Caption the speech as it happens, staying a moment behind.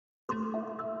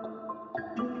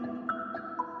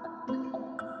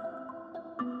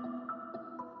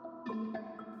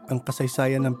Ang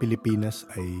kasaysayan ng Pilipinas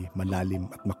ay malalim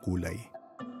at makulay.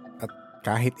 At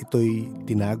kahit ito'y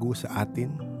tinago sa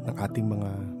atin ng ating mga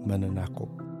mananakop,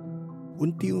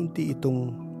 unti-unti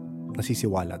itong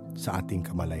nasisiwalat sa ating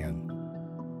kamalayan.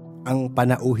 Ang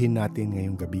panauhin natin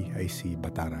ngayong gabi ay si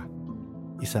Batara,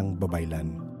 isang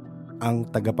babaylan, ang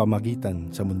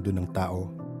tagapamagitan sa mundo ng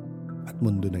tao at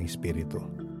mundo ng espiritu.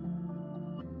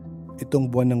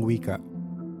 Itong buwan ng wika,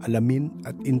 alamin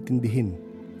at intindihin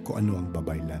kung ano ang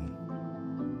babaylan.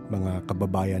 Mga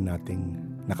kababayan nating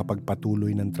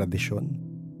nakapagpatuloy ng tradisyon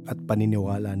at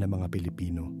paniniwala ng mga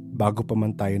Pilipino bago pa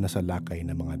man tayo nasalakay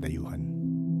ng mga dayuhan.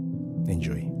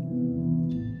 Enjoy.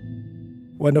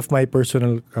 One of my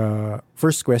personal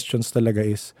first questions talaga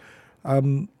is,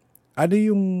 ano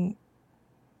yung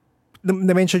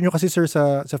na-mention nyo kasi sir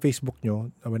sa Facebook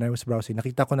nyo, when I was browsing,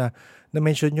 nakita ko na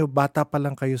na-mention nyo, bata pa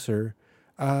lang kayo sir,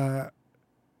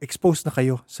 exposed na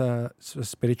kayo sa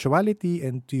spirituality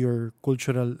and to your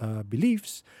cultural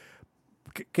beliefs.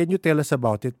 Can you tell us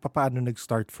about it? Paano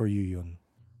nag-start for you yun?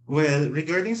 Well,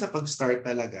 regarding sa pag-start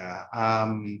talaga,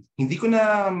 hindi ko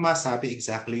na masabi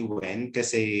exactly when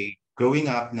kasi growing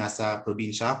up, nasa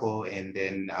probinsya ako and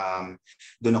then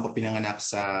doon ako pinanganak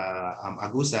sa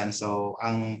Agusan. So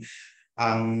ang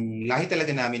lahi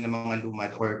talaga namin ng mga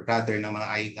lumad or rather ng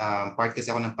mga part kasi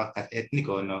ako ng pagkat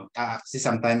etniko, no? Kasi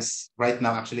sometimes right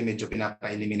now actually medyo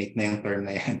pinapa-eliminate na yung term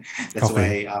na yan. That's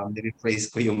Okay. why rephrase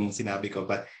ko yung sinabi ko.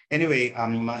 But anyway,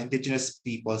 mga indigenous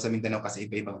people sa Mindanao kasi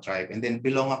iba-ibang tribe. And then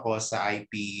belong ako sa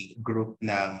IP group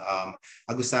ng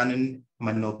Agusanon,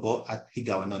 Manobo at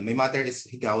Higaonon. My mother is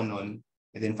Higaonon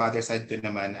and then father side ko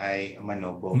naman ay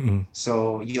Manobo. Mm-mm.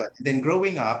 So yun. And then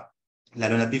growing up,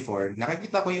 lalo na before,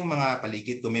 nakikita ko yung mga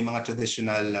paligid ko, may mga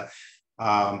traditional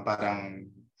parang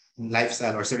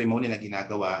lifestyle or ceremony na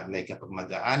ginagawa, like kapag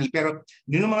mag-aani. Pero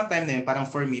yun yung mga time na yun, parang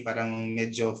for me, parang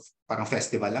medyo parang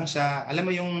festival lang siya. Alam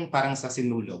mo yung parang sa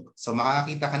sinulog. So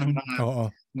makakakita ka ng mga Oo.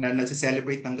 na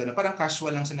nagse-celebrate ng gano'n. Parang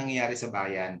casual lang siya nangyayari sa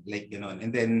bayan, like gano'n.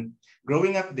 And then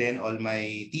growing up then, all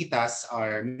my titas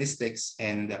are mystics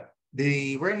and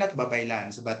they were not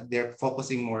babaylans, but they're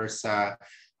focusing more sa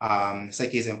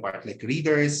psychism part, like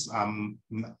readers,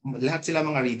 lahat sila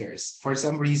mga readers. For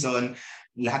some reason,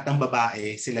 lahat ng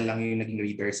babae, sila lang yung naging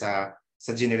reader sa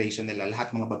generation nila. Lahat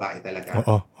mga babae talaga.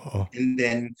 Oo. And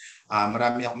then,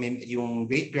 marami ako, yung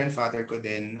great-grandfather ko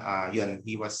din, yun,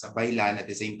 he was a baylan at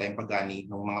the same time pagani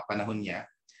nung mga panahon niya.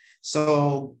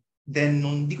 So, then,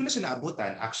 nung di ko na siya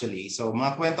naabutan, actually. So,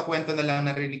 mga kwento-kwento na lang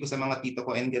narinig ko sa mga tito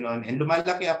ko and gano'n. And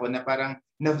lumalaki ako na parang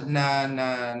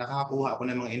nakakakuha ako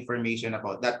ng mga information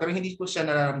about that. Pero hindi ko siya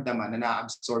nararamdaman, na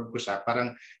na-absorb ko siya.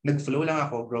 Parang nag-flow lang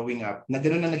ako growing up na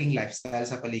gano'n na naging lifestyle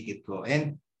sa paligid ko.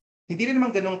 And hindi rin naman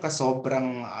gano'n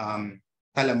kasobrang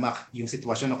talamak yung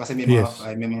sitwasyon. No? Kasi may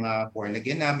mga born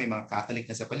again na, may mga Catholic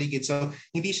na sa paligid. So,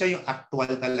 hindi siya yung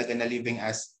actual talaga na living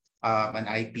as an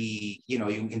IP,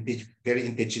 yung very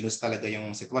indigenous talaga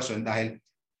yung sitwasyon dahil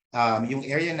yung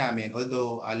area namin,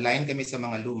 although line kami sa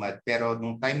mga lumad, pero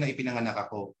nung time na ipinanganak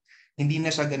ako, hindi na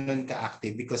siya ganun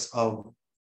ka-active because of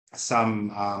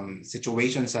some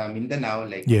situations sa Mindanao,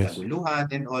 like kaguluhan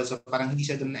and also parang hindi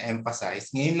siya doon na-emphasize.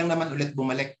 Ngayon lang naman ulit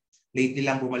bumalik. Lately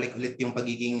lang bumalik ulit yung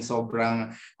pagiging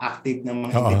sobrang active ng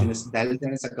mga indigenous dahil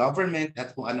sa government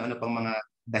at kung ano-ano pang mga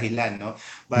dahilan, no?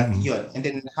 But yun. And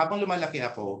then habang lumalaki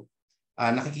ako,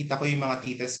 nakikita ko yung mga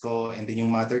titas ko and then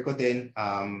yung mother ko din,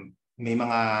 may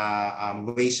mga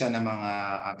ways siya ng mga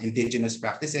indigenous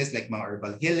practices like mga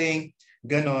herbal healing,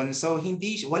 ganon. So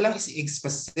walang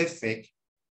specific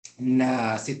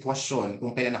na sitwasyon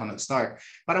kung kailan ako nag-start.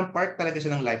 Parang part talaga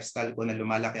siya ng lifestyle ko na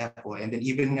lumalaki ako and then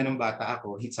even nga nung bata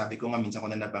ako, sabi ko nga minsan ko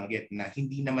na nabanggit na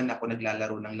hindi naman ako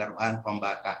naglalaro ng laruan pang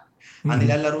bata. Ang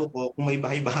nilalaro ko, kung may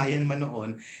bahay-bahayan man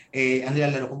noon, ang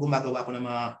nilalaro ko, gumagawa ako ng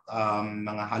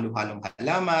mga halo-halong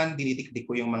halaman, dinidikdik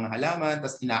ko yung mga halaman,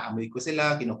 tapos inaamoy ko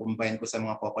sila, kinukumbine ko sa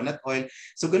mga coconut oil.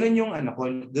 So ganun yung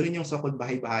ganun yung so-called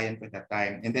bahay-bahayan ko that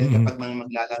time. And then kapag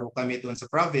maglalaro kami doon sa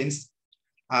province,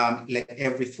 like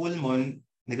every full moon,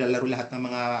 naglalaro lahat ng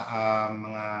mga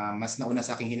mas nauna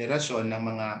sa aking henerasyon ng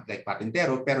mga like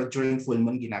patintero, pero during full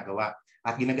moon ginagawa.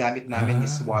 At ginagamit namin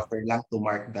is water lang to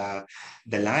mark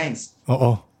the lines.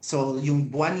 Oo. So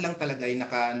yung buwan lang talaga ay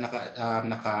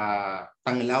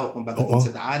nakatanglaw kumbaga dun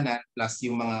sa daanan, plus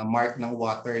yung mga mark ng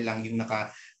water lang yung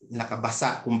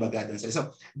nakabasa kumbaga dun sa.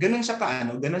 So ganun siya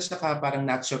ganun siya parang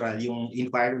natural yung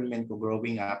environment ko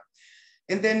growing up.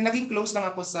 And then naging close lang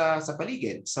ako sa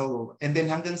paligid. So and then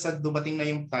hanggang sa dumating na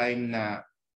yung time na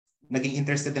naging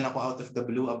interested din ako out of the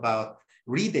blue about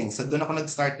reading. So doon ako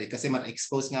nag-start kasi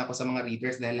ma-expose nga ako sa mga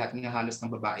readers dahil lahat nga halos ng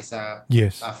babae sa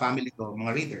Yes. family ko,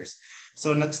 mga readers.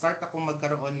 So nag-start ako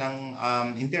magkaroon ng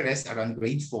interest around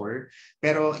grade 4.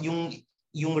 Pero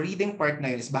yung reading part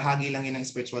na yun is bahagi lang yun ng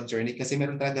spiritual journey kasi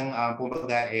meron talagang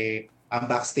kumbaga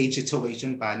backstage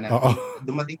situation pa na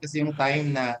dumating kasi yung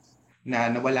time na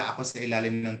nawala ako sa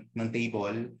ilalim ng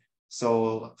table. So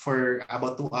for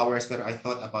about 2 hours pero I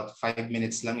thought about 5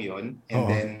 minutes lang yon. And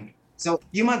then so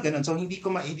yung mga ganun. So hindi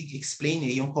ko ma-explain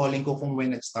yung calling ko kung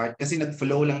when nag-start kasi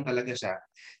nag-flow lang talaga siya.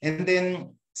 And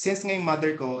then since ngayong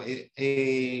mother ko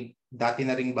dati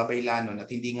na ring babaylanon at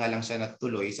hindi nga lang siya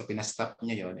natuloy so pinastop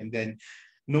niya yon. And then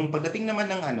nung pagdating naman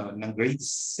ng grade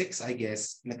 6 I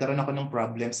guess nagkaroon ako ng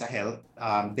problem sa health,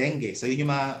 dengue. So yun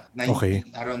yung mga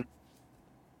around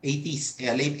 80s,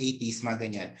 late 80s, mga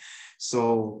ganyan. So,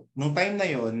 nung time na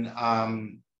yun,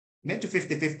 medyo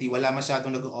 50-50, wala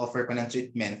masyadong nag-offer pa ng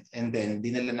treatment and then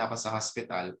dinala na ako sa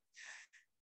hospital.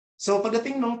 So,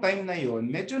 pagdating nung time na yun,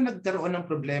 medyo nagkaroon ng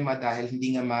problema dahil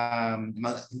hindi nga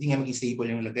maging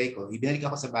stable yung lagay ko. Ibinalik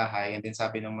ako sa bahay and then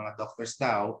sabi ng mga doctors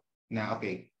daw na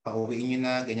okay, pauwiin nyo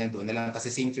na, ganyan doon na lang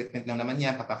kasi same treatment lang naman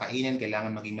yan, papakainin,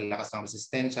 kailangan maging malakas ng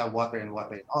resistensya, water and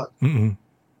all. Mm-hmm.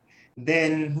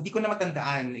 Then, hindi ko na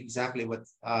matandaan exactly what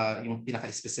yung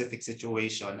pinaka-specific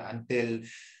situation until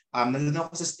nandun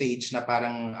ako sa stage na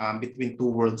parang between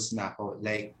two worlds na ako.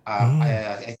 Like,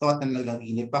 I thought na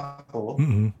nag-inip ako,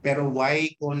 pero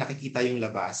why ko nakikita yung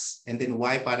labas? And then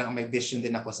why parang may vision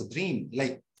din ako sa dream?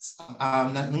 Like,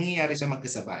 nangyayari siya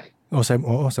magkasabay.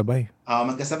 Oo, sabay.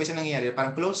 Magkasabay siya nangyayari.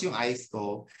 Parang close yung eyes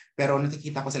ko, pero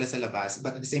nakikita ko sila sa labas.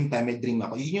 But at the same time, may dream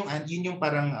ako. Yun yung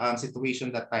parang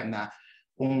situation that time na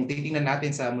kung titingnan natin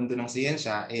sa mundo ng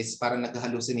siyensya is parang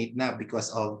nag-hallucinate na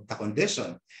because of the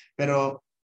condition. Pero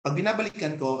pag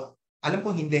binabalikan ko, alam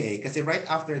ko hindi kasi right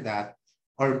after that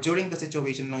or during the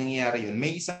situation na nangyayari yun,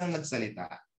 may isang nagsalita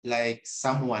like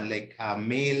someone, like a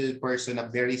male person na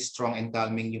very strong and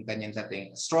calming yung kanyang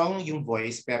dating. Strong yung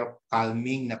voice pero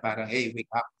calming na parang, hey, wake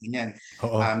up, ganyan.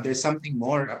 There's something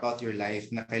more about your life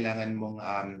na kailangan mong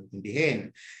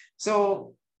hindihin.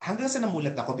 So, hanggang sa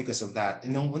namulat ako because of that.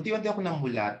 Nung unti-unti ako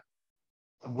namulat,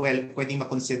 well, pwedeng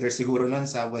ma-consider siguro nun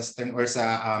sa Western or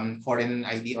sa foreign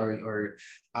idea or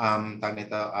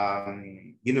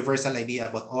universal idea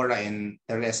about aura and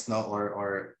the rest, no,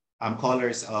 or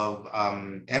colors of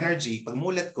energy.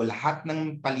 Pagmulat ko, lahat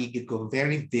ng paligid ko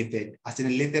very vivid. As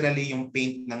in literally yung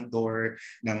paint ng door,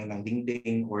 ng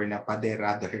dingding or na pader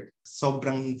rather.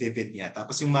 Sobrang vivid niya.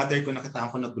 Tapos yung mother ko, nakita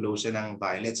ko nag-glow siya ng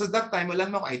violet. So that time, wala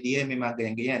naman ako idea, may mga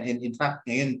ganyan-ganyan. And in fact,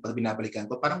 ngayon, pag binabalikan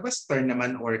ko, parang Western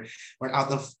naman or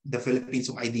out of the Philippines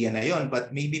yung idea na yon.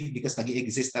 But maybe because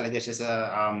nag-i-exist talaga siya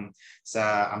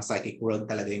sa psychic world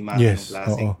talaga yung mga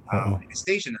klaseng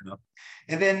manifestation.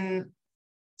 And then,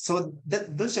 so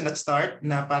doon siya nag-start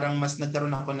na parang mas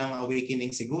nagkaroon ako ng awakening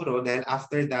siguro dahil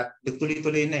after that,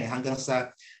 nagtuloy-tuloy na hanggang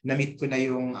sa na-meet ko na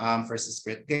yung first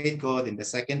spirit guide ko, then the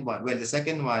second one. Well, the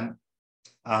second one,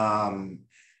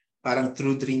 parang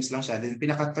through dreams lang siya. Then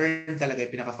pinaka-third talaga,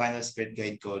 pinaka-final spirit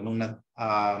guide ko nung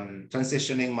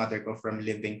nag-transition yung mother ko from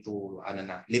living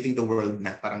the world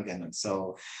na parang ganun.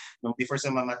 So, nung before sa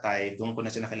mamatay, doon ko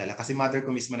na siya nakilala. Kasi mother ko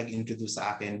mismo nag-introduce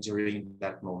sa akin during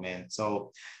that moment.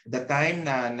 So, the time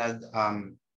na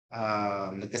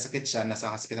nagkasakit siya,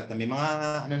 nasa hospital kami,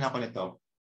 mga ako nito,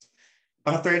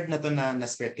 pang-third na to na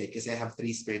spirit guide kasi I have 3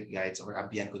 spirit guides or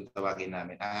abyan kung tawagin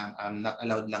namin. I'm not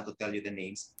allowed lang to tell you the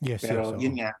names. Yes, pero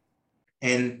yun nga.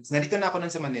 And nandito na ako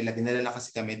nun sa Manila, dinala na kasi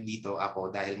kami dito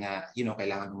ako dahil nga,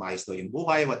 kailangan umayos daw yung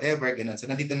buhay, whatever, ganun. So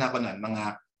nandito na ako nun,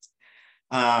 mga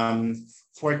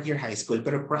 4th year high school,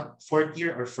 pero 4th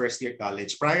year or 1st year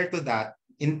college. Prior to that,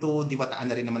 into Diwataan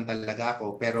na rin naman talaga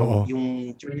ako. Pero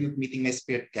yung during meeting my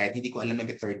spirit guide, hindi ko alam na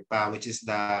may third pa, which is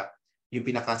yung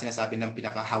sinasabi ng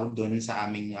pinaka-how dun sa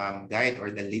aming guide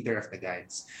or the leader of the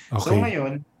guides. Okay. So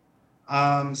ngayon,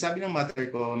 sabi ng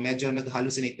mother ko, medyo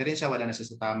nag-hallucinate na rin siya. Wala na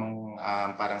siya sa tamang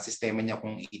parang sistema niya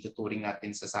kung ituturing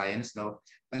natin sa science. No?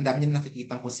 Ang dami niya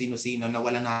nakikita kung sino-sino na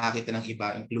walang nakakita ng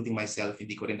iba, including myself.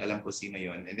 Hindi ko rin alam kung sino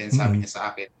yun. And then sabi niya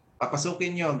sa akin,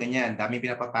 papasukin niyo, ganyan. Dami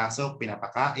pinapapasok,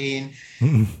 pinapakain.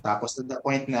 Tapos to the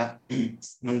point na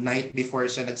nung night before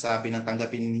siya nagsabi ng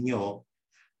tanggapin niyo,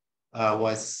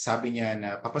 sabi niya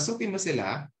na papasukin mo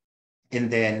sila. And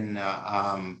then,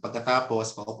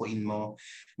 pagkatapos, paupuin mo,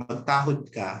 magtahod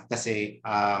ka kasi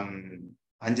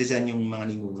andyan dyan yung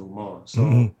mga ninuno mo. So,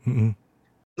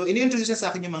 so ini-introduce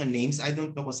sa akin yung mga names. I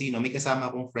don't know kung sino. May kasama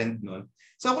akong friend nun.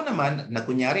 So ako naman,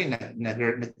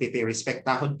 nagpay respect.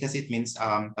 Tahod kasi it means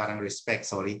parang respect.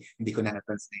 Sorry, hindi ko na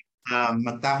na-translate.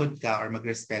 magtahod ka or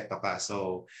magrespeto ka.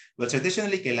 So, well,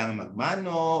 traditionally, kailangan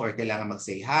magmano or kailangan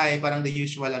mag-say hi. Parang the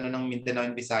usual ng Mindanao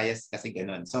and Visayas kasi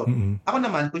ganun. So, ako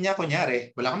naman, kunyari,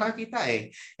 wala akong nakakita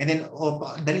eh. And then,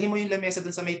 dalhin mo yung lamesa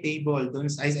dun sa may table,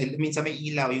 I mean, sa may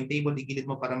ilaw, yung table, igilid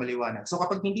mo para maliwanag. So,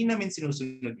 kapag hindi namin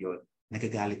sinusunod yun,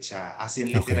 nagagalit siya. As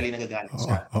in, literally nagagalit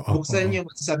siya. Buksan niyo,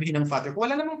 sasabihin ng father ko,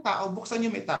 wala namang tao, buksan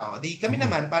niyo may tao. Di kami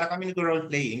naman, para kami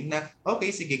nag-role playing na, okay,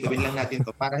 sige, gawin lang natin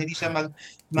to para hindi siya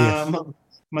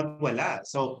magwala.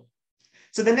 So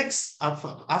the next,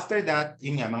 after that,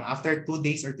 yun nga, mga after 2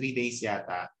 days or 3 days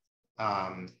yata,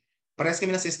 parehas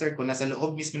kami ng sister ko, nasa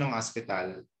loob mismo ng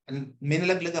hospital. May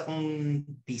nalaglag akong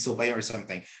piso ba or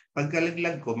something.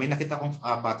 Pagkalaglag ko, may nakita akong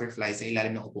butterfly sa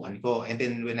ilalim ng upuan ko. And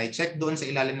then when I checked doon sa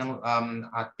ilalim ng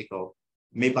ate ko,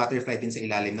 may butterfly din sa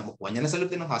ilalim ng upuan niya. Nasa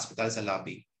loob din ng hospital sa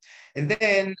lobby. And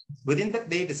then, within that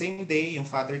day, the same day, yung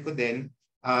father ko din,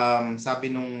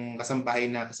 sabi nung kasambahay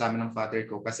na kasama ng father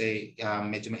ko, kasi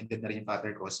medyo maedad na rin yung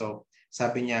father ko. So,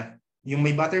 sabi niya, yung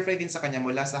may butterfly din sa kanya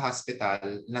mula sa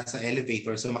hospital, nasa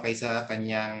elevator, sumakay sa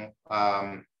kanyang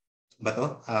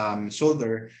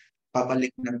shoulder,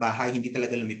 pabalik ng bahay, hindi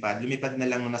talaga lumipad. Lumipad na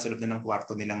lang nung nasa loob na ng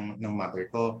kwarto nilang ng mother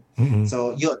ko.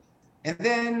 So, yun. And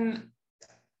then,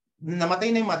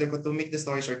 namatay na yung mother ko. To make the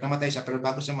story short, namatay siya. Pero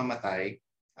bago siya mamatay,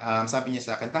 sabi niya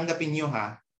sa akin, tanggapin niyo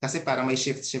ha. Kasi parang may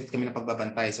shift kami ng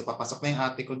pagbabantay. So, papasok na yung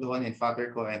ate ko doon and father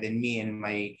ko and then me and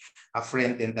my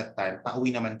friend in that time.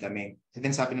 Pauwi naman kami. And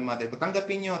then sabi ng mother ko,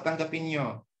 tanggapin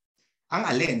niyo. Ang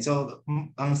alin. So,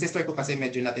 ang sister ko kasi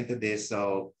medyo not into this.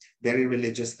 So, very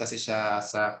religious kasi siya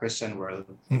sa Christian world,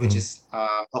 which is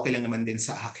okay lang naman din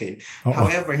sa akin.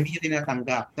 However, hindi niya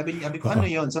tinatanggap. Sabi ko, ano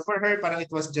yon? So, for her, parang it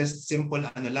was just simple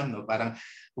lang, no? Parang,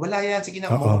 wala yan. Sige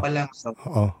na, mo pa lang. So,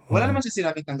 wala naman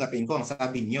siya sinabing tanggapin ko. Ang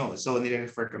sabi niyo. So,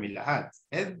 nire-refer kami lahat.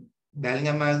 And dahil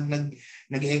nga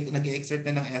nag-exert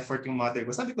na ng effort yung mother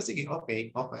ko, sabi ko, sige,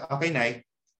 okay, Nay.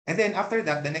 And then, after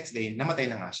that, the next day, namatay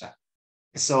na nga siya.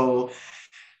 So,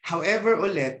 however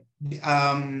ulit,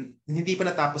 hindi pa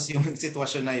natapos yung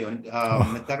sitwasyon na yun.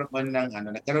 Nagkaroon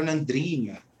ng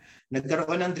dream.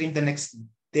 Nagkaroon ng dream the next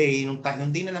day, nung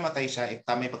day na namatay siya,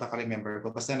 tama yung pagkaka-remember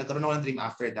ko. Basta nagkaroon ako ng dream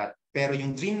after that. Pero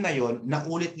yung dream na yun,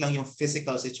 naulit lang yung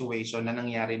physical situation na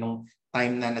nangyari nung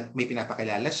time na may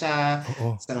pinapakilala siya.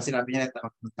 Sa sinabi niya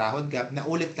na magtahod ka,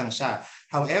 naulit lang siya.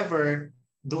 However,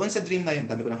 doon sa dream na yun,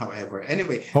 dami ko ng however.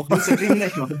 Anyway, doon sa dream na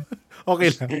yun,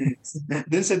 okay lang.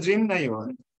 Doon sa dream na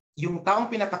yun, yung taong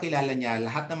pinapakilala niya,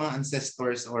 lahat ng mga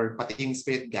ancestors or pati yung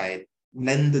spirit guide,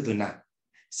 nandoon na.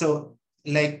 So,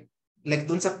 like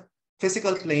doon sa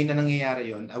physical plane na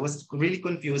nangyayari yun, I was really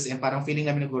confused and parang feeling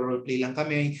namin nag-roleplay lang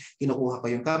kami, kinukuha ko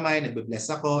yung kamay, nagbe-bless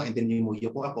ako, and then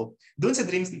yumuyo ko ako. Doon sa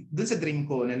dream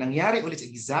ko na nangyari ulit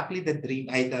exactly the dream,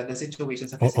 the situation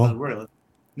sa physical world.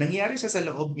 Nangyari siya sa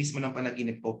loob mismo ng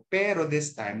panaginip ko. Pero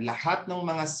this time, lahat ng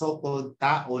mga so-called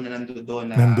tao na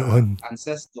nandoon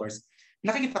ancestors,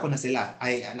 nakikita ko na sila.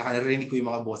 Nakarinig ko yung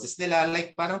mga boses nila.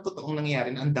 Like, parang totoong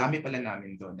nangyari. Ang dami pala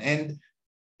namin doon. And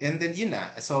then yun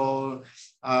na. So,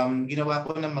 ginawa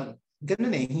ko na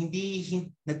ganun eh. Hindi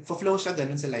nagfo-flow siya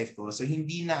ganun sa life ko. So,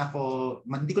 hindi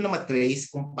ko na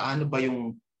matrace kung paano ba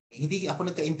hindi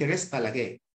ako nagka-interest talaga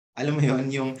eh. Alam mo yun,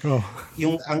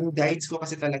 yung ang guides ko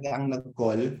kasi talaga ang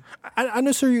nag-call.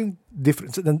 Ano sir yung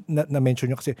difference na-mention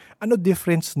nyo kasi, ano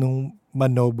difference nung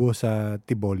Manobo sa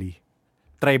Tiboli?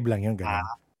 Tribe lang yan, ganun.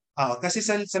 Kasi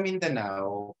sa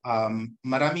Mindanao,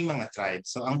 maraming mga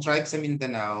tribes. So ang tribe sa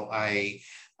Mindanao ay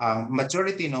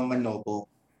majority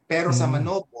Manobo. Pero sa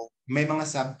Manobo, may mga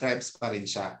sub-tribes pa rin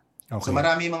siya. Okay. So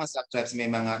marami mga sub-tribes,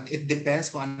 it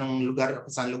depends kung anong lugar,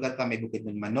 saan lugar ka, may bukid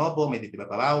ng Manobo, may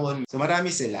Babawon. So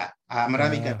marami sila.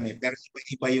 Marami kami, pero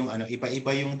iba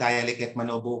yung dialect at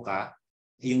Manobo ka,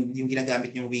 yung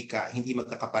ginagamit yung wika, hindi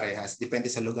magkakaparehas.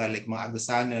 Depende sa lugar, like mga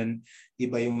Agusanon,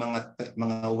 iba yung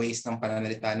mga ways ng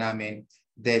pananalita namin.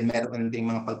 Then meron ding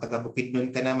mga pagkabukid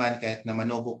nun ka naman, kahit na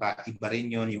Manobo ka, iba rin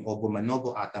yun, yung Obo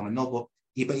Manobo, Ata Manobo.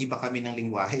 Iba-iba kami ng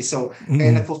lingwahe. So,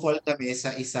 kaya nagpo-fall kami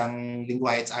sa isang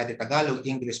lingwahe, it's either Tagalog,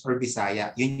 English, or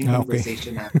Bisaya. Yun yung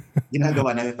conversation na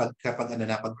ginagawa namin pag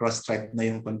cross-tribe na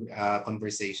yung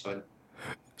conversation.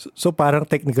 So, parang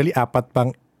technically, 4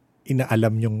 pang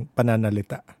inaalam yung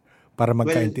pananalita para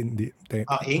magkaintindi.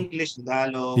 English,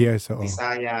 Tagalog,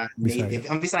 Bisaya,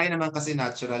 Native. Ang Bisaya naman kasi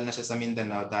natural na siya sa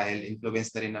Mindanao dahil influence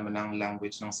na rin naman ng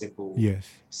language ng Cebu. Yes.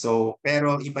 So,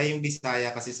 pero iba yung Bisaya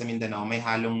kasi sa Mindanao, may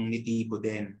halong Nitibo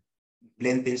din.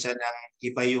 Blend din siya ng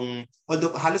iba yung,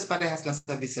 although halos parehas lang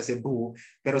sa Cebu,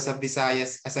 pero sa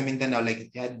Visayas, sa Mindanao,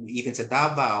 like even sa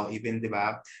Davao, even, di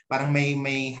ba? Parang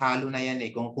may halo na yan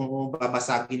eh. Kung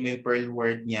babasagin mo yung pearl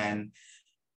word niyan,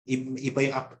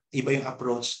 iba yung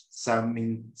approach sa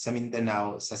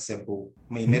Mindanao, sa Cebu.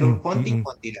 Meron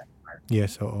konting-konti lang.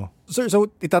 Yes, oo. Sir, so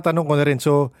itatanong ko na rin.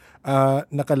 So,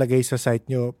 nakalagay sa site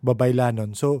nyo,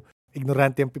 babaylanon. So,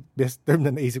 ignorante ang best term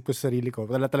na naisip ko sa sarili ko.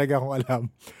 Wala talaga akong alam.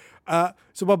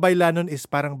 So, babaylanon is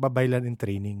parang babaylan in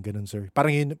training. Ganun, sir.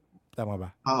 Parang yun, tama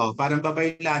ba? Oo, parang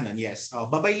babaylanon, yes.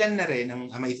 Babaylan na rin ang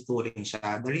maituturing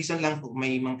siya. The reason lang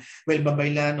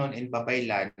babaylanon and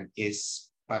babaylan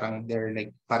is parang they're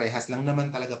like parehas lang naman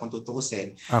talaga kung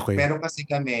tutuusin. Okay. Pero kasi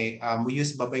kami, we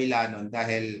use babaylanon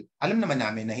dahil alam naman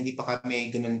namin na hindi pa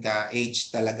kami ganun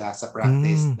ka-age talaga sa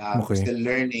practice. Okay. We're still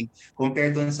learning.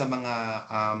 Compared dun sa mga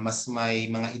mas may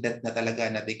mga edad na talaga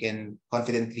na they can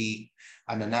confidently,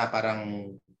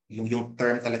 parang yung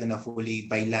term talaga na fully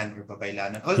baylan or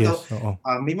babaylanon. Although,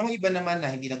 may mga iba naman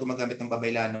na hindi na gumagamit ng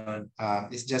babaylanon.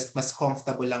 It's just mas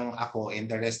comfortable lang ako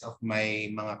and the rest of my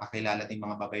mga kakilala ng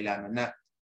mga babaylanon na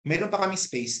meron pa kami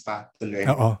space pa to learn.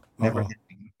 Never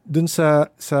ending. Dun sa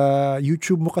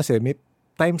YouTube mo kasi, may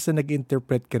times na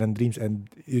nag-interpret ka ng dreams and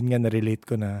yun nga na-relate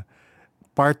ko na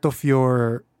part of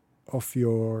your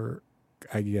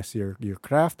I guess your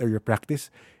craft or your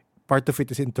practice, part of it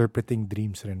is interpreting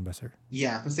dreams rin ba, sir?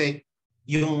 Yeah, kasi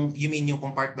you mean yung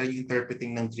kung part ba yung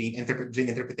interpreting ng dream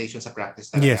interpretation sa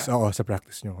practice talaga? Yes, sa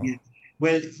practice nyo. Yeah.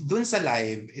 Well, dun sa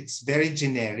live, it's very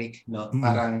generic, no?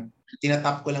 Parang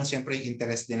tinatap ko lang siyempre yung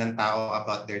interest din ng tao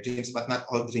about their dreams, but not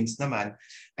all dreams naman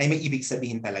ay may ibig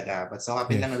sabihin talaga. But so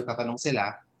kapag lang nagtatanong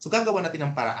sila, so gagawa natin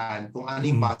ng paraan kung ano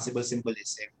yung possible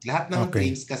symbolism. Lahat ng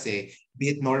dreams kasi,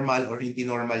 be it normal or hindi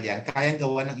normal yan, kayang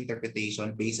gawa ng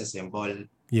interpretation based sa symbol.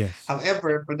 Yes.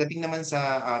 However, pagdating naman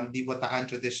sa Dibotaan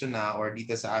tradition or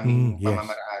dito sa aming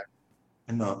pamamaraan,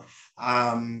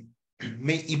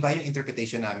 may iba yung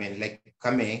interpretation namin. Like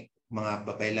kami, mga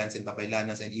babaylans and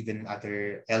babaylanas and even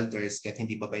other elders kahit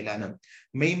hindi babaylanan,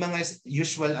 may mga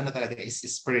usual talaga is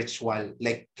spiritual,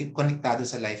 like konektado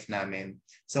sa life namin.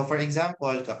 So for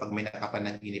example, kapag may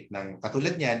nakapanaginip ng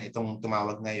katulad niyan, itong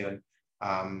tumawag ngayon,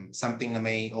 something na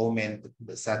may omen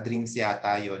sa dreams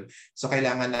yata yun. So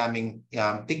kailangan naming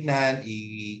tignan,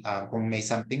 kung may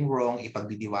something wrong,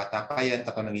 ipagdidiwata pa yan,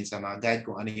 tatanungin sa mga guide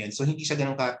kung ano yun. So hindi siya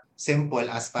ganun ka-simple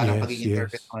as parang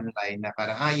pag-i-interpret online na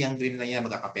parang, yung dream na yan,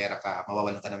 magkakapera ka,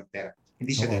 mawawalan ka ng pera.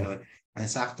 Hindi siya ganun. And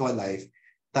sa actual life,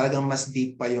 talagang mas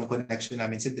deep pa yung connection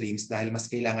namin sa dreams dahil mas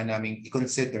kailangan naming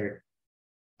i-consider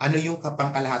ano yung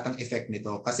kapangkalahatang effect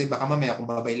nito. Kasi baka mamaya kung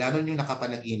babaylanon yung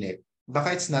nakapanaginip,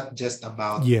 baka it's not just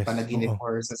about panaginip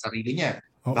or sa sarili niya.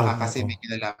 Baka kasi may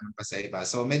kinalaman pa sa iba.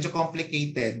 So medyo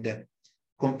complicated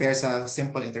compare sa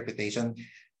simple interpretation.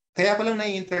 Kaya ko lang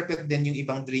na-interpret din yung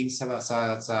ibang dreams sa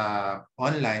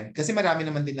online kasi marami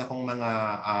naman din akong mga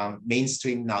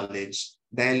mainstream knowledge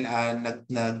dahil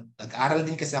nag-aral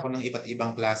din kasi ako ng iba't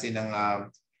ibang klase ng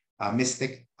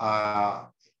mystic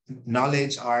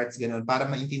knowledge, arts, ganun, para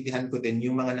maintindihan ko din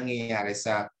yung mga nangyayari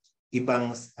sa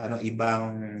ibang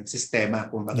sistema,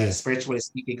 kumbaga spiritually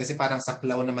speaking, kasi parang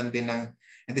saklaw naman din ng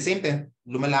at the same time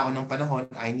lumalaon ng panahon,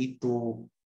 I need to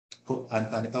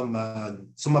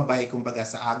sumabay kumbaga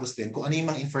sa agos din kung ano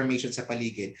yung mga information sa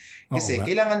paligid kasi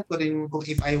kailangan ko rin kung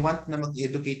if I want na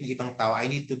mag-educate ng ibang tao,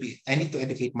 I need to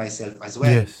educate myself as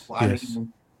well. Kung ano yung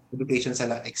education sa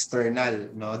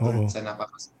external, no, doon sa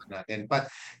napakasukan natin.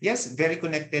 But yes, very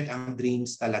connected ang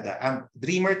dreams talaga.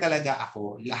 Dreamer talaga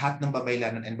ako. Lahat ng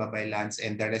babaylanan and babaylans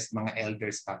and the rest mga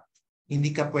elders pa.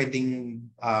 Hindi ka pwedeng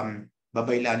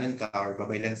babaylanan ka or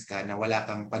babaylans ka na wala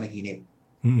kang panaginip.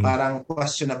 Parang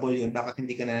questionable yun. Bakit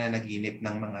hindi ka na nanaginip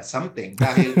ng mga something?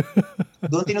 Dahil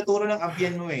doon tinuturo ng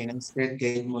abyan mo ng spirit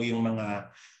guide mo yung mga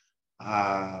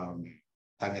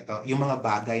yung mga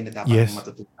bagay na dapat mong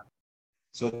matutunan.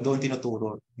 So, doon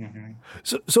tinuturo.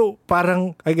 So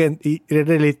parang, again,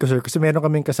 i-relate ko, sir, kasi meron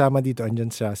kaming kasama dito,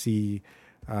 andyan siya,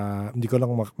 hindi ko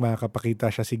lang makapakita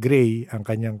siya, si Gray, ang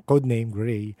kanyang codename,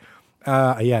 Gray.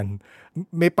 Ayan.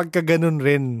 May pagkaganon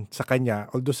rin sa kanya,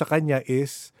 although sa kanya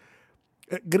is,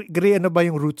 Gray, ano ba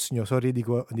yung roots nyo? Sorry, hindi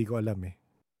ko alam eh.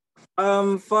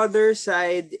 Father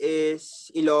side is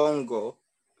Ilonggo.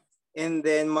 And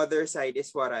then mother side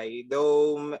is Waray.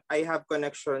 Though I have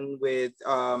connection with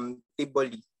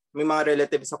Tiboli. May mga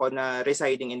relatives ako na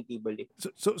residing in Tiboli.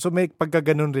 So may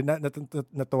pagkaganon rin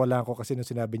natuwa lang ako kasi nung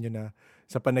sinabi niyo na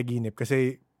sa panaginip.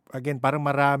 Kasi again, parang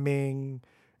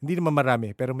hindi naman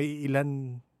marami, pero may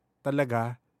ilan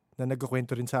talaga na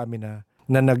nagkukwento rin sa amin na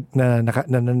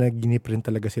nanaginip rin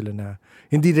talaga sila na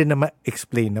hindi rin na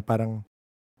ma-explain na parang,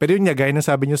 pero yun nga, gaya ng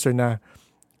sabi niyo, sir, na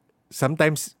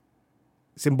sometimes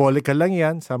symbolical lang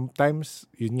yan. Sometimes,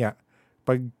 yun nga,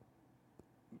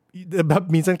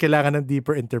 minsan kailangan ng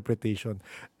deeper interpretation.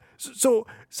 So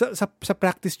sa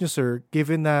practice nyo, sir,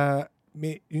 given na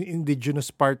may yung indigenous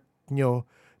part nyo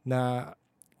na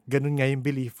ganun nga yung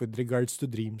belief with regards to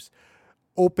dreams,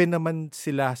 open naman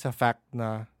sila sa fact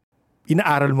na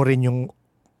inaaral mo rin yung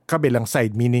kabilang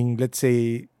side, meaning let's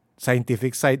say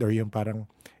scientific side or yung parang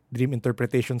dream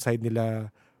interpretation side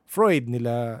nila Freud,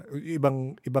 nila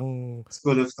ibang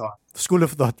school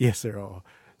of thought, yes sir. Oo.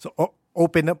 So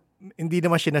open up, hindi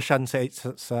naman sinashan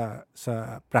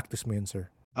sa practice mo yun,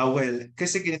 sir. Well,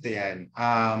 kasi ganito yan.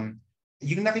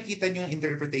 Yung nakikita yung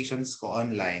interpretations ko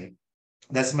online,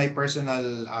 that's my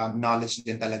personal knowledge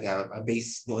din talaga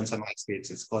based doon sa mga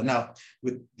experiences ko. Now,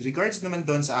 with regards naman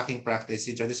doon sa aking practice,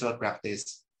 yung traditional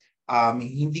practice,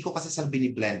 hindi ko kasi sa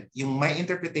biniblend. Yung my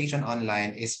interpretation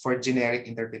online is for generic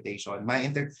interpretation.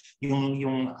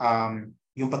 Yung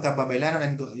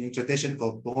pagkababaylan yung tradition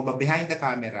ko, behind the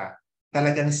camera,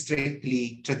 talagang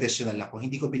strictly traditional ako.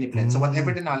 Hindi ko biniblend. So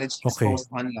whatever the knowledge exposed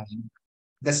online,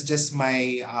 that's just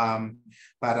my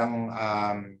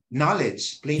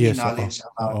knowledge, plain knowledge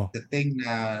about the thing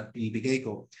na binibigay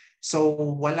ko. So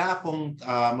wala akong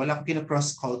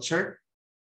kino-cross culture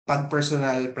pag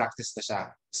personal practice na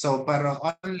siya. So para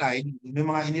online, yung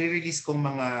mga inire-release kong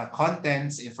mga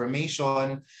contents,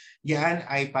 information, yan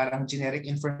ay parang generic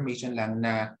information lang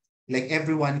na like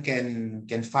everyone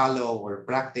can follow or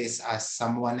practice as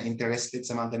someone interested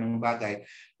sa mga ganung bagay.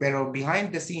 Pero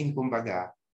behind the scene,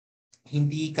 kumbaga,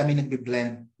 hindi kami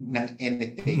nagbe-blend ng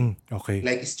anything. Okay.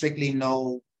 Like strictly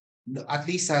no, at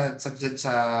least sa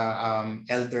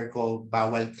elder ko,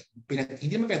 bawal,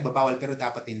 hindi mo pinagbabawal pero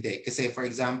dapat hindi. Kasi for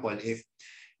example, if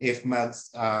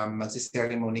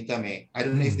magsi-ceremony kami, I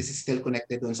don't know if this is still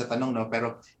connected doon sa tanong, no?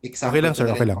 Pero example, okay lang,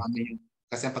 sir, okay lang.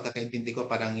 Kasi ang pagkakaintindi ko,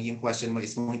 parang yung question mo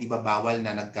is kung hindi ba bawal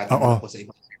na nagkakaroon ako sa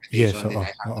ibang interpretation, then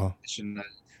I have a traditional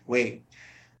way.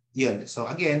 Yun.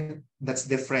 So again, that's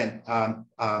different.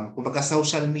 Kumbaga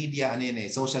social media,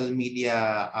 social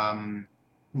media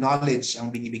knowledge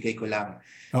ang binibigay ko lang.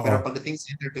 Pero pagdating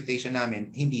sa interpretation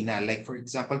namin, hindi na. Like for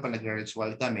example, pag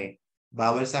nag-ritual kami,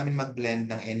 bawal sa amin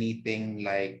mag-blend ng anything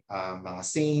like mga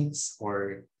saints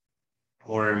or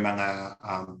mga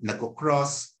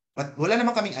nagko-cross. But wala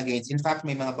naman kaming against. In fact,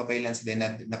 may mga babaylans din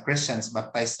na Christians,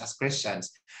 baptized as Christians.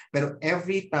 Pero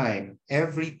every time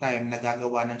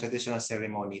nagagawa ng traditional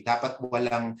ceremony, dapat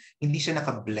hindi siya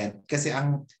naka-blend. Kasi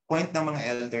ang point ng mga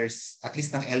elders, at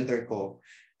least ng elder ko,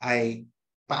 ay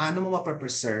paano mo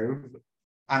mapapreserve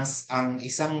ang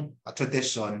isang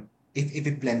tradition if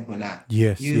i-blend mo na.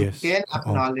 You can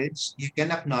acknowledge,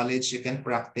 you can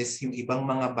practice yung ibang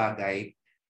mga bagay.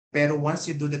 Pero once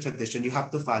you do the tradition, you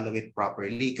have to follow it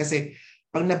properly. Kasi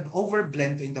pag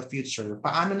nag-overblend in the future,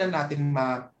 paano na natin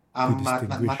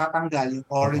matatanggal yung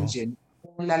origin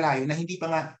kung lalayo na hindi pa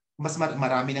nga, mas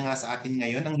marami na nga sa atin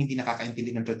ngayon ang hindi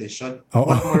nakakaintindi ng tradition.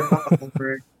 What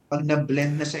more pag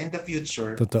na-blend na siya in the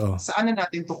future, saan na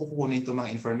natin ito kukunin itong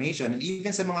mga information? And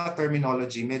even sa mga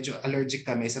terminology, medyo allergic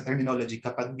kami sa terminology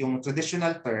kapag yung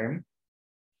traditional term,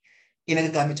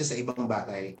 inagagamit siya sa ibang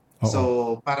bagay.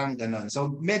 So, parang ganon.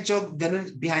 So, medyo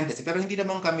ganon behind the scene. Pero hindi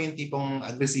naman kami yung tipong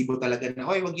agresibo talaga na,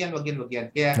 oy, wag yan.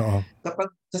 Kaya,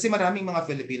 kasi maraming mga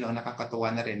Filipino ang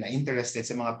nakakatuwa na rin na interested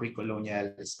sa mga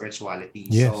pre-colonial spirituality.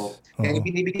 Yes. So, kaya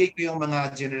ibinibigay ko yung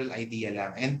mga general idea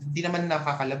lang. And hindi naman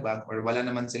nakakalabag or wala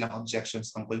naman silang objections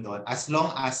tungkol doon. As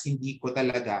long as hindi ko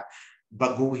talaga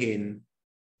baguhin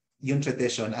yung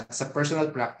tradition at sa personal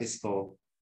practice ko,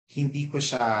 hindi ko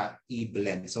siya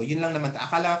i-blend. So, yun lang naman.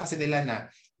 Akala kasi nila na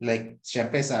like,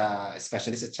 syempre,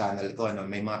 especially sa channel ko,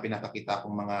 may mga pinapakita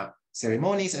akong mga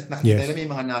ceremonies at nakikita nila may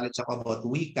mga knowledge ako about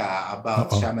Wicca, about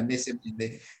shamanism,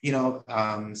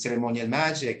 ceremonial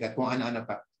magic, at kung ano-ano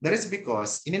pa. That is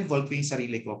because in-involve ko yung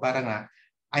sarili ko para nga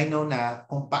I know na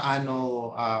kung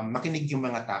paano makinig yung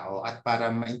mga tao at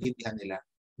para maintindihan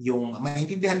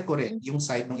ko rin yung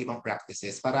side ng ibang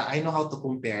practices para I know how to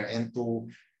compare and to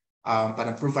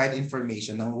parang provide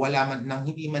information nang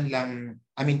hindi man lang,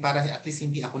 para at least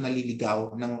hindi ako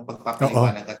naliligaw ng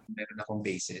pagpapaliwanag at meron akong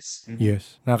basis.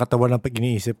 Yes. Nakakatawa lang pag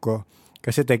iniisip ko.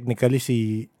 Kasi technically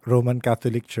si Roman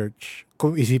Catholic Church,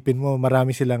 kung isipin mo,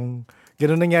 marami silang,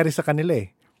 gano'n nangyari sa kanila eh.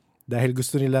 Dahil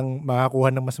gusto nilang makakuha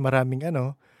ng mas maraming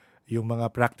yung mga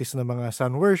practice ng mga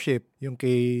sun worship, yung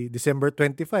kay December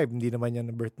 25, hindi naman yan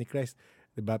ang birth ni Christ.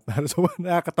 Diba? So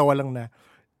nakakatawa lang na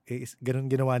gano'n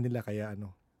ginawa nila kaya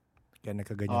kaya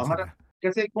nagkaganyan sila.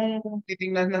 Kasi kung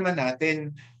titingnan naman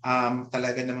natin,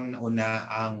 talaga namang nauna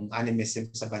ang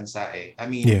animism sa bansa eh.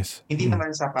 Hindi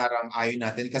naman sa parang ayaw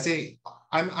natin. Kasi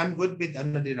I'm good with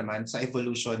din naman sa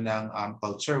evolution ng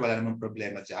culture. Wala namang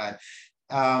problema dyan.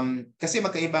 kasi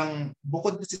magkaibang,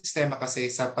 bukod sa sistema kasi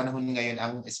sa panahon ngayon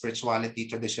ang spirituality,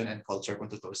 tradition, and culture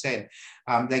kung tutuusin.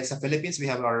 Like sa Philippines,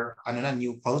 we have our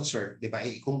new culture, di ba?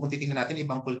 Kung titingnan natin,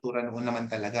 ibang kultura noon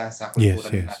naman talaga sa kultura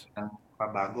natin ng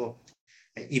pabago.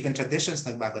 Even traditions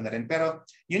nagbago na rin. Pero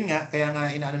yun nga, kaya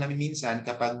nga inaano namin minsan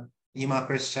kapag yung mga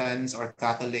Christians or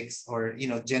Catholics or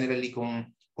generally kung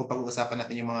pag-uusapan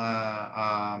natin yung mga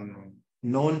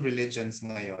known religions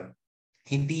ngayon,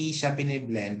 hindi siya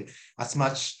biniblend as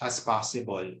much as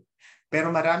possible. Pero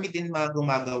marami din mga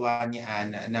gumagawa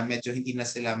niyan na medyo hindi na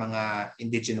sila mga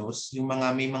indigenous.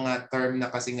 May mga term na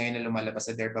kasi ngayon na lumalabas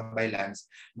sa their babaylands,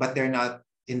 but they're not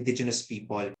indigenous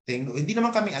people. Hindi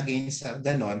naman kami against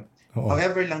ganon.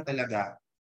 However lang talaga,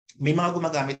 may mga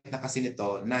gumagamit na kasi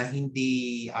nito na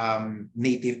hindi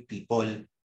native people.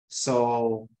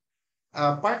 So,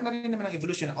 part na rin naman ng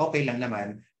evolution, okay lang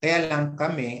naman. Kaya lang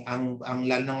kami, ang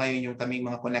lalo na ngayon yung kami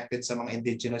mga connected sa mga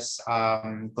indigenous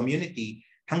community,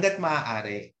 hanggat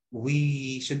maaari,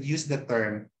 we should use the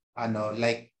term,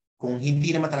 like, kung hindi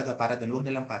naman talaga para doon, huwag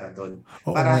na lang para doon.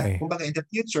 Para, kumbaga, in the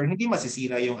future, hindi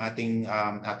masisira yung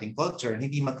ating culture,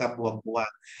 hindi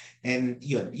magkabuwag-buwag. And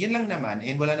yun lang naman.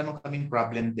 And wala naman kaming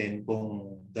problem din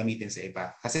kung gamitin sa iba.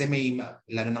 Kasi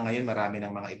lalo na ngayon, marami ng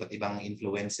mga iba't ibang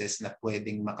influences na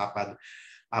pwedeng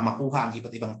makuha ang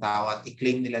iba't ibang tao at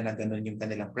i-claim nila na ganun yung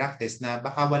kanilang practice na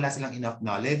baka wala silang enough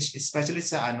knowledge, especially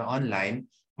sa online.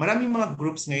 Maraming mga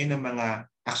groups ngayon ng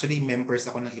actually members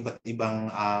ako ng iba't ibang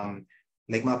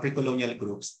like mga pre-colonial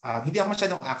groups. Hindi ako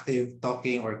masyadong active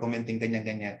talking or commenting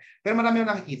ganyan-ganyan. Pero marami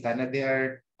akong nakikita na they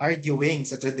are arguing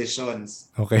sa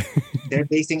traditions. Okay. They're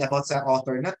basing about sa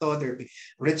author na to.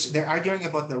 They're arguing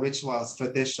about the rituals,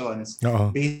 traditions,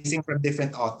 basing from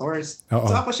different authors.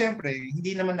 So ako syempre,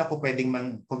 hindi naman ako pwedeng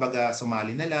kumbaga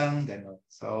sumali na lang, gano'n.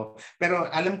 So, pero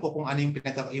alam ko kung ano yung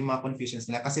mga confusions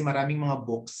nila kasi maraming mga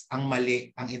books ang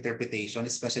mali ang interpretation,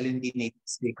 especially hindi native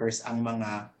speakers ang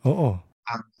mga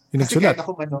kasi kahit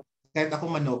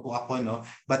ako manopo ako,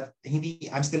 but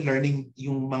I'm still learning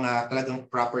yung mga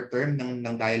talagang proper term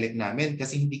ng dialect namin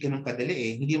kasi hindi ganun kadali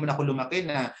eh. Hindi naman ako lumaki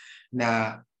na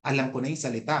alam ko na yung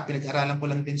salita. Pinag-aralan ko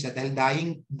lang din siya dahil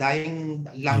dying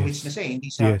language na siya eh.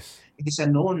 Hindi siya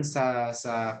known sa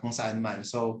kung saan man.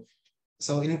 So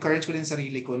encourage ko din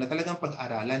sarili ko na talagang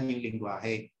pag-aralan yung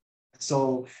lingwahe.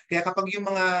 So, kaya kapag yung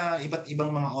mga iba't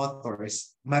ibang mga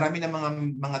authors, marami na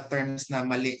mga terms na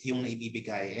mali yung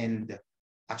naibibigay and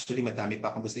actually madami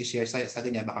pa akong gusto i-share sa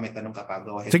ganyan. Baka may tanong ka pa.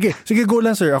 Go ahead. Sige, go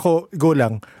lang sir. Ako, go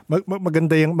lang.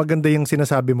 Maganda yung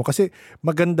sinasabi mo kasi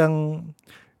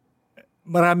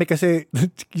marami kasi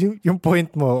yung point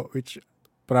mo, which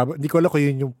hindi ko alam kung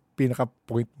yun yung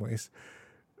pinaka-point mo is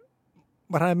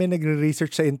marami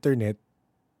nagre-research sa internet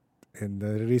and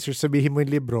research sabihin mo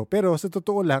yung libro. Pero sa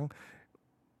totoo lang,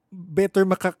 better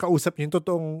makakausap yung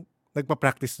totoong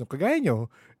nagpa-practice no kagaya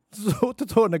nyo. So,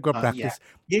 totoo nagpa-practice.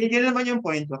 Yun naman yung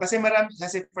point ko. Kasi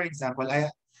for example,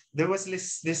 there was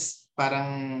this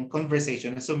parang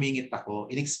conversation na sumingit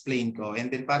ako, in-explain ko,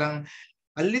 and then parang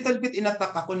a little bit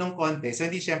inattack ako ng konti. So,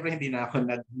 hindi na ako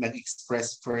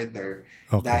nag-express further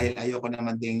dahil ayoko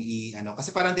naman ding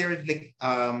kasi parang they were like,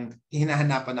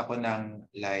 hinahanapan ako ng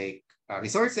like,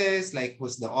 resources, like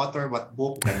who's the author, what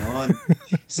book, ganon.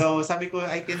 So sabi ko,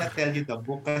 I cannot tell you the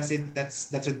book kasi that's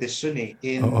the tradition eh.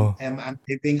 I'm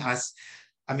living as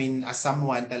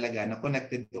someone talaga na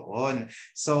connected doon.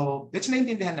 So, which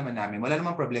naintindihan naman namin. Wala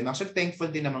namang problema. Actually,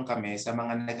 thankful din naman kami sa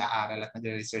mga nag-aaral at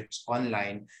nag-research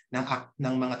online ng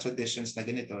mga traditions na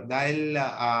ganito.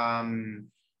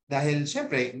 Dahil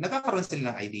syempre, nagkakaroon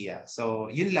sila ng idea. So,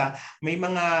 yun lang. May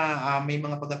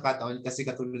mga pagkakataon kasi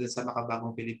katulad sa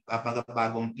makabagong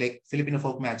like Filipino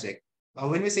folk magic.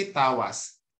 When we say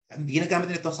tawas,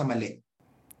 ginagamit nito sa mali.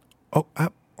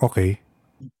 Okay.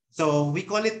 So, we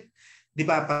call it, di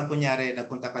ba, pag kunyari,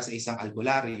 nagpunta ka sa isang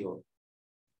albularyo,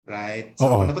 right?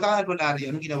 So, kung napunta ka ng albularyo,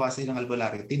 anong ginawa sa isang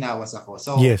albularyo? Tinawas ako.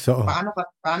 So,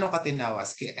 paano ka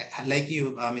tinawas? Like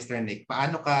you, Mr. Nick,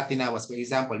 paano ka tinawas? For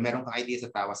example, meron kang idea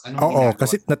sa tawas. Anong ginagawa?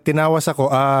 Kasi tinawas ako,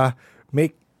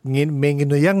 may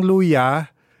nginuyang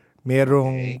luya,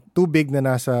 merong tubig na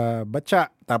nasa batya,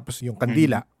 tapos yung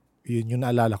kandila. Yun yung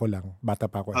naalala ko lang. Bata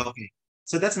pa ako. Okay.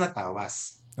 So, that's not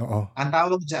tawas. Oo. Ang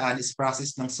tawag dyan is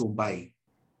process ng subay.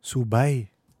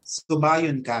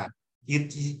 Subayon ka. You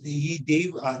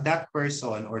gave that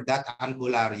person or that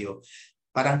albularyo,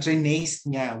 parang trinace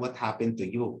niya what happened to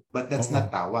you. But that's not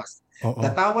tawas.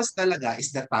 The tawas talaga is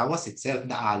the tawas itself,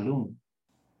 the alum.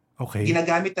 Okay.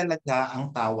 Ginagamit talaga ang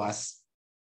tawas.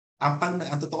 Ang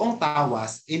totoong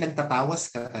tawas, nagtatawas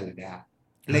ka talaga.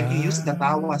 Like you use the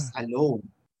tawas alone.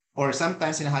 Or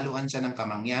sometimes sinahaluan siya ng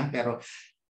kamangyan, pero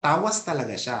tawas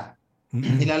talaga siya.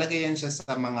 Nilalagay yan siya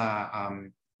sa mga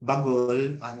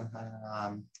bagol,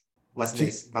 what's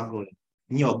this? Bagol.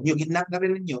 Nyog, not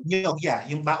rin nyog. Nyog, yeah.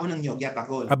 Yung baon ng nyog, yeah,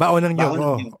 bagol. Baon ng nyog, Baon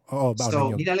ng nyog. baon ng So,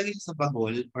 nyog. nilalagay siya sa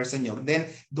bagol or sa nyog. Then,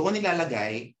 doon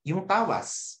nilalagay yung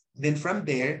tawas. Then from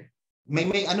there, may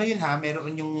ano yun ha,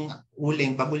 meron yung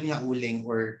uling, bagol nga uling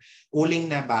or uling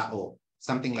na bao.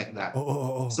 Something like that.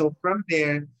 So, from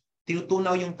there,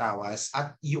 tinutunaw yung tawas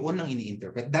at yun ang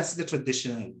ini-interpret. That's the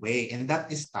traditional way and that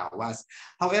is tawas.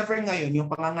 However, ngayon, yung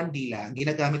pangangandila,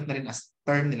 ginagamit na rin as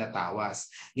term nila tawas.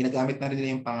 Ginagamit na rin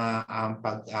nila yung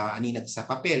pag-aninag sa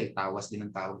papel. Tawas din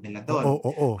ang tawag nila doon.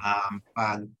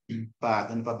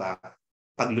 Ano pa ba?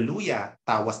 Pagluluya,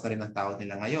 tawas na rin ang tawag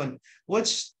nila ngayon.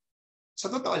 Which, sa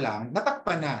totoo lang,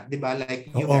 natakpan na. Di ba?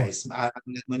 Like you guys,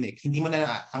 Monique, hindi mo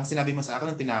na, ang sinabi mo sa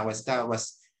akin, tinawas ka,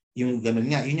 was yung ganun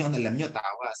nga, yun yung alam nyo,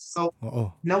 tawas. So,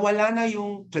 nawala na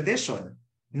yung tradition.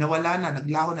 Nawala na,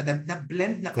 naglaho na,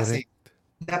 na-blend na kasi.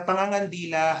 The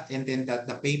pangangandila and then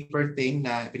the paper thing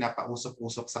na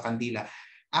pinapausok-usok sa kandila,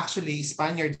 actually,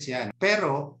 Spaniards yan.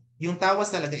 Pero, yung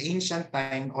tawas talaga, ancient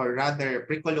time or rather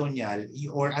pre-colonial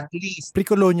or at least...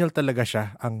 Pre-colonial talaga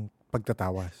siya ang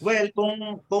pagtatawas. Well,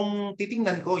 kung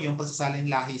titingnan ko yung pagsasalin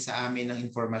lahi sa amin ng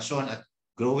informasyon at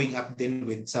growing up din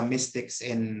with some mystics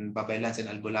and babaylans and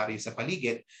albularyo sa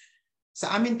paligid,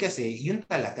 sa amin kasi, yun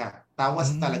talaga.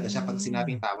 Tawas talaga siya pag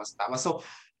sinabing tawas-tawas. So,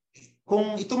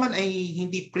 kung ito man ay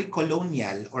hindi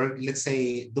pre-colonial or let's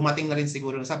say, dumating na rin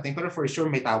siguro ng something, pero for sure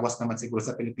may tawas naman siguro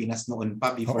sa Pilipinas noon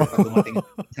pa before pa dumating.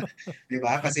 Di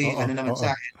ba? Kasi ano naman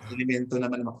siya, elemento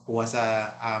naman makukuha sa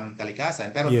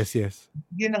kalikasan. Pero yes.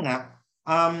 Yun na nga,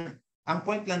 ang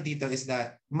point lang dito is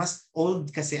that mas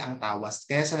old kasi ang tawas,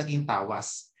 kaya siya naging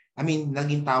tawas. I mean,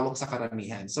 naging tawag sa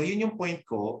karamihan. So yun yung point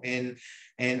ko and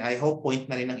I hope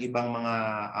point na rin ng ibang mga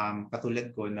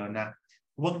katulad ko na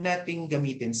huwag nating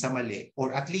gamitin sa mali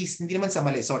or at least hindi naman sa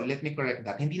mali. So let me correct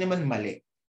that. Hindi naman mali.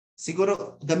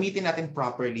 Siguro gamitin natin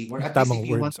properly or at least if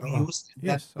you want to use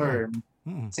that term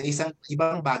sa isang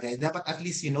ibang bagay, dapat at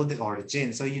least you know the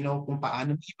origin. So you know kung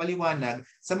paano ipaliwanag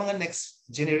sa mga next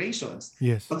generations.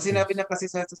 Yes. Pag sinabi na kasi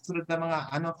sa susunod na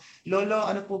mga Lolo,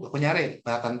 ano po, kunyari,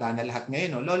 patanda na lahat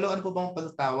ngayon, no? Lolo, ano po bang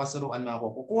pagtawa, suruan mo ako?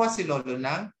 Kukuha si Lolo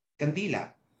ng kandila.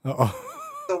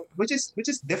 So, which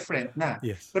is different na.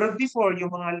 Yes. Pero before,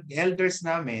 yung mga elders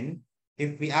namin,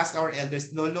 if we ask our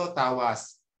elders, Lolo,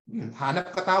 tawas,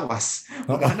 hanap ka tawas.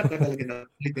 Maghanap ka talaga ng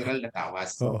literal na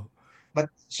tawas. So, but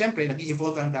syempre,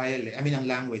 nag-evolve ang ang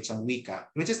language, ang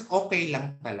wika, which is okay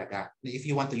lang talaga if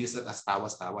you want to use it as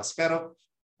tawas-tawas. Pero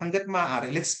hanggat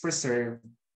maaari, let's preserve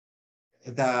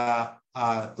the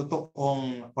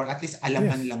totoong or at least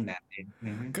alaman lang natin.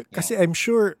 Kasi I'm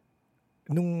sure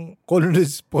nung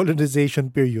colonization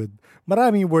period,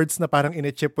 maraming words na parang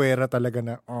inechepwera talaga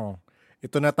na,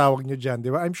 ito na tawag nyo dyan,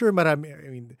 di ba? I'm sure marami, I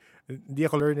mean, hindi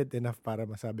ako learned enough para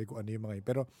masabi ko ano yung mga yun.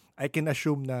 Pero I can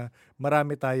assume na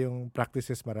marami tayong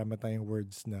practices, marami tayong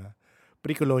words na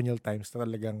pre-colonial times na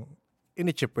talagang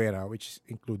inechepwera, which is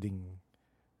including,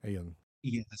 ayun.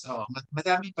 Yes,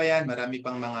 madami pa yan. Marami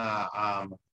pang mga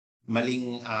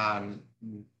maling,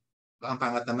 ang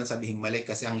pangat naman sabihin mali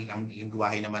kasi ang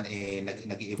lingwahe naman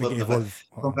nag-evolve.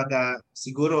 Kumbaga,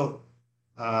 siguro,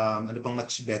 ano pang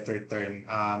much better term?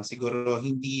 Siguro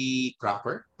hindi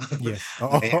proper. Yes.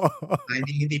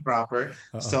 Hindi proper.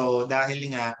 So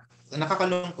dahil nga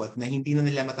nakakalungkot na hindi na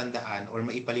nila matandaan or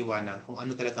maipaliwanag kung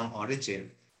ano talagang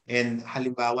origin. And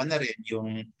halimbawa na rin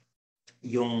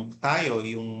yung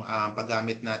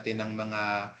paggamit natin ng mga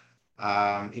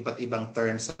iba't ibang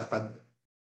terms sa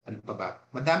ano pa ba?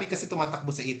 Madami kasi tumatakbo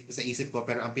sa isip ko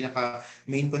pero ang pinaka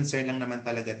main concern lang naman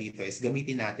talaga dito is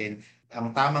gamitin natin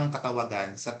ang tamang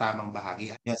katawagan sa tamang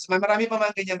bahagi. So marami pa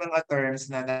mga ganyan mga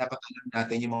terms na dapat alam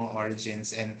natin yung mga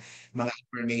origins and mga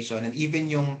information and even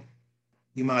yung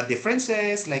mga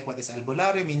differences like what is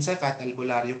albularyo. Minsan kahit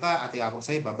albularyo ka at ako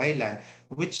sa'yo babaylan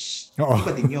which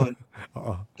iba din yun.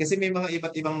 Kasi may mga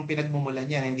iba't ibang pinagmumulan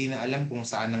yan. Hindi na alam kung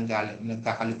saan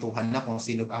nagkakalutuhan na kung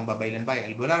sino ang babaylan ba.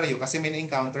 Albularyo. Kasi may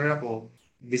na-encounter ako,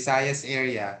 Visayas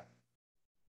area,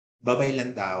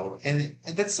 babaylan daw. And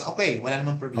that's okay. Wala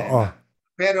namang problema.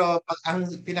 Pero ang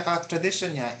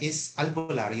pinaka-tradition niya is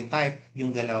albularyo type,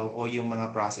 yung galaw o yung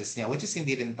mga process niya, which is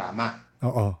hindi rin tama.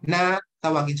 Na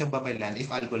tawagin siyang babaylan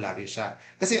if albularyo siya.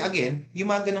 Kasi again, yung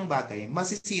mga ganong bagay,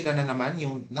 masisira na naman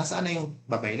yung nasaan na yung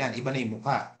babaylan, iba na yung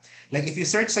mukha. Like if you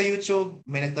search sa YouTube,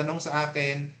 may nagtanong sa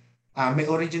akin, may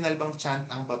original bang chant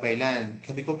ang babaylan?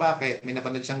 Sabi ko bakit? May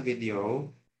napanood siyang video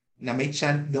na may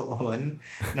chant doon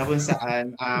na kung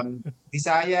saan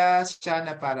Visayas siya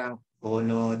na parang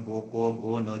unod, bukob,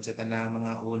 unod, sa tanang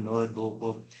mga unod,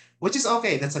 bukob. Which is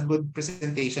okay. That's a good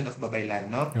presentation of Babaylan,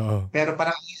 no? Oo. Pero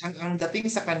parang ang dating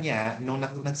sa kanya, nung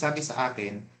nagsabi sa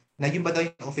akin, na yun ba daw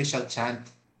yung official chant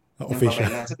ng Official.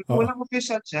 Babaylan? Sabi ko, Oo. walang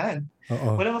official chant.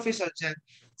 Oo. Walang official chant.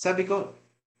 Sabi ko,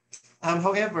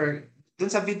 however,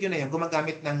 dun sa video na yun,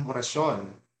 gumagamit ng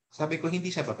orasyon. Sabi ko, hindi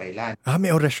siya Babaylan.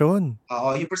 May orasyon. Oo,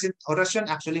 yung orasyon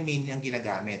actually mainly ang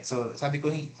ginagamit. So sabi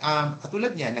ko,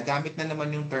 katulad niya, nagamit na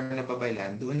naman yung term na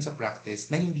Babaylan doon sa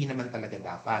practice na hindi naman talaga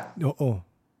dapat. Oo.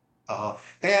 Oo.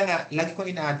 Kaya nga, lagi ko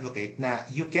ina-advocate na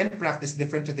you can practice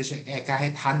different tradition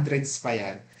kahit hundreds pa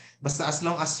yan. Basta as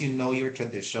long as you know your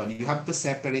tradition. You have to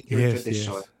separate your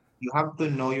tradition. Yes. You have to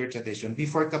know your tradition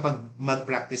before ka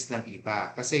mag-practice ng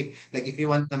iba. Kasi like if you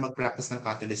want na mag-practice ng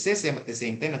Catholicism at the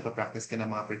same time nagpa-practice ka ng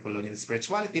mga pre-colonial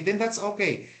spirituality, then that's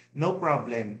okay. No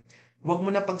problem. Huwag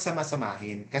mo na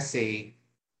pagsama-samahin kasi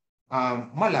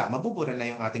mabubura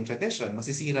na yung ating tradition.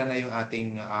 Masisira na yung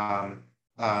ating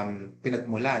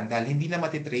pinagmulan dahil hindi na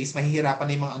matitrace, mahihirapan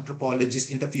na yung mga anthropologists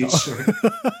in the future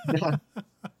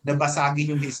na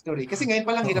basagin yung history. Kasi ngayon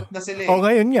palang hirap na sila eh.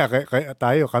 Ngayon nga,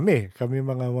 kami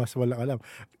mga mas wala alam.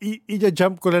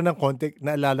 I-jump ko lang ng konti,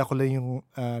 naalala ko lang yung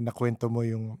nakwento mo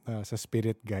yung sa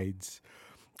spirit guides.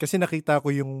 Kasi nakita ko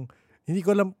yung, hindi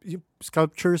ko alam, yung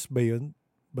sculptures ba yun,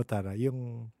 Batara?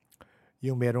 Yung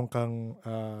meron kang,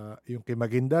 yung kay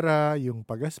Magindara, yung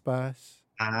Pagaspas.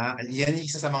 Yan yung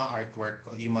isa sa mga artwork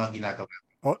ko, yung mga ginagawa.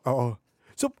 Oo.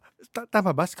 So,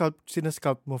 tama ba?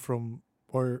 Sinasculpt mo from,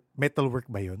 or metalwork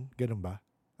ba yun? Ganun ba?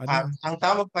 Ang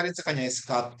tawag pa rin sa kanya is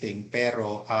sculpting,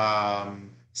 pero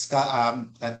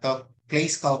clay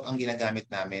sculpt ang ginagamit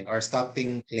namin or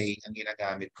sculpting clay ang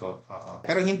ginagamit ko.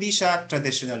 Pero hindi siya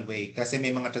traditional way kasi may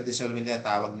mga traditional way na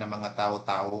tawag na mga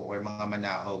tao-tao or mga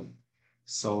manahog.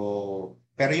 So,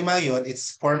 pero yung mga yun,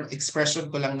 it's form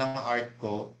expression ko lang ng art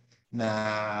ko na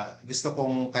gusto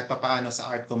kong kahit papaano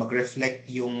sa art ko mag-reflect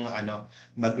yung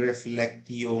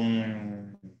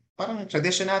parang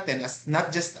tradition natin as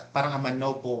not just parang a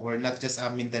Manopo or not just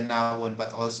a Mindanaon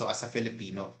but also as a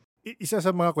Filipino. Isa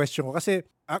sa mga question ko kasi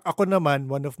ako naman,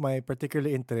 one of my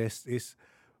particular interests is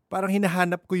parang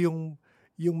hinahanap ko yung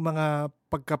mga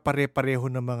pagkapare-pareho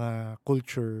ng mga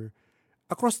culture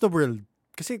across the world.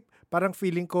 Kasi parang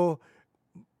feeling ko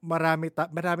maraming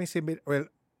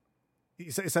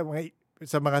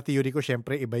sa mga theory ko,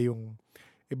 syempre iba yung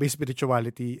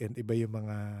spirituality and iba yung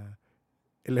mga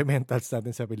elementals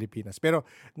natin sa Pilipinas. Pero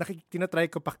tinatry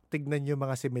ko pa tignan yung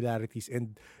mga similarities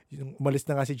and yung umalis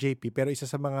na nga si JP, pero isa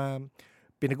sa mga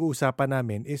pinag-uusapan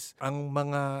namin is ang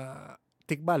mga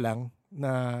tikbalang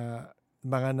na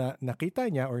mga nakita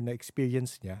niya or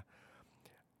na-experience niya.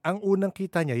 Ang unang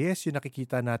kita niya, yes, yung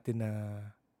nakikita natin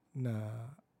na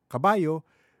kabayo,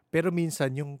 pero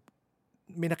minsan yung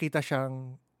may nakita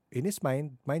siyang in his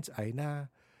mind's eye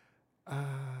na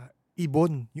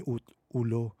ibon yung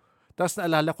ulo. Tapos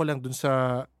naalala ko lang dun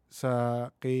sa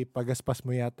kay Pagaspas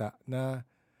mo yata na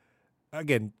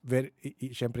again,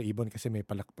 syempre ibon kasi may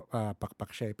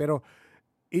pakpak siya eh. Pero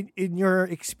in your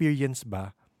experience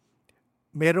ba,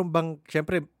 meron bang,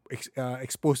 syempre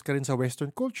exposed ka rin sa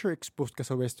Western culture, exposed ka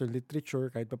sa Western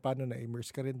literature, kahit pa paano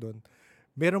na-immerse ka rin doon.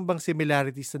 Meron bang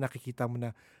similarities na nakikita mo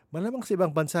na malamang sa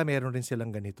ibang bansa meron rin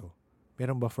silang ganito?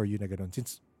 Meron ba for you na gano'n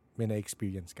since may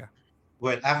na-experience ka?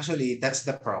 Well, actually, that's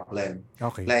the problem.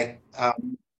 Okay. Like,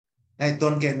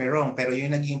 don't get me wrong, pero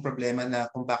yung naging problema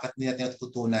na kung bakit hindi natin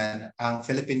natututunan ang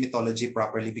Philippine mythology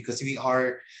properly because we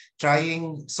are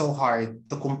trying so hard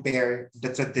to compare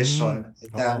the tradition,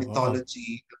 the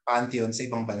mythology, the pantheon sa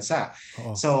ibang bansa.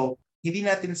 So, hindi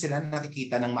natin sila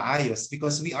nakikita ng maayos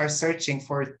because we are searching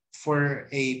for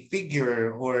a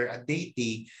figure or a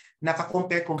deity na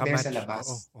ka-compare sa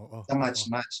labas.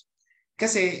 Match.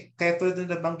 Kasi, kaya tulad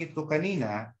na nabanggit ko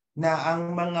kanina, na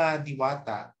ang mga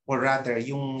diwata, or rather,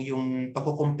 yung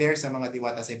pag-compare sa mga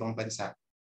diwata sa ibang bansa,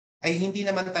 ay hindi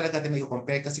naman talaga natin may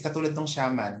compare kasi katulad ng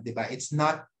shaman, di ba? It's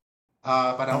not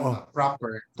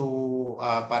proper to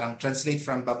parang translate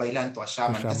from Babaylan to a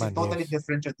shaman kasi totally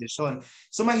different tradition.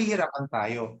 So, mahihirapan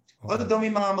tayo. Although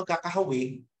may mga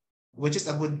magkakahawig, which is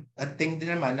a good thing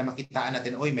din naman na makitaan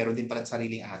natin, meron din pala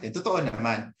sariling atin. Totoo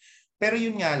naman. Pero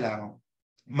yun nga lang,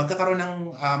 magkakaroon ng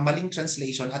maling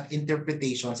translation at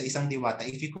interpretation sa isang diwata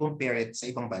if you compare it sa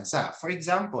ibang bansa. For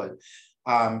example,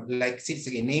 like,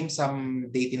 sige, name some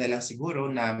deity na lang siguro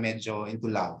na medyo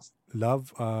into love.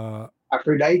 Love?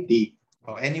 Aphrodite.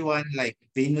 O anyone like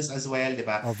Venus as well, di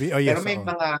ba? Yes,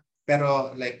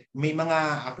 pero may mga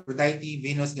Aphrodite,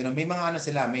 Venus, gano'n. May mga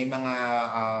sila, may mga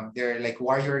they're like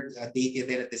warrior deity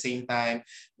din at the same time.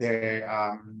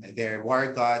 They're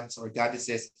war gods or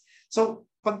goddesses. So,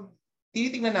 pag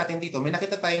tinitingnan natin dito, may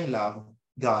nakita tayong love,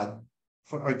 God,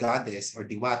 or goddess or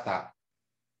diwata,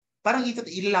 parang ito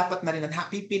ilalapat na rin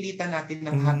pipilitan natin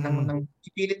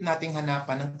pipilit nating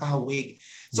hanapan ng kahawig.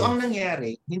 So ang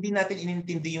nangyari, hindi natin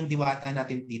inintindi yung diwata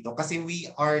natin dito kasi we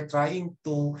are trying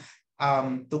to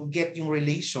get yung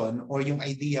relation or yung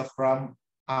idea from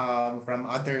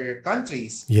other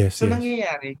countries. So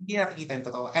nangyayari, hindi nakikita yung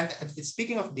totoo. And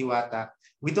speaking of diwata,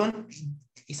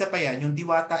 isa pa yan, yung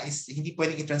diwata is hindi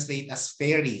pwedeng i-translate as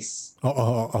fairies.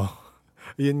 Oo.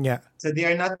 Yun nga. So they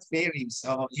are not fairies.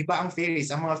 Iba ang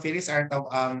fairies. Ang mga fairies are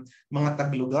mga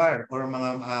taglugar or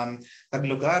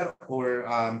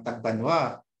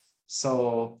tagbanwa.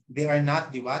 So they are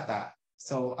not diwata.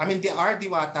 So I mean they are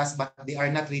diwatas but they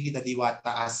are not really the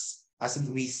diwata as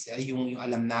yung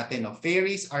alam natin. No?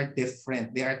 Fairies are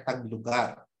different. They are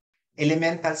taglugar.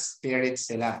 Elemental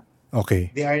spirits sila.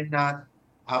 Okay. They are not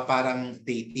parang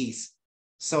deities.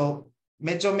 So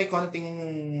medyo may konting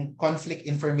conflict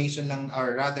information lang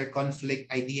or rather conflict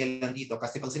idea lang dito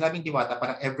kasi pag sinabing diwata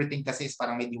parang everything kasi is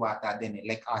parang may diwata din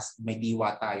like us may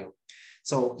diwa tayo.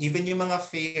 So even yung mga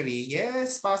fairy,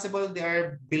 yes, possible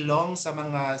they belong sa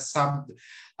mga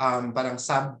parang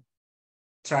sub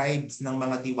tribes ng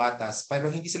mga diwatas pero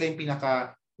hindi sila yung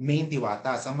pinaka main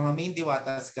diwatas. Ang mga main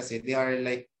diwatas kasi they are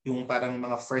like yung parang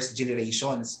mga first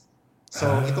generations. So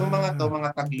itong mga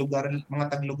taglugar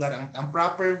ang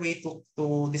proper way to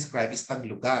describe is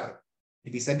taglugar.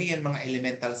 Ibig sabihin mga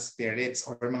elemental spirits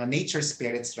or mga nature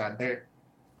spirits rather.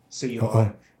 So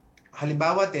yun.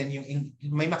 Halimbawa din yung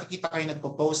may makikita kayo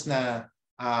nagpo-post na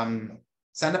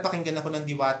sana pakinggan ako ng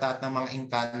diwata at ng mga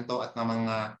engkanto at ng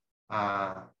mga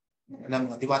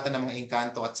diwata ng mga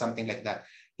engkanto at something like that.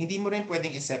 Hindi mo rin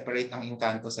pwedeng i-separate ang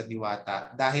engkanto sa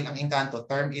diwata dahil ang engkanto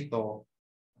term ito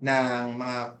ng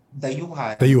mga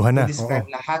dayuhan na. Describe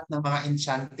lahat ng mga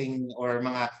enchanting or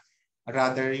mga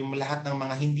rather yung lahat ng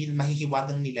mga hindi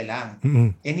mahihiwagang nilalang.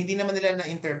 And hindi naman nila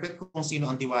na-interpret kung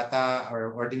sino ang diwata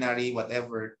or ordinary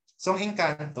whatever. So ang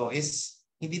engkanto is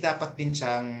hindi dapat din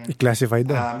siyang i-classify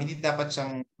doon. Hindi dapat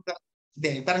siyang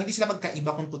parang hindi sila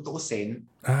magkaiba kung tutuusin.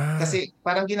 Kasi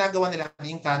parang ginagawa nila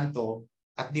ang engkanto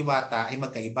at diwata ay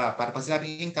magkaiba. Para pag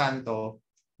sinabing engkanto,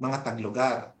 mga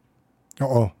taglugar.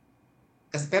 Oo.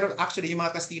 Pero actually, yung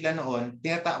mga Kastila noon,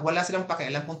 wala silang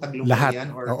pakialam kung taglugar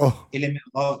yan or element.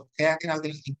 Kaya tinawag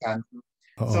nila engkanto.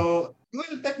 So,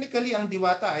 well, technically, ang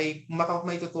diwata ay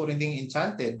may tuturing ding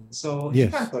enchanted. So,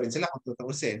 engkanto rin sila kung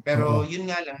tutuusin. Pero yun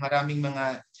nga lang, maraming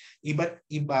mga iba't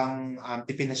ibang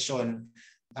definasyon.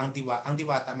 Ang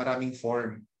diwata, maraming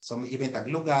form. So, may ibang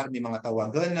taglugar, may mga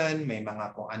tawaganan, may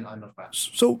mga kung ano-ano pa.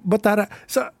 So, Batara,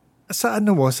 sa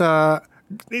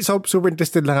super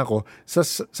interested lang ako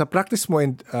sa practice mo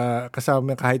and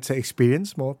kasama kahit sa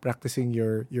experience mo practicing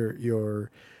your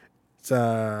sa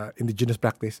indigenous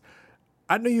practice,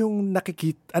 ano yung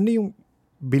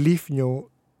belief nyo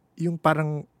yung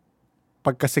parang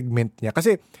pagka-segment niya?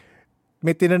 Kasi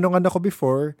may tinanungan ako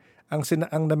before ang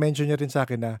na-mention niya rin sa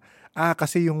akin na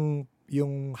kasi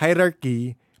yung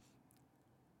hierarchy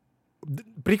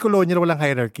pre-colonial walang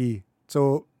hierarchy.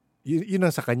 So yun ang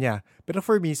sa kanya. Pero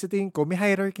for me, sa tingin ko, may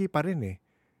hierarchy pa rin eh.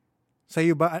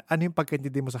 Sa'yo ba, ano yung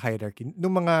pagkaintindi mo sa hierarchy?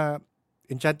 Nung mga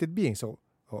enchanted beings, so,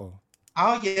 oo.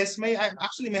 Yes, may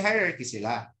hierarchy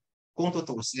sila. Kung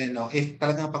tutuusin, no? If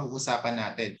talagang pag-uusapan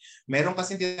natin. Meron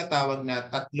kasi tinatawag na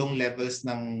 3 levels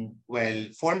ng,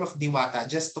 form of diwata,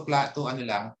 just to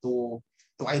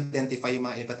identify yung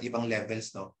mga iba't ibang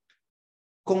levels, no?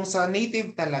 Kung sa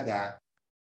native talaga,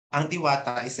 ang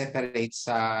diwata is separate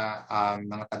sa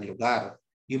mga taglugar.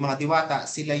 Yung mga diwata,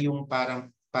 sila yung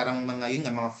parang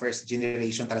mga first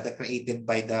generation talaga created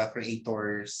by the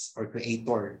creators or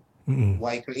creator.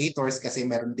 Why creators? Kasi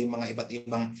meron din mga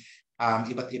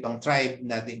iba't ibang tribe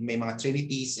na may mga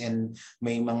trinities and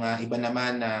may mga iba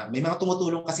naman na may mga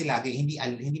tumutulong kasi lagi,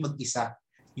 hindi mag-isa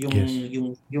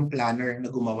yung planner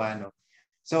na gumawa, no.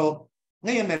 So,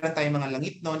 ngayon meron tayong mga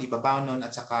langit noon, ibabaw noon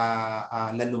at saka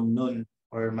lalum noon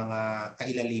or mga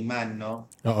kailaliman,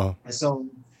 no? Oo. So,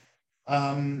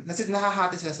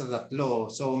 nahahati sila sa 3.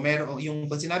 So, yung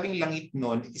pag sinabing langit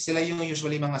nun, sila yung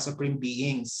usually mga supreme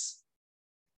beings.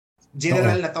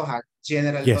 General na to ha.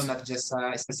 General to, not just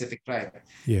sa specific tribe.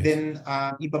 Yes. Then,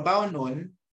 ibabaw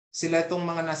nun, sila itong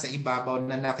mga nasa ibabaw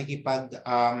na nakikipag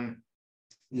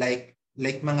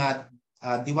like mga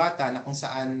diwata na kung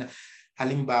saan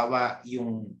halimbawa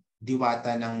yung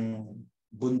diwata ng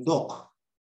bundok.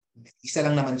 Isa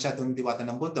lang naman siya doon, diwata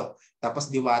ng bundok. Tapos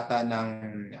diwata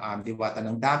ng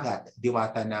dagat,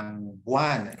 diwata ng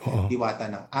buwan, diwata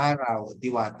ng araw,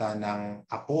 diwata ng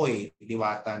apoy,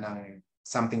 diwata ng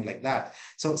something like that.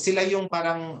 So sila yung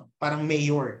parang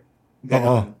mayor Oo.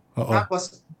 Ganon. Oo.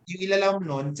 Tapos, yung ilalawom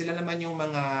nun, sila naman yung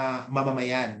mga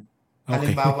mamamayan. Okay.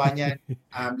 Halimbawa niyan,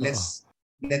 Oo.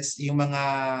 let's yung mga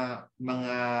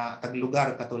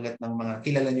taglugar katulad ng mga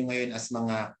kilala nyo ngayon as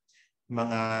mga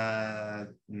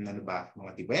ano ba,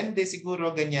 mga tibuende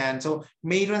siguro ganyan. So,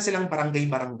 mayroon silang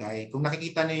barangay-barangay. Kung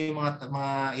nakikita niyo yung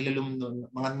mga ilalum nun,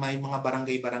 may mga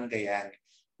barangay-barangayan.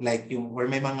 Like yung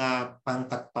or may mga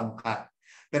pangkat-pangkat.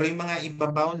 Pero yung mga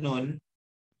ibabaw nun,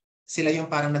 sila yung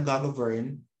parang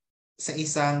nag-govern sa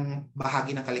isang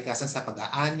bahagi ng kalikasan sa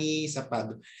pag-aani, sa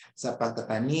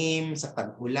pagtatanim, sa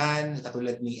tag-ulan,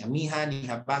 katulad ni amihan, ni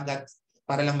habagat,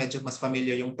 para lang medyo mas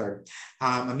familiar yung term.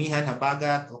 Amihan,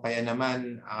 habagat, o kaya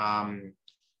naman,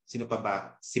 sino pa ba?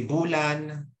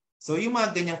 Sibulan. So yung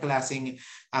mga ganyang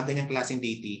klaseng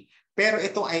deity. Pero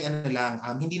ito ay ano lang,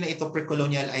 hindi na ito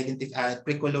pre-colonial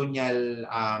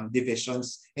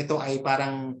divisions. Ito ay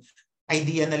parang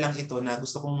idea na lang ito na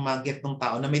gusto kong mag-get ng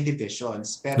tao na may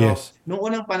divisions. Pero Yes. nung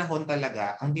unang panahon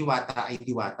talaga, ang diwata ay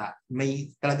diwata.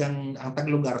 May talagang ang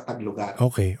taglugar.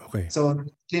 Okay. Okay. So,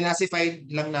 classify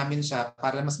lang namin siya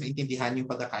para mas maintindihan yung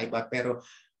pagkakaiba. Pero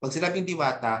pag sinabing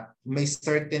diwata, may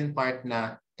certain part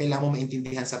na kailangan mo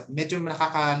maintindihan sa medyo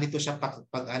nakakalito siya pag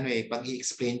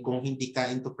i-explain kung hindi ka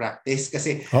into practice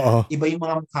kasi Oo. iba yung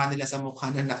mga mukha nila sa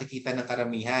mukha na nakikita ng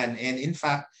karamihan. And in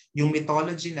fact, yung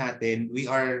mythology natin, we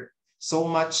are so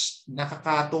much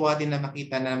nakakatuwa din na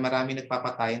makita na marami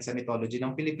nagpapatayan sa mythology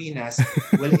ng Pilipinas.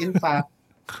 Well, in fact,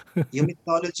 yung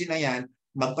mythology na yan,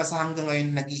 magpasa hanggang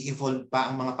ngayon nag-i-evolve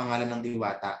pa ang mga pangalan ng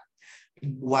diwata.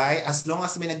 Why? As long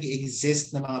as may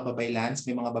nag-i-exist na mga babaylans,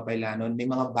 may mga babaylanon, may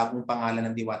mga bagong pangalan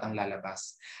ng diwatang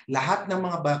lalabas. Lahat ng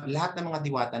mga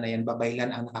diwata na yan, babaylan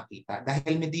ang nakakita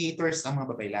dahil mediators ang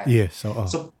mga babaylan. Yes. Oo.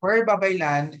 So per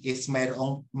babaylan is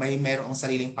mayroong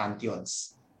sariling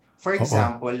pantheons. For Oo.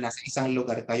 example, nasa isang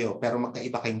lugar kayo pero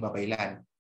magkaiba kayong babaylan.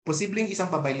 Posibleng isang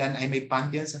babaylan ay may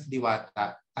pantheons of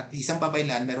diwata at isang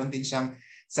babaylan meron din siyang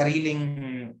sariling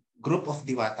group of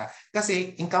diwata.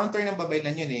 Kasi encounter ng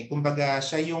babaylan yun eh. Kumbaga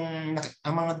siya ang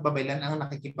mga babaylan ang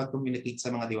nakikipag-communicate sa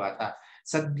mga diwata.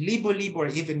 Sa libo-libo or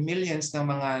even millions ng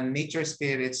mga nature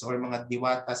spirits or mga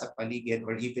diwata sa paligid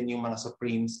or even yung mga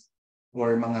supremes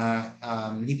or mga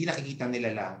hindi nakikita nila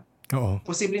lang, Oo.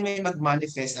 posibleng may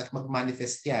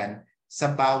mag-manifest yan sa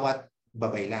bawat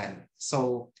babaylan.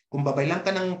 So, kung babaylan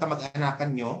ka ng kamag-anakan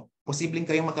nyo, posibleng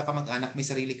kayong magkakamag-anak, may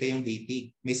sarili kayong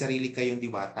deity, may sarili kayong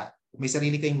diwata, may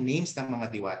sarili kayong names ng mga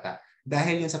diwata.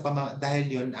 Dahil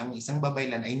yun ang isang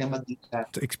babaylan ay namagitan.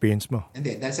 Sa experience mo.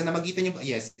 Hindi, dahil sa namagitan yung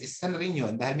yes, isa na rin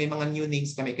yun dahil may mga new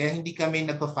names kami kaya hindi kami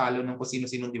nagpa-follow ng kung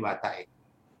sino-sinong diwata eh.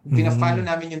 Pina-follow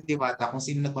namin yung diwata kung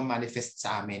sino nagma-manifest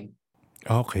sa amin.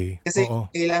 Okay. Kasi Oo.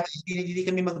 kailangan hindi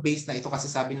kami mag-base na ito kasi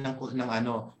sabi ng Oo.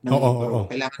 libro, Oo.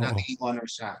 kailangan Oo. natin i-honor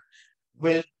siya.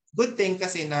 Well, good thing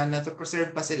kasi na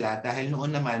na-preserve pa sila dahil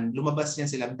noon naman lumabas yan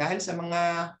sila dahil sa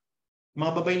mga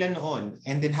babaylan noon.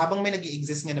 And then habang may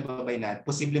nag-i-exist nga na babaylan,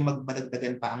 posibleng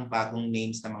magmadagdagan pa ang bagong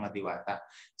names ng mga diwata.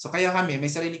 So kaya kami, may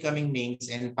sarili kaming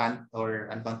names and or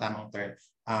ano bang tamang term,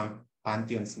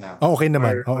 pantheons na. Okay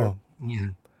naman. Or Oo.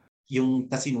 yung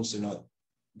sinusunod.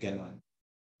 Ganon.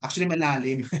 Actually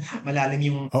malalim.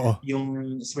 Malalim Oo.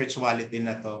 yung spirituality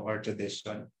na to or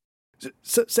tradition.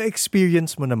 Sa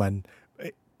experience mo naman,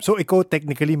 so ikaw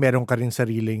technically meron ka rin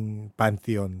sariling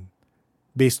pantheon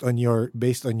based on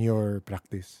your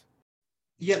practice.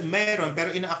 Yeah, meron pero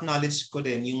ina-acknowledge ko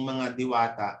din yung mga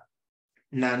diwata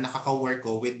na nakaka-work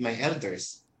ko with my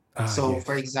elders. So Yes.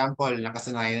 for example,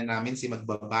 nakasanayan na namin si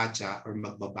Magbabadya or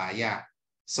Magbabaya.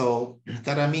 So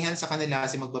karamihan sa kanila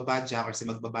si Magbabadya or si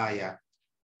Magbabaya,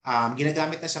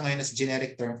 ginagamit na siya ngayon as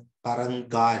generic term, parang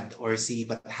God or si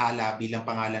Bathala bilang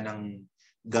pangalan ng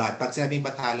God. Pag sinabing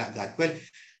Bathala, God. Well,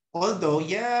 although,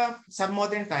 yeah, sa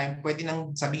modern time, pwede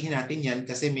nang sabihin natin yan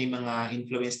kasi may mga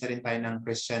influence na rin tayo ng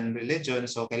Christian religion.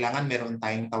 So, kailangan meron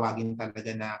tayong tawagin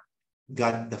talaga na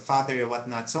God the Father or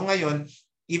whatnot. So, ngayon,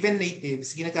 even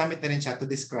natives, ginagamit na rin siya to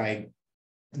describe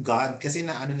God kasi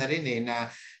na ano na rin eh na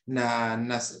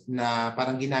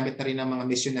parang ginamit na rin ng mga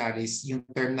missionaries yung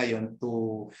term na yon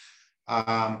to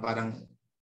parang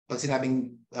pag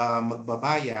sinabing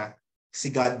Magbabaya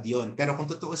si God yon. Pero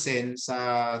kung tutuusin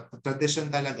sa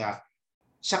tradition talaga,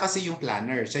 siya kasi yung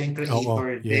planner, siya yung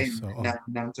creator din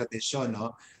ng tradition,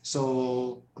 no?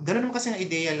 So, ganoon naman kasi ang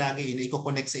ideya lagi na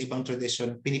i-connect sa ibang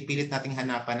tradition, pinipilit nating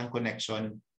hanapan ng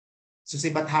connection. So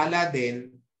si Bathala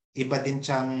din, iba din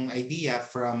siyang idea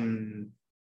from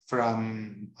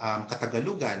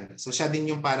Katagalugan. So siya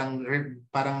din yung parang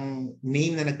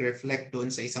name na nag-reflect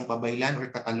doon sa isang babaylan or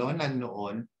Katalonan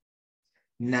noon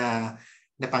na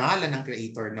pangalan ng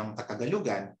creator ng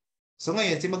Katagalugan. So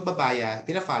ngayon, si Magbabaya,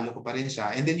 pina-follow ko pa rin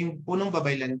siya. And then yung punong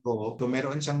babaylan ko, so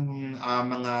meron siyang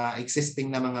mga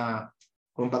existing na mga,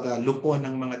 kumbaga, lupo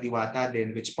ng mga diwata din,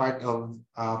 which part of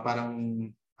parang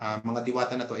mga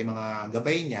diwata na to ay mga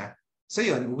gabay niya. So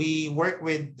yun, we work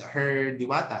with her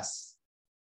diwatas.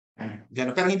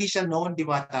 Ganun. Pero hindi siya known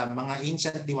diwata, mga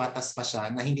ancient diwatas pa siya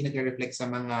na hindi nagre-reflect sa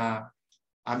mga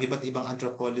iba't ibang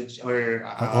anthropology or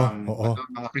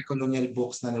mga pre-colonial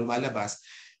books na lumalabas.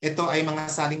 Ito ay mga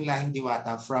saling-lahing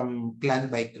diwata from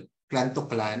clan to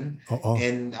clan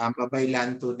and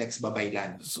babaylan to next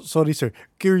babaylan. Sorry sir,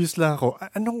 curious lang ako.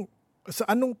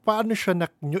 Paano siya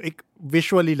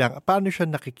visually lang, paano siya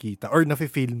nakikita or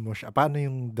nafe-feel mo siya? Paano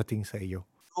yung dating sa iyo?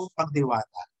 So,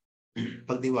 pagdiwata.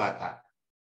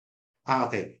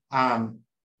 Okay.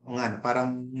 Parang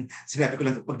sinabi ko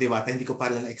lang pagdiwata, hindi ko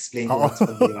pala na-explain kung what's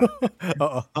pagdiwata.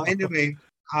 Anyway,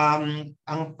 ang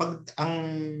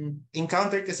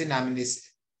encounter kasi namin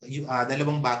is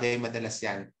dalawang bagay madalas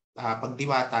yan.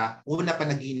 Pagdiwata, una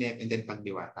panaginip and then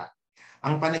pagdiwata.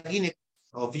 Ang panaginip,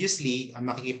 obviously,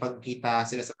 makikipagkita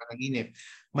sila sa panaginip.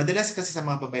 Madalas kasi sa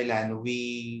mga babaylan,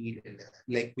 we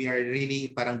are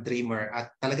really parang dreamer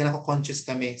at talaga nako-conscious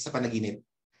kami sa panaginip.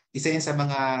 Isa yun sa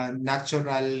mga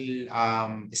natural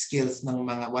skills ng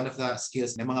one of the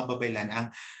skills ng mga babaylan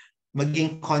ang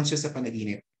maging conscious sa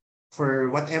panaginip.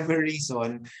 For whatever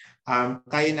reason,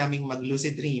 kaya naming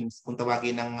mag-lucid dreams, kung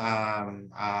tawagin ng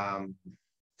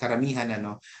karamihan,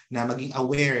 na maging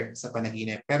aware sa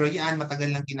panaginip. Pero yan,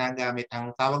 matagal lang ginagamit.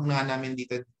 Ang tawag nga namin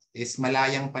dito is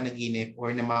malayang panaginip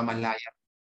or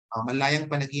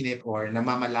malayang panaginip or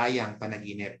namamalayang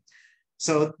panaginip.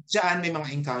 So, diyan may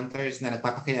mga encounters na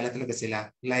nagpapakilala talaga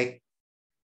sila. Like,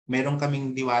 meron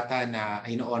kaming diwata na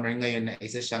ino-honor ngayon na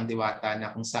isa siyang diwata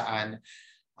na kung saan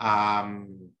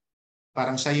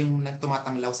parang siya yung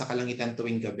tumatanglaw sa kalangitan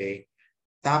tuwing gabi.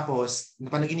 Tapos,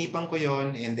 napanaginipan ko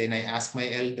yon and then I asked my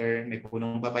elder, may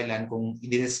punong babaylan, kung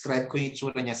i-describe ko yung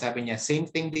itsura niya. Sabi niya, same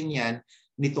thing din yan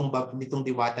nitong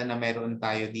diwata na meron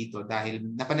tayo dito dahil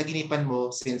napanaginipan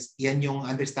mo, since yan yung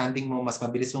understanding mo, mas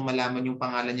mabilis mong malaman yung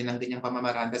pangalan niya ng ganyang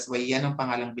pamamaraan. That's why yan ang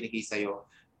pangalang binigay sa'yo.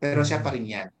 Pero siya pa rin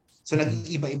yan. So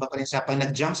nag-iiba-iba pa rin siya. Pag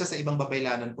nag-jump siya sa ibang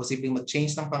babaylanon, posibleng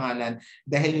mag-change ng pangalan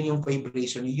dahil yun yung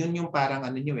vibration, yun yung parang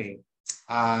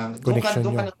doon ka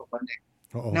nagpo-connect.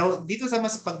 Now, dito sa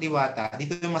mas pagdiwata,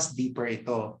 dito yung mas deeper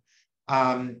ito.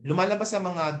 Lumalabas sa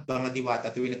mga diwata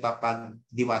tuwing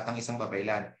nagpapagdiwatang isang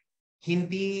babaylan.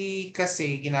 Hindi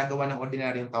kasi ginagawa ng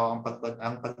ordinaryong tao ang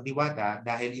pagdiwata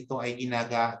dahil ito ay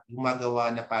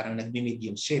gumagawa na parang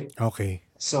nagme-mediumship. Okay.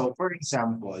 So, for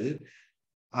example,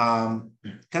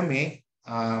 kami,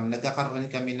 nagkakaroon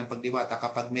kami ng pagdiwata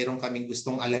kapag meron kaming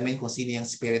gustong alamin kung sino yung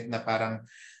spirit na parang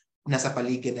nasa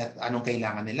paligid at anong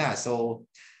kailangan nila. So,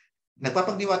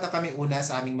 nagpapagdiwata kami una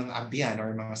sa aming mga abyan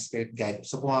or mga spirit guide.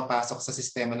 So, pumapasok sa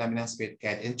sistema namin ng spirit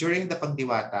guide. And during the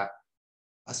pagdiwata,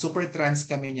 super trance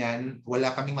kami niyan.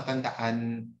 Wala kaming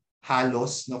matandaan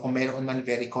halos, kung meron man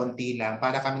very konti lang.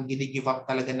 Para kaming gini-give up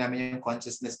talaga namin yung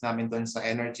consciousness namin doon sa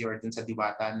energy or doon sa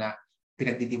diwata na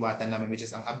pinagdidiwata namin, which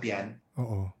is ang abyan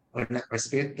or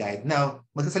spirit guide. Now,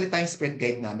 magsasalita yung spirit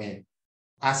guide namin.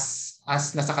 As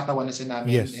nasa katawan na siya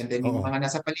namin. Yes. And then yung mga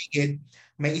nasa paligid,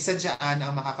 may isa dyan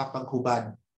ang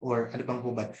makakapaghubad or ano bang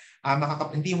hubad?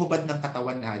 Hindi hubad ng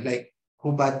katawan like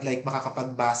hubad like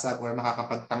makakapagbasag or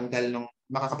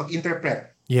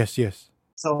makakapag-interpret. Yes.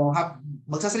 So,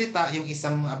 magsasalita yung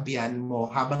isang abyan mo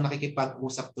habang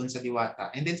nakikipag-usap dun sa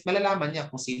diwata. And then malalaman niya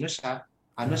kung sino siya,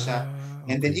 ano siya. Okay.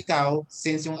 And then ikaw,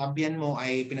 since yung abyan mo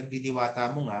ay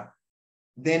pinagdidiwata mo nga,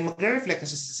 then magre-reflect na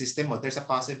sa system mo. There's a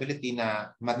possibility na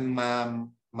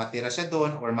matira siya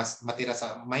doon or matira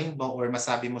sa mind mo or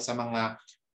masabi mo sa mga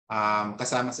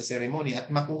kasama sa ceremony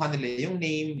at makuha nila yung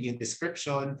name, yung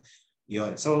description,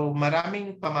 yun. So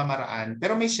maraming pamamaraan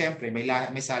pero may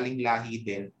saling lahi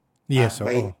din. Yes,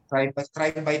 tribe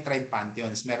by tribe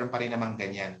pantheons, meron pa rin namang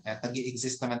ganyan. At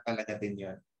nag-i-exist naman talaga din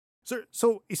yun. Sir,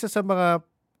 so isa sa mga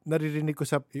naririnig ko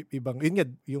sa ibang,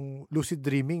 yung lucid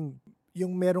dreaming,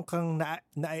 yung meron kang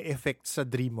na-effect sa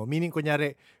dream mo. Meaning,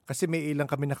 kunyari, kasi may ilang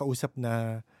kami nakausap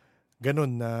na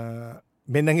ganun na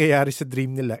may nangyayari sa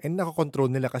dream nila and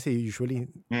nakakontrol nila kasi usually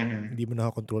hindi mo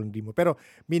nakakontrol ng dream mo. Pero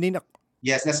meaning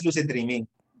yes, that's lucid dreaming.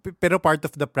 Pero part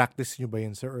of the practice nyo ba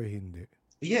yun, sir, or hindi?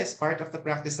 Yes, part of the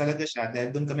practice talaga siya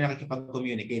dahil doon kami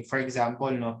nakikipag-communicate. For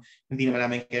example, hindi naman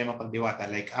namin kayo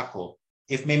mapagdiwata. Like ako,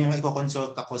 if may mga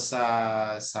i-consult ako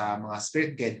sa mga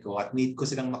spirit guide ko at need ko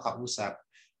silang makausap,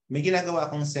 may ginagawa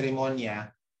akong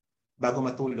seremonya bago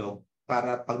matulog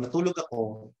para pag natulog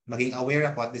ako, maging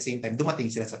aware ako at the same time, dumating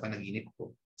sila sa panaginip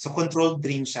ko. So controlled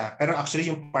dream siya. Pero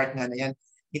actually yung part nga na yan,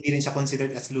 hindi rin siya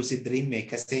considered as lucid dream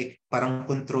kasi parang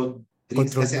controlled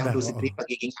dreams Controlled kasi mo ang na. lucid Oo. dream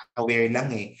pagiging aware lang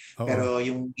Oo. Pero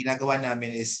yung ginagawa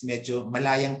namin is medyo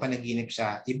malayang panaginip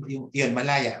siya. Yun,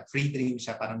 malaya, free dream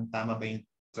siya, parang tama ba yung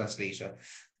translation?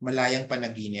 Malayang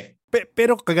panaginip.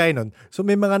 Pero kagaya nun, so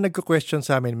may mga nagko-question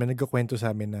sa amin, may nagkukwento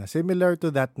sa amin na similar to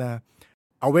that na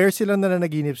aware sila na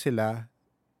nanaginip sila,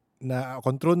 na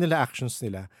control nila actions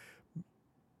nila,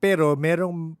 pero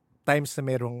merong times na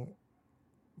merong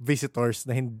visitors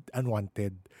na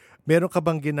unwanted. Meron ka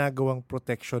bang ginagawang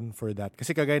protection for that?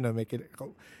 Kasi kagaya nun,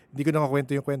 hindi ko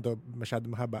nakakwento yung kwento, masyado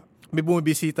mahaba. May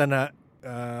bumibisita na,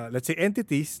 let's say,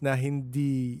 entities na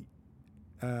hindi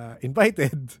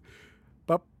invited.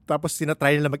 Tapos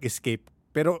sinatry nila mag-escape.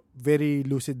 Pero very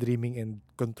lucid dreaming and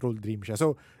controlled dream siya.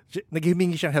 So,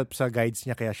 naghimingi siyang help sa guides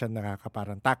niya kaya siya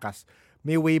nakakaparang takas.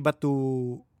 May way ba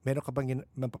meron ka bang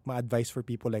ma-advise for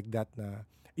people like that na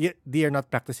they are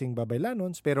not practicing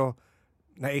babaylanons pero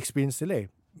na-experience nila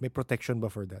May protection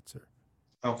ba for that, sir?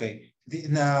 Okay.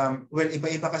 Well,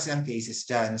 iba-iba kasi ang cases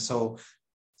dyan. So,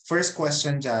 first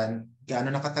question dyan,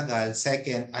 gaano nakatagal?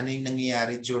 Second, ano yung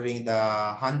nangyayari during the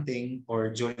hunting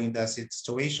or during the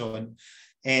situation?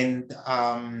 And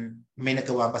may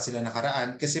nagawa ba sila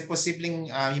nakaraan? Kasi posibleng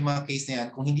yung mga case na yan,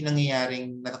 kung hindi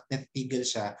nangyayaring natitigil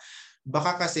siya,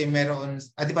 baka kasi meron,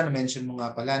 di ba na-mention mo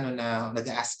nga pala na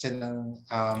nag-ask siya ng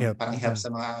parang help sa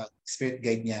mga spirit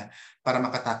guide niya para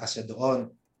makatakas siya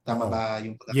doon. Tama ba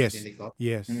yung pagkakaintindi ko?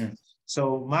 Yes.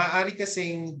 So, maaari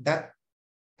kasing that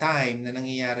time na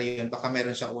nangyayari yun, baka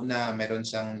meron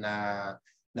siyang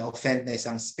na-offend na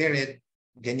isang spirit,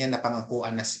 ganyan na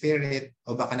pangakuan na spirit,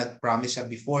 o baka nag-promise siya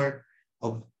before,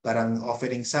 o parang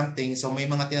offering something. So may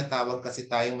mga tinatawag kasi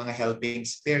tayong mga helping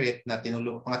spirit na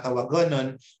mga tawagon nun,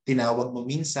 tinawag mo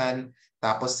minsan,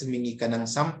 tapos humingi ka ng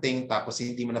something, tapos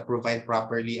hindi mo na-provide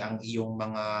properly ang iyong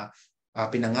mga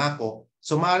pinangako.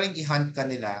 So maaaring i-hunt ka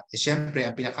nila. Siyempre,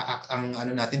 ang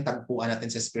tagpuan natin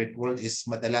sa spirit world is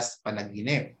madalas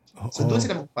panaginip. So doon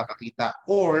sila magpapakita.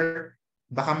 Or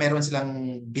baka meron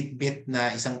silang bit-bit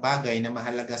na isang bagay na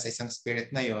mahalaga sa isang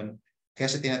spirit na yon, kaya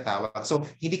siya tinatawag. So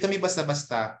hindi kami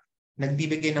basta-basta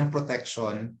nagbibigay ng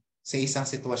protection sa isang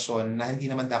sitwasyon na hindi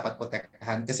naman dapat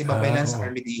protektahan kasi babaylans are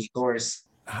mediators.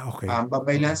 Okay.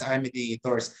 Babaylans are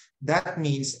mediators. That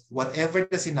means whatever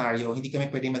the scenario, hindi kami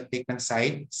pwedeng mag-take ng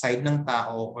side ng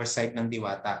tao or side ng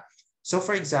diwata. So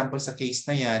for example, sa case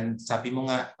na yan, sabi mo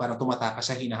nga parang tumatakas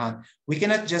siya, hinahan. We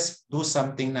cannot just do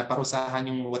something na parusahan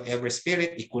yung whatever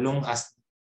spirit, ikulong as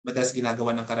madalas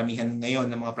ginagawa ng karamihan ngayon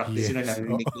ng mga practitioner na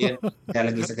narinig ko yan,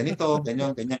 nalagay sa ganito,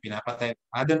 ganyan, pinapatay.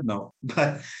 I don't know.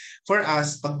 But for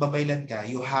us, pag babaylan ka,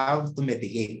 you have to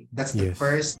mitigate. That's the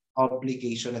first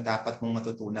obligation na dapat mong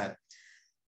matutunan.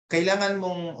 Kailangan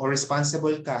mong or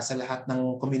responsible ka sa lahat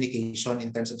ng communication in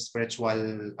terms of spiritual,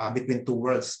 between two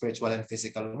worlds, spiritual and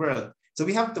physical world. So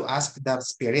we have to ask the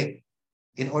spirit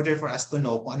in order for us to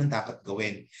know kung anong dapat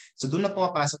gawin. So doon na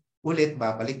pumapasok ulit,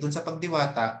 babalik doon sa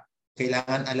pagdiwata,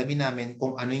 kailangan alamin namin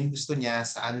kung ano yung gusto niya,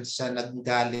 saan siya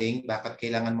naggaling, bakit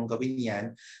kailangan mong gawin yan.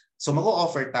 So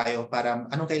mag-o-offer tayo para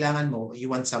anong kailangan mo?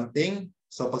 You want something?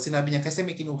 So pag sinabi niya, kasi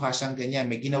may kinuha siyang ganyan,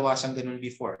 may ginawa siyang ganun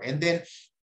before. And then,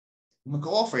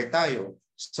 mag-o-offer tayo.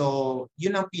 So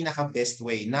yun ang pinaka-best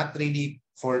way. Not really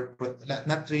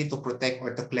to protect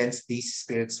or to cleanse these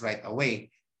spirits right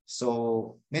away.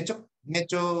 So medyo,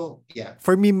 yeah.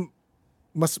 For me,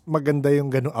 mas maganda yung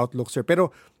ganung outlook, sir.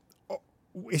 Pero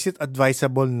is it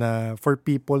advisable na for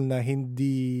people na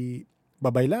hindi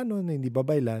babaylanon, na hindi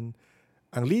babaylan,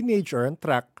 ang lineage or ang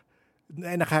track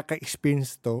na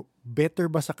nakaka-experience to, better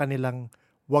ba sa kanilang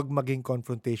wag maging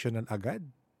confrontational agad?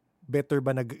 Better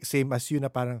ba same as you na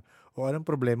parang, anong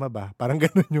problema ba? Parang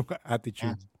ganun yung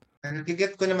attitude.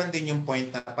 Nag-get ko naman din yung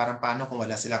point na parang paano kung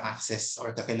wala silang access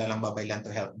or kakilalang babaylan to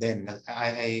help them.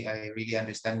 I really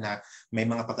understand na may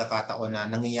mga pagkakataon na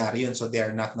nangyayari yun so they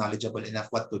are not knowledgeable enough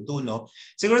what to do, no?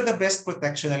 Siguro the best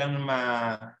protection na lang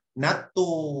not to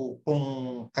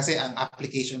kasi ang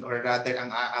application or rather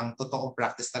ang totoong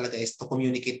practice talaga is to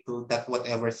communicate to that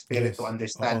whatever spirit to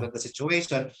understand the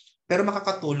situation. Pero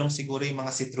makakatulong siguro yung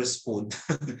mga citrus food.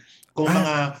 Kung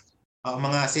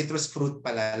mga citrus fruit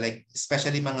pala, like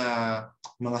especially mga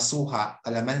suha,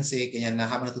 kalamansi, ganyan na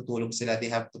habang natutulog sila,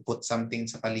 they have to put something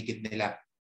sa paligid nila.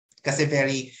 Kasi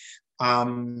very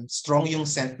strong yung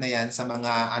scent na yan sa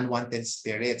mga unwanted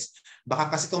spirits.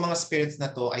 Baka kasi itong mga spirits na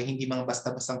to ay hindi mga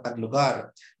basta-bastang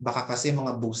taglugar. Baka kasi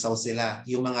mga busaw sila,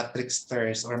 yung mga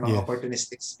tricksters or mga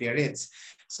opportunistic spirits.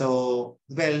 So,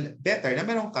 well, better na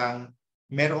meron kang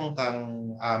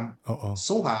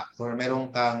suha or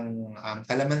meron kang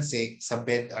kalamansi sa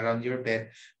bed, around your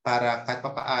bed, para kahit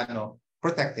papaano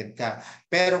protected ka.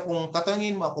 Pero kung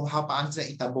tatanungin mo ako paano sa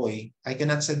itaboy, I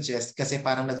cannot suggest kasi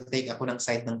parang nag-take ako ng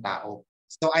side ng tao.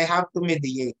 So I have to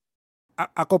mediate.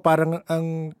 Ako parang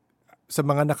sa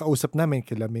mga nakausap namin,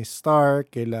 kila Miss Star,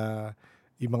 kila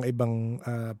yung mga ibang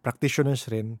practitioners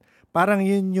rin, parang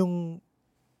yun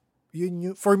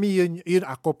for me, yun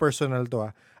ako personal to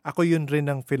Ako yun rin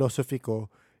ang philosophy ko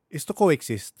is to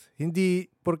coexist. Hindi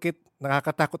porket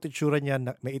nakakatakot itsura niya,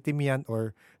 may itim yan,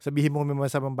 or sabihin mo may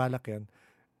masamang balak yan,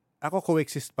 ako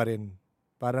coexist pa rin.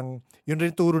 Parang yun rin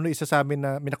turo na isa sa amin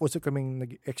na may nakausap kaming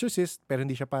nag-exorcist, pero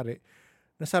hindi siya pare.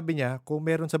 Nasabi niya, kung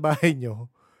meron sa bahay nyo,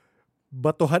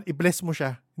 batuhan, i-bless mo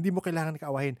siya. Hindi mo kailangan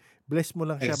kaawahin. Bless mo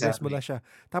lang siya, Exactly. bless mo lang siya.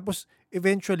 Tapos,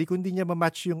 eventually, kung hindi niya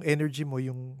ma-match yung energy mo,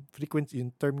 yung frequency, yung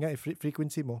term nga,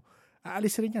 frequency mo,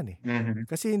 aalis rin yan Mm-hmm.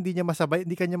 Kasi hindi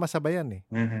kanya masabayan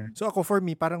Mm-hmm. So ako, for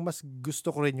me, parang mas gusto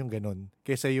ko rin yung ganun.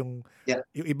 Kaysa yung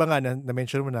iba nga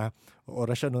na-mention mo na,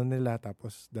 orasyon nila,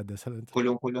 tapos dadasalan.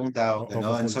 Kulong-kulong daw,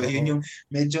 gano'n. So yun yung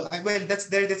medyo, well, that's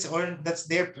their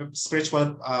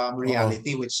spiritual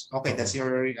reality, which, okay, that's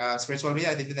your spiritual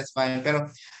reality, that's fine.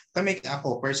 Pero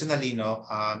ako, personally,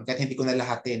 kahit hindi ko na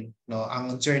lahatin,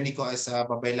 ang journey ko as a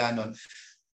babaylanon,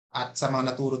 at sa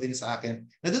mga naturo din sa akin,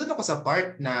 nandun ako sa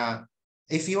part na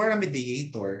if you are a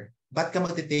mediator, ba't ka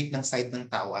magte-take ng side ng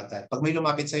tao agad? Pag may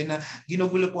lumapit sa'yo na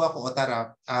ginugulo po ako, o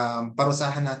tara,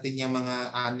 parusahan natin yung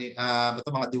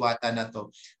mga diwata na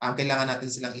to. Kailangan natin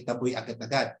silang itaboy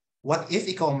agad-agad. What if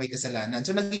ikaw may kasalanan?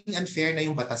 So naging unfair na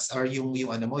yung batas or yung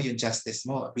justice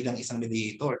mo bilang isang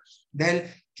mediator. Dahil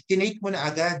tinake mo na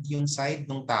agad yung side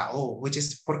ng tao, which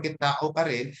is porket tao pa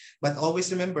rin, but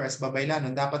always remember as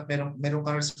babaylanon, dapat meron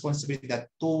kang responsibilidad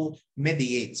to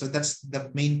mediate. So that's the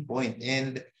main point.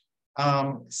 And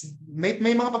may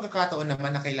mga pagkakataon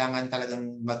naman na kailangan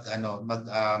talagang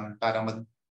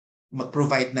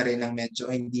mag-provide na rin ng medyo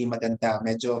hindi maganda.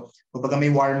 Medyo, kumbaga may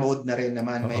war mode na rin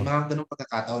naman. May mga ganung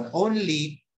pagkakataon.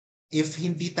 Only if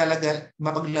hindi talaga,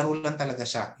 mapaglaro lang talaga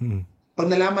siya. Pag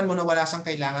nalaman mo na wala siyang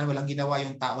kailangan, walang ginawa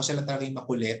yung tao, siya lang talaga yung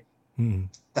makulit.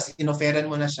 Tapos inoferan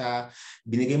mo na siya,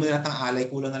 binigay mo na lahat ng alay,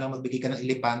 kulang na lang magbigay ka ng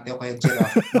elepante o kaya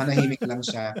giraffe, manahimik lang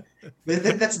siya. But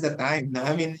that's the time.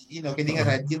 I mean, kidding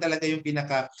aside, yun talaga yung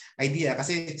pinaka-idea.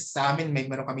 Kasi sa amin,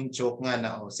 meron kaming joke nga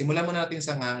na, simulan muna natin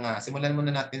sa nganga, simulan muna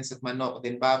natin sa manok,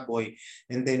 then baboy,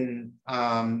 and then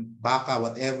baka,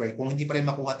 whatever. Kung hindi pa rin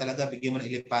makuha talaga, bigyan mo ng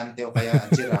elepante o kaya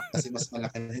giraffe kasi mas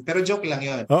malaki. Pero joke lang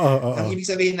yun. Ang ibig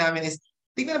sabihin namin is,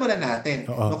 tingnan muna natin.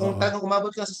 Kung talagang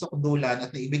umabot ka sa sukdulan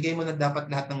at naibigay mo na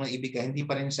dapat lahat ng naibigay, hindi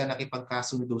pa rin siya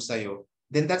nakipagkasundo sa'yo,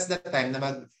 then that's the time na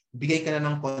magbigay ka na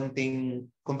ng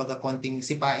konting,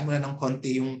 sipain mo na ng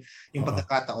konti yung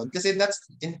pagkakataon. Kasi that's,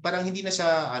 parang hindi na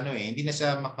siya, hindi na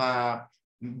siya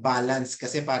maka-balance.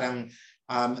 Kasi parang,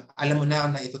 alam mo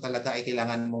na ito talaga ay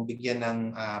kailangan mong bigyan ng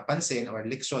pansin or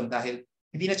leksyon dahil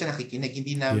hindi na siya nakikinig,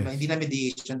 hindi na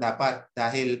mediation dapat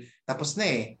dahil tapos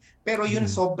na Pero yun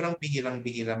sobrang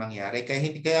bihirang-bihira mangyari.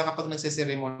 Kaya kapag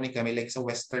nagse-ceremony kami, like sa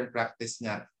Western practice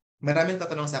nga, maraming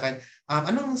tatanong sa akin,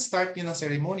 anong start nyo ng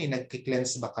ceremony?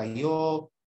 Nag-cleanse ba kayo?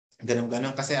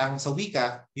 Ganun-ganun. Kasi sa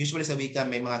Wicca, usually sa Wicca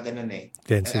may mga ganun I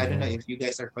don't know if you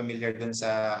guys are familiar dun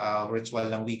sa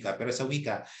ritual ng Wicca. Pero sa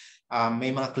Wicca,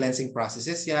 may mga cleansing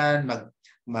processes yan,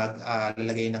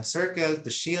 maglalagay ng circle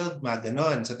to shield, mga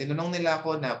ganon. So tinanong nila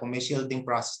ako na kung may shielding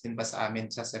process din ba sa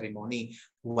amin sa ceremony.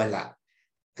 Wala.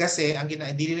 Kasi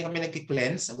hindi rin kami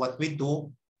nag-cleanse. What we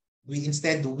do, we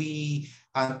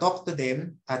talk to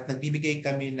them at nagbibigay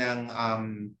kami ng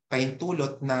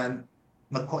pahintulot na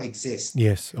mag-coexist.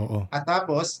 Yes, oo. At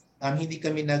tapos, hindi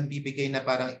kami nagbibigay na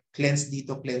parang cleanse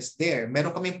dito, cleanse there.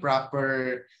 Meron kaming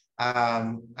proper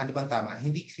ano bang tama?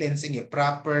 Hindi cleansing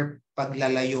proper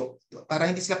paglalayo para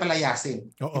hindi sila palayasin.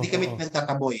 Hindi kami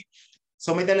nagtataboy.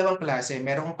 So may dalawang klase.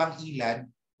 Merong pang-ilad.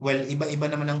 Well, iba-iba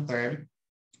naman ang term.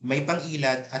 May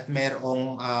pang-ilad at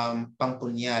merong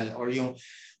pang-punyal or yung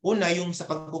una yung sa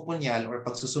pagpupunyal or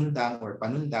pagsusundang or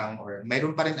panundang or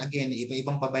mayroon pa rin again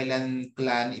iba-ibang babaylan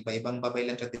clan, iba-ibang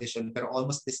babaylan tradition pero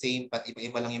almost the same but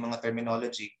iba-iba lang yung mga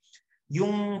terminology.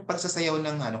 Yung pagsasayaw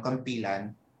ng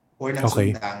kampilan or ng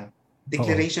sundang,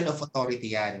 declaration of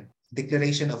authority yan.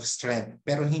 Declaration of strength.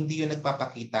 Pero hindi yun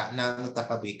nagpapakita na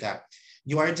nagtataboy ka.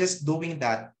 You are just doing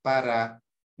that para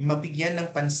mabigyan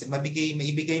ng pansin,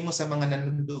 maibigay mo sa mga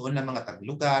nandoon na mga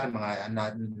taglugar,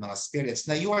 mga spirits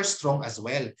na you are strong as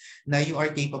well, na you are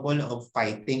capable of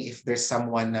fighting if there's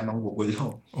someone na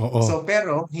manggugulo. So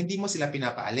pero hindi mo sila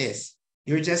pinapaalis.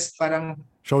 You're just parang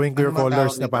showing your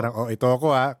colors na parang ito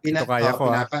ako ito kaya ko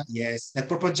Yes,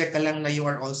 nagpo-project ka lang na you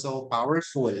are also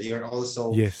powerful. You're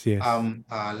also yes.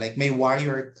 like may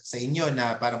warrior sa inyo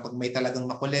na parang pag may talagang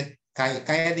makulit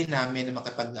kaya din namin na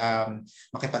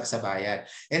makipagsabayan.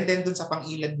 And then dun sa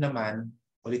pang-ilad naman,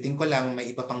 ulitin ko lang, may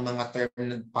iba pang mga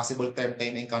possible term tayo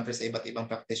na-encounter sa iba't ibang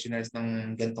practitioners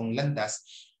ng gantong landas.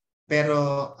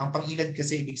 Pero ang pang-ilad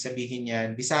kasi ibig sabihin yan,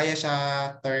 Bisaya siya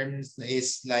terms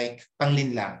is like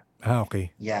panglinlang.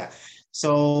 Okay. Yeah.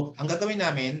 So, ang gagawin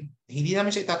namin, hindi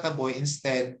namin siya itataboy.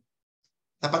 Instead,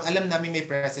 kapag alam namin may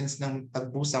presence ng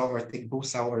tagbusaw or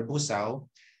tigbusaw or busaw,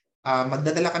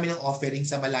 magdadala kami ng offering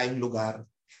sa malayong lugar.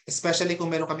 Especially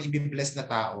kung meron kami i-bless na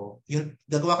tao. Yung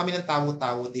gagawa kami ng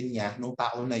tawo-tawo din niya nung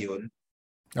tao na yon.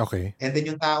 Okay. And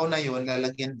then yung tao na yon,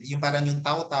 lalagyan yung parang yung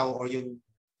tawo-tawo or yung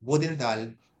wooden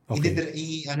doll,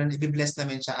 i-bless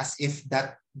namin siya as if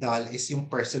that doll is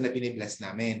yung person na binibless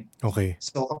namin. Okay.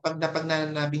 So kapag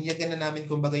nabinyagan na namin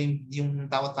kumbaga yung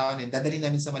tawo-tawo na yun, dadalhin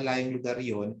namin sa malayong lugar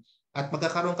yon at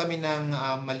magkakaroon kami ng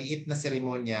maliit na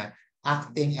seremonya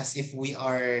acting as if we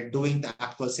are doing the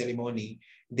actual ceremony.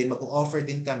 Then mag-offer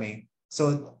din kami.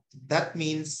 So that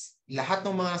means lahat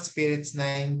ng mga spirits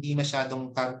na hindi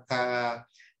masyadong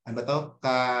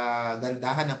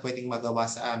kagandahan na pwedeng magawa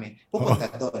sa amin, pupunta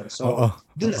doon. So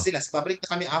doon na sila. Sa pabalik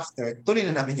na kami after, tuloy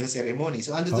na namin yung ceremony.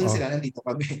 So doon sila, nandito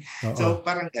kami. So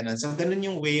parang ganun. So ganun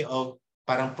yung way of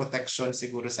parang protection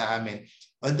siguro sa amin.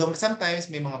 Although sometimes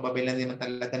may mga babaylan naman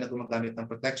talaga na gumagamit ng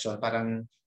protection. Parang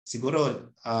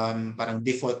siguro parang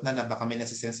default na baka may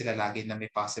nasisend sila lagi na may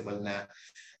possible na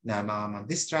mga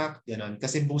mag-distract, gano'n.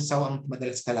 Kasi busaw ang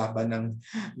madalas kalaban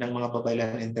ng mga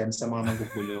babaylan in terms sa mga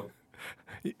manggugulo.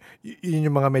 Yun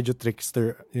yung mga medyo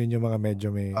trickster. Yun yung mga medyo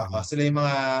may... sila yung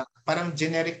mga, parang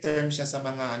generic term siya sa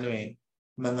mga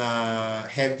mga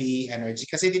heavy energy.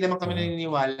 Kasi di naman kami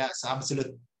naniniwala sa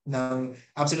absolute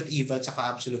evil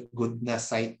tsaka absolute good na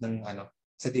side ng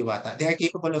sa diwata. They are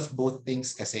capable of both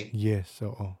things kasi. Yes,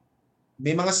 oo.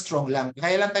 May mga strong lang.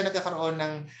 Kaya lang tayo nagkakaroon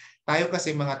ng, tayo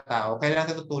kasi mga tao, kaya lang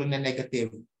natutunan na negative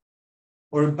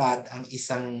or bad ang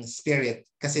isang spirit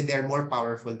kasi they're more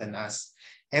powerful than us.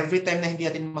 Every time na hindi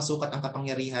natin masukat ang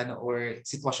kapangyarihan or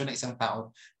sitwasyon ng isang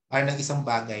tao or ng isang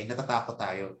bagay, natatakot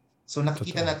tayo. So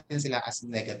nakikita natin sila as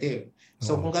negative.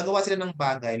 So kung gagawa sila ng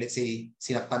bagay, let's say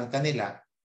sinaktan ka nila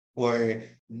or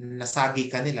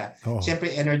nasagi ka nila,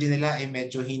 syempre energy nila ay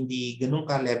medyo hindi ganun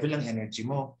ka level ng energy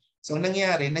mo. So ang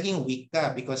nangyari, naging weak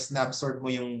ka because na-absorb mo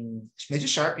yung medyo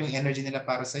sharp yung energy nila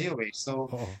para sa iyo eh. So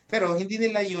pero hindi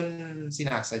nila yun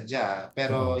sinasadya.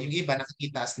 Pero yung iba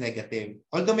nakikita as negative.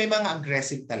 Although may mga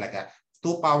aggressive talaga,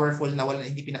 too powerful na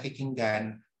hindi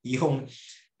pinakikinggan, yung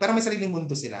parang may sariling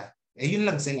mundo sila. Yun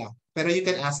lang sila. Pero you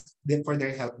can ask them for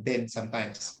their help then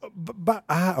sometimes.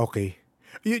 Okay.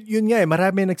 Yun nga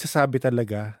marami nagsasabi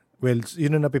talaga. Well,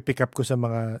 yun ang napipick up ko sa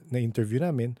mga na-interview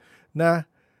namin na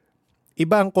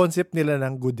iba ang concept nila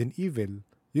ng good and evil.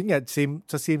 Yun nga, same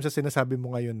sa sinasabi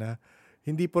mo ngayon na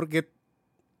hindi porket,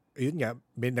 yun nga,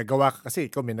 may nagawa ka kasi,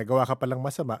 ikaw may nagawa ka palang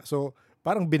masama. So,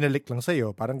 parang binalik lang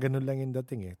sa'yo. Parang ganun lang yung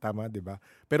dating Tama, di ba?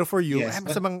 Pero for you, yes,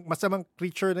 masamang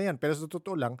creature na yan. Pero sa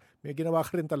totoo lang, may ginawa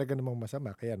ka rin talaga namang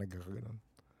masama. Kaya nagkakaganon.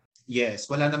 Yes,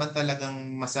 wala naman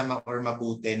talagang masama or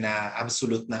mabuti na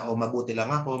absolute na mabuti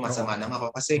lang ako, masama lang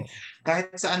ako. Kasi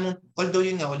kahit saan, although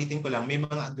yun nga, ulitin ko lang, may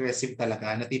mga aggressive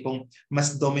talaga na tipong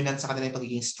mas dominant sa kanila yung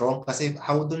pagiging strong kasi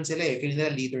how dun sila feeling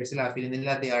nila leader sila, feeling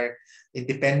nila they are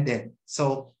independent.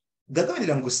 So, gagawin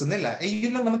nilang gusto nila.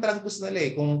 Yun lang naman talaga gusto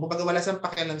nila Kung kumbaga wala silang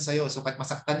pakialam sa'yo, so kahit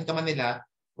masaktan ka man nila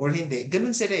or hindi,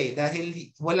 ganun sila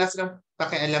dahil wala silang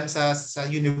pakialam sa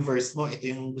universe mo, ito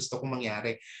yung gusto kong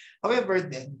mangyari. However,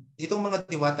 itong mga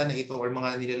diwata na ito or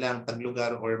mga nilalang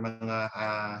taglugar or mga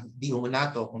di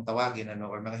umunato kung tawagin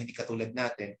or mga hindi katulad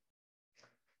natin,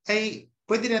 ay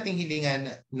pwede nating hilingan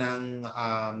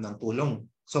ng tulong.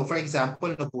 So for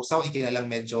example, pusaw, ikinalang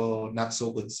medyo not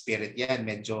so good spirit yan.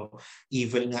 Medyo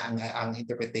evil nga ang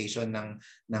interpretation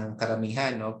ng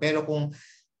karamihan. Pero kung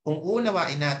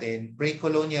uunawain natin,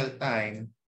 pre-colonial time,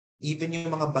 even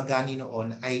yung mga bagani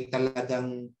noon ay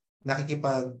talagang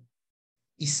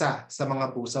nakikipag-isa sa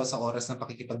mga pusaw sa oras ng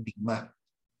pakikipagdigma.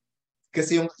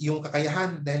 Kasi yung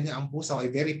kakayahan, dahil nga ang pusaw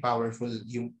ay very powerful,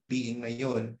 yung being na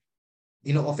yun,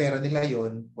 ino-offera nila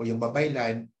yun, o yung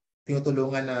babaylan,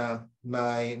 tinutulungan na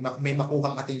may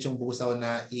makuhang atensyong busaw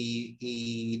na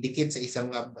idikit sa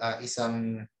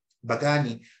isang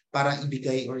bagani para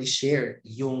ibigay or i-share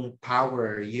yung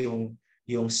power, yung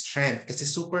strength. Kasi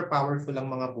super powerful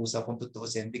ang mga busaw kung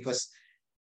tutuusin because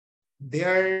they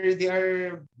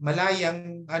are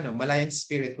malayang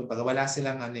spirit, kumbaga wala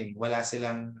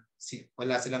silang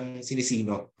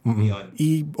sinisino.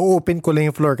 I-open ko lang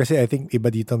yung floor kasi I think iba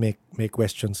dito may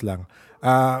questions lang.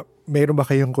 Mayroon ba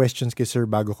kayong questions kay sir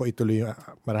bago ko ituloy yung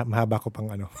mahaba ko pang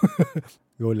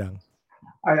Go lang.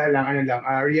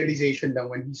 realization lang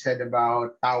when he said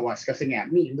about tawas. Kasi nga,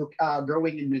 look,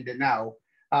 growing in Mindanao,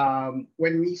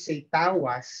 when we say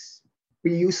tawas,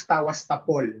 we use tawas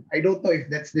tapol. I don't know if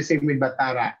that's the same with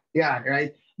Batara. Yeah,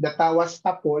 right? The tawas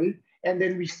tapol, and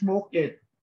then we smoke it.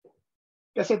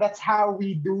 Kasi that's how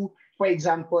we do, for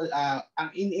example,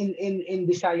 in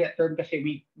Bisaya term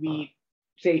kasi we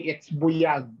say it's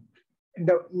buyag,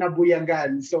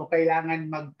 nabuyagan. So kailangan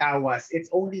magtawas.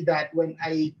 It's only that when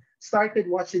I started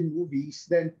watching movies,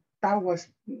 then tawas,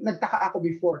 nagtaka ako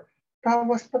before,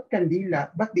 tawas pat kandila,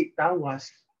 ba't di tawas?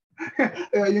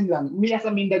 Yun lang. Me as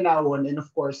a Mindanaon, and of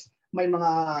course, may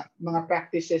mga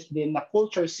practices din na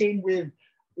culture, same with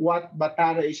what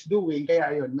Batara is doing.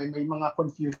 Kaya yun, may mga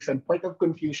confusion, point of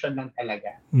confusion lang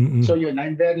talaga. Mm-mm. So yun,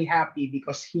 I'm very happy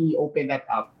because he opened that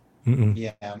up. Mm-mm.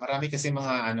 Yeah, marami kasi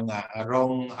mga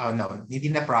wrong, hindi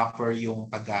na proper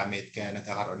yung paggamit kaya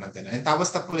nagkakaroon ng ganun. And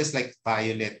tawas tapol is like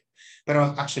violet.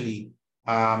 Pero actually,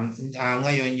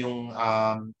 ngayon yung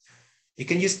you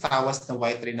can use tawas na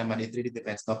white rin naman. It really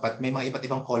depends. No? But may mga iba't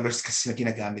ibang colors kasi na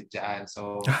ginagamit dyan.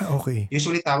 So, okay.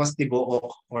 Usually tawas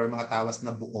tibuok or mga tawas na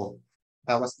buo.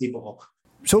 Tawas tibuok.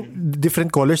 So,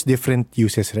 different colors, different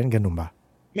uses rin? Ganun ba?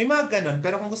 May mga ganun.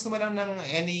 Pero kung gusto mo lang ng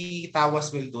any tawas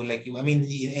will do. Like,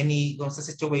 kung sa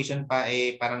situation pa,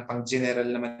 parang pang general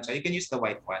naman siya, you can use the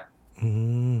white one.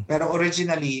 Pero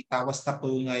originally, tawas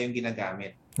tapol nga yung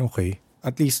ginagamit. Okay.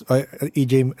 At least,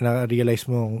 EJ, na-realize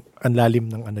mo ang lalim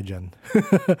ng dyan.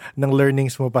 ng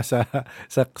learnings mo pa sa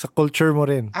culture mo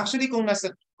rin. Actually, kung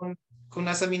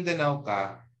nasa Mindanao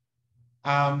ka,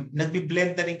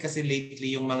 nagbi-blend na rin kasi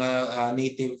lately yung mga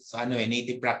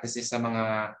native practices sa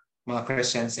mga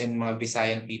Christians and mga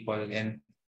Visayan people, and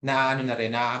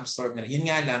na-absorb na rin. Yun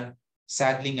nga lang,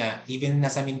 sadly nga, even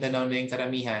nasa Mindanao na yung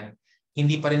karamihan,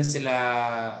 hindi pa rin sila,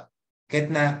 kahit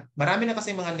na marami na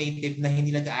kasi mga native na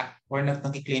hindi nag-act or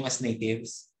nag-claim as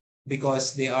natives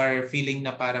because they are feeling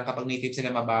na parang kapag native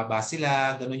sila, mababa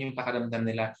sila, ganun yung pakaramdam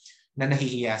nila, na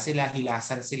nahihiya sila,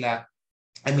 hilasan sila.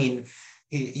 I mean,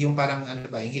 yung parang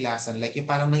yung hilasan, like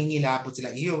yung parang nangingilapot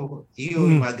sila, yung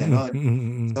mga ganon.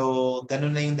 So,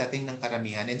 ganon na yung dating ng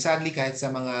karamihan. And sadly, kahit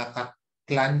sa mga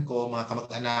clan ko, mga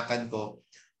kamag-anakan ko,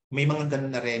 may mga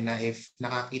ganon na rin na if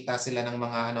nakakita sila ng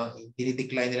mga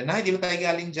dinidecline nila na hindi naman tayo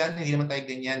galing dyan, hindi naman tayo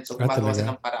ganyan. So, gumagawa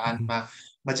sila ng paraan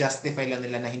ma-justify lang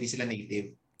nila na hindi sila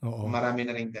native. Oo. Marami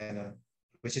na rin ganon,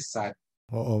 which is sad.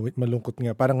 Oo, malungkot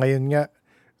nga. Parang ngayon nga,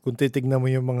 kung titignan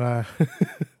mo yung mga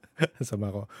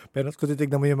sama ko. Pero kung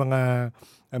titignan mo yung mga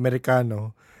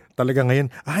Amerikano, talaga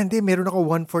ngayon, hindi, meron ako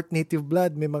 1/4 native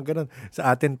blood, may mga ganun.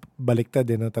 Sa atin, baliktad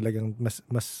din, talagang mas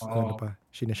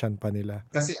sinasyan pa nila.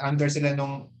 Kasi under sila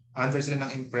ng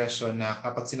impression na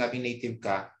kapag sinabing native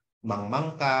ka,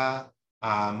 mangmang ka,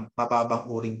 mababang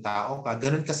uring tao ka.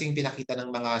 Ganun kasi yung pinakita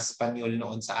ng mga Espanyol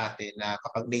noon sa atin na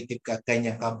kapag native ka,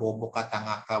 ganyan ka, bobo ka,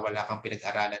 tanga ka, wala kang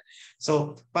pinag-aralan.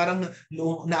 So parang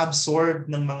na-absorb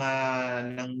ng mga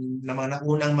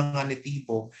naunang mga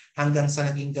natibo hanggang sa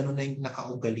naging ganun na yung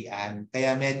nakaugalian.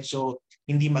 Kaya medyo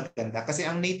hindi maganda. Kasi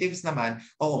ang natives naman,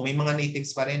 may mga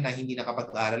natives pa rin na hindi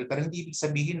nakapag-aral, pero hindi ibig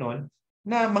sabihin nun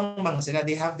na mangmang sila.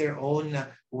 They have their own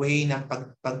way ng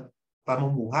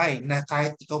pamumuhay na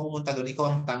kahit ikaw pumunta doon, ikaw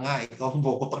ang tanga, ikaw ang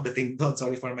boko pagdating doon.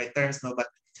 Sorry for my terms, no? But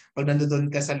pag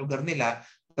nandoon ka sa lugar nila,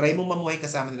 try mong mamuhay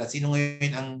kasama nila. Sino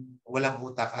ngayon ang walang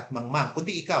utak at mangmang?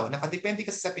 Kundi ikaw. Nakadepende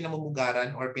kasi sa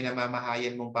pinamumugaran or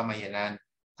pinamamahayan mong pamayanan.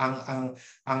 Ang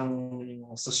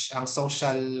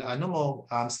social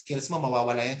skills mo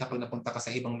mawawala yan kapag napunta ka sa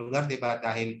ibang lugar, 'di ba?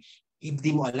 Dahil hindi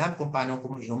mo alam kung paano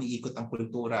umiikot ang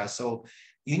kultura. So,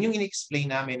 yun yung in-explain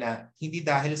namin na hindi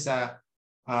dahil sa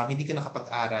hindi ka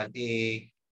nakapag-aral,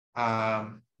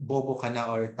 bobo ka na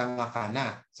or tanga ka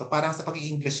na. So parang sa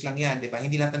pag-i-English lang yan, di ba?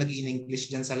 Hindi lahat na nag-i-English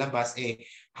dyan sa labas,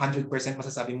 100%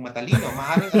 masasabi mong matalino.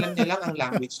 Maaaring alam niya lang ang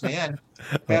language na yan.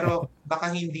 Pero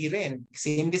baka hindi rin.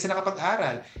 Kasi hindi sila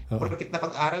nakapag-aral. Porkit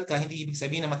napag-aral ka, hindi ibig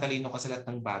sabihin na matalino ka sa lahat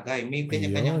ng bagay. May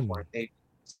kanya-kanyang forte.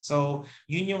 So,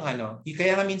 yun yung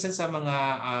Kaya nga minsan sa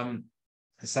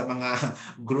mga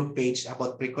group page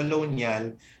about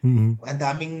pre-colonial, ang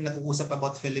daming nag-uusap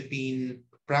about Philippine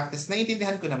practice.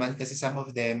 Naiintindihan ko naman kasi some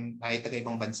of them ay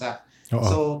taga-ibang bansa.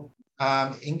 So,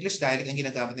 English dialect ang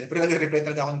ginagamit nila. Pero nag-reply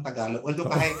talaga ako ng Tagalog. Although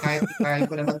kahit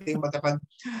ko naman din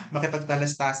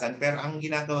makipagtalastasan, pero ang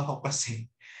ginagawa ko kasi,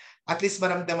 at least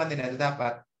maramdaman nila na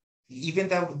dapat, even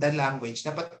the language,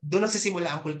 dapat doon nagsisimula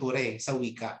ang kultura sa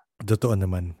wika. Totoo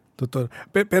naman. Totoo.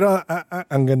 Pero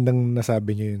ang gandang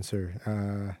nasabi niyo yun, sir.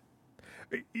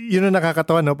 Yun ang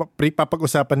nakakatawa, no?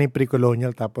 Papag-usapan ni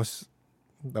pre-colonial tapos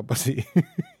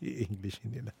i-English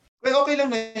nila. Well, okay lang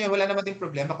na yun. Wala naman din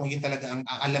problema kung yun talaga ang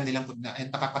alam nilang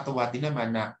and nakakatuwa din naman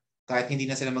na kahit hindi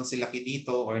na sila magsilaki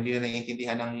dito or hindi na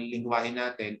naiintindihan ng lingwahe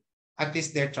natin, at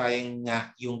least they're trying nga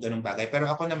yung ganung bagay. Pero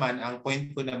ako naman, ang point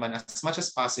ko naman, as much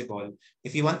as possible,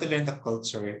 if you want to learn the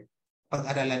culture,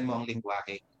 pag-aralan mo ang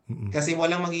lingwahe. Kasi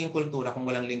walang magiging kultura kung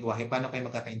walang lingwahe. Paano kayo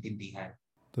magkakaintindihan?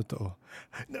 Totoo.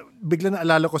 Bigla na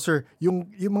alala ko, sir, yung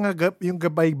yung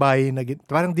gabay-bay na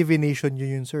parang divination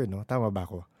yun, sir, no? Tama ba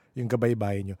ako? Yung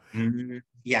gabay-bay nyo.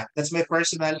 Yeah, that's my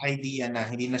personal idea na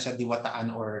hindi na siya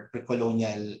diwataan or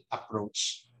pre-colonial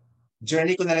approach.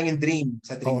 Journey ko na lang yung dream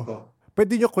sa dream ko.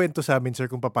 Pwede nyo kwento sa amin,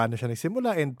 sir, kung paano siya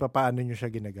nagsimula and paano nyo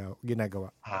siya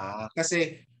ginagawa?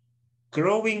 Kasi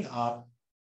growing up,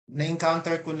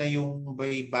 na-encounter ko na yung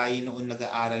baybay noon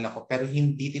nag-aaral ako pero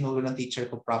hindi tinuro ng teacher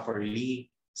ko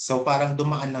properly. So parang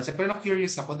dumaan lang siya. Pero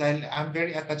na-curious ako dahil I'm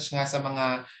very attached nga sa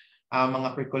mga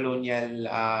pre-colonial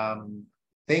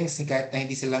things kahit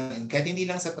hindi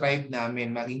lang sa tribe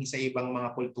namin, maging sa ibang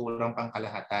mga kulturang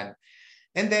pangkalahatan.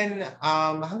 And then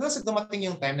hanggang sa dumating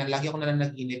yung time na lagi ako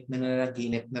nananaginip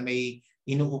na may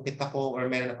inuukit ako or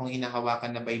meron akong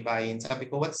hinahawakan na baybayin. Sabi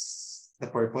ko, what's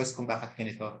the purpose kung bakit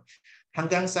ganito?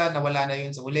 Hanggang sa nawala na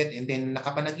yun sa ulit. And then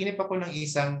nakapanaginip ako ng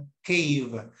isang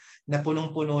cave na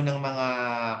punong-puno ng mga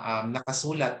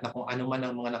nakasulat na kung ano man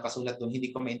ang mga nakasulat doon,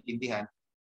 hindi ko maintindihan.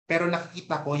 Pero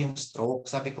nakikita ko yung stroke.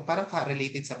 Sabi ko, parang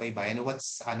related sa baybayin.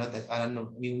 What's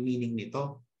yung meaning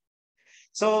nito?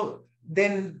 So,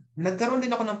 then, nagkaroon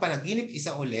din ako ng panaginip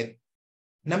isa ulit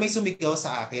na may sumigaw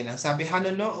sa akin. Ang sabi,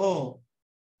 Hanunoo.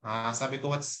 Sabi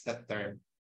ko, what's that term?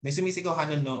 May sumisigaw,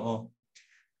 Hanunoo.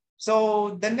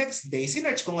 So, the next day,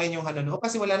 sinearch ko ngayon yung Hanunoo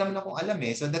kasi wala naman akong alam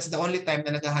eh. So, that's the only time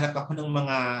na naghahanap ako ng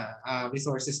mga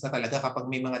resources na talaga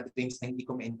kapag may mga dreams na hindi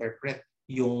ko ma-interpret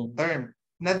yung term.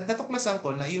 Natuklasan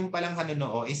ko na yung palang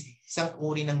Hanunoo is isang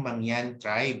uri ng Mangyan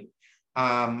tribe.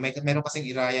 Meron kasing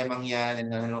Iraya Mangyan and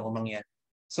Hanunoo Mangyan.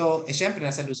 So, syempre,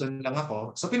 nasa Luzon lang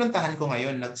ako. So, pinuntahan ko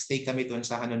ngayon. Nag-stay kami doon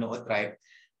sa Hanunoo tribe.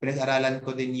 Pinag-aralan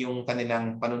ko din yung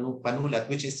kanilang panulat,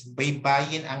 which is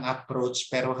baybayin ang approach,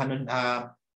 pero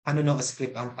Hanunoo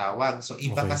script ang tawag. So,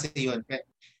 iba kasi yun.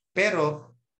 Pero,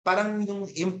 parang yung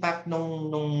impact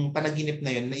nung panaginip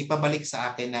na yun, na ipabalik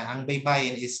sa akin na ang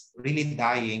baybayin is really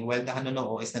dying while the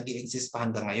Hanunoo is nag-i-exist pa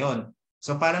hanggang ngayon.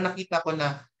 So, parang nakita ko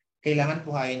na kailangan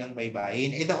buhayin ang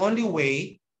baybayin. The only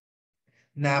way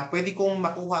na pwede kong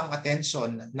makuha ang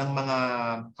attention ng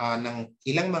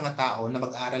ilang mga tao na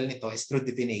mag-aral nito is through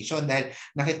divination dahil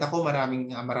nakita ko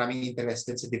maraming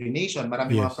interested sa divination,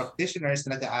 maraming mga practitioners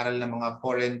na nag-aaral ng mga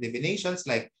foreign divinations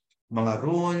like mga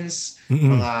runes,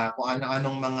 mga kung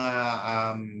ano-anong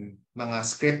mga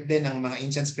script din ng mga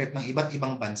ancient script ng iba't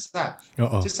ibang bansa.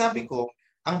 So sabi ko,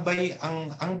 ang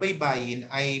baybayin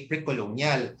ay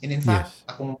pre-colonial. And in fact,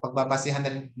 kung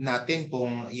pagbabasehan natin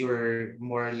kung you're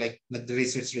more like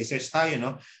nag-research tayo,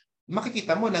 no?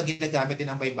 Makikita mo na ginagamit din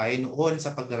ang baybayin noon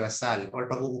sa pagdarasal or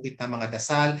pag-uukit ng mga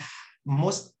dasal.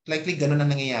 Most likely ganun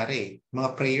ang nangyayari.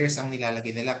 Mga prayers ang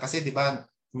nilalagay nila kasi 'di ba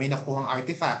may nakuhang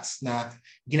artifacts na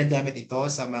ginagamit ito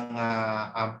sa mga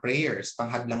prayers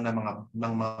panghadlang ng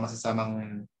mga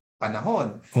masasamang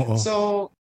panahon.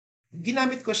 So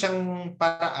ginamit ko siyang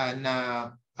paraan na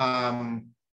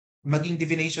maging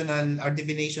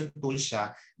divination tool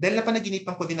siya dahil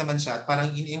napanaginipan ko din naman siya at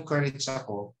parang in-encourage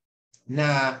ako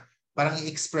na parang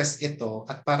i-express ito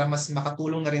at para mas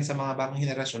makatulong na rin sa mga bagong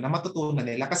henerasyon na matutunan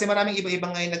nila. Kasi maraming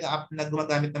iba-ibang ngayon na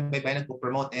gumagamit ng baybayin,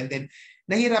 nagpo-promote, and then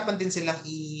nahirapan din silang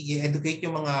i-educate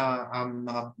yung mga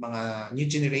new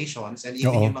generations and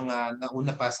even yung mga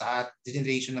nauna pa sa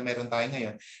generation na meron tayo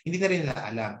ngayon, hindi na rin nila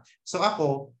alam. So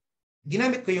ako,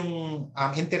 ginamit ko yung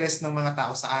interest ng mga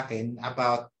tao sa akin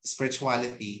about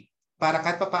spirituality para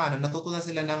kahit paano natutunan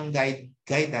sila ng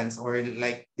guidance or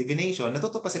like divination,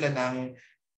 natuto pa sila ng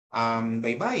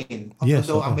baybayin.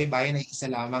 Although ang baybayin ay isa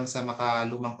lamang sa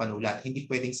makalumang panulat, hindi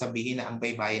pwedeng sabihin na ang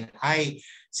baybayin ay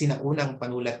sinaunang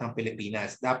panulat ng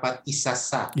Pilipinas. Dapat isa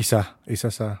sa.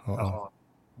 Oo.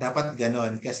 Dapat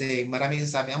ganon kasi maraming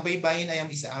sabi ang baybayin ay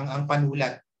ang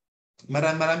panulat.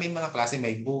 Maraming mga klase,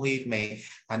 may buhit, may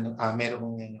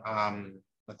merong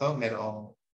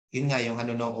yun nga yung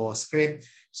Hanunoo script.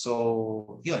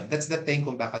 So, yun, that's the thing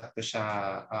kung bakit ko siya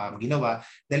ginawa.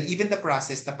 Dahil even the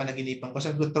process na panaginipan ko,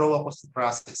 siya throw ako sa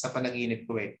process sa panaginip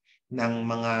ko ng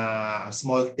mga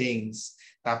small things.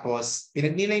 Tapos,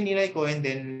 pinagnilay-nilay ko and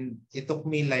then it took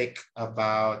me like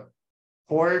about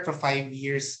 4 to 5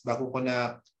 years bago ko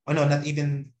not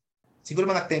even, siguro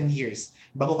mga 10 years,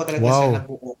 bago ko talaga siya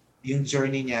nabuo yung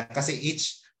journey niya. Kasi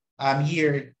each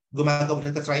year,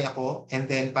 nagtatry ako,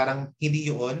 and then parang hindi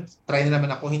yun, try na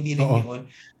naman ako, hindi rin Oo. yun.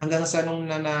 Hanggang sa nung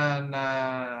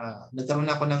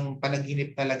nagkaroon ako ng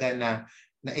panaginip talaga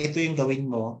na ito yung gawin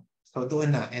mo, so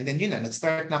doon na. And then yun na,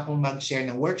 nag-start na akong mag-share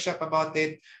ng workshop about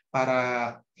it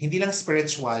para hindi lang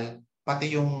spiritual,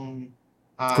 pati yung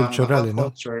Cultural, about no?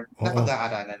 culture na Oo.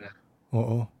 pag-aaralan na.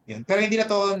 Oo. Yun. Pero hindi na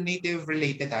to native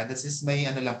related This is may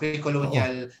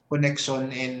pre-colonial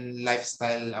connection and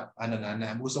lifestyle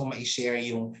na gustong ma-share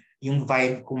yung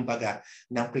vibe kumbaga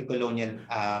ng pre-colonial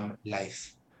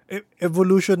life.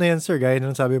 Evolution na yan, sir. Gaya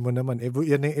nung sabi mo naman.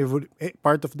 Yan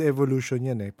part of the evolution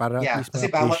yan eh. Para at least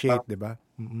ma-appreciate, di ba?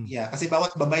 Yeah, kasi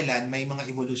bawat babaylan may mga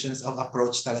evolutions of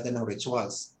approach talaga ng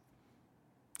rituals.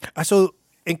 So,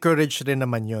 encourage rin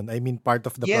naman yun. I mean, part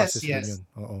of the process rin yun.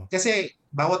 Oo. Kasi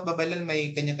bawat babaylan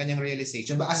may kanya-kanyang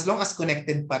realization. But as long as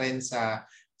connected pa rin sa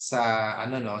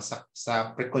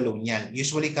pre-colonial.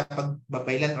 Usually kapag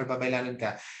babaylan or babaylanan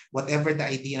ka, whatever the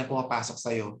idea na pumapasok sa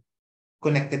iyo,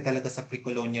 connected talaga sa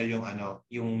pre-colonial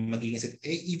yung magiging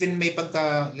even may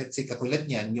let's say katulad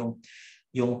niyan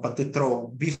yung pagtuthrow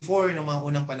before ng mga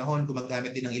unang panahon,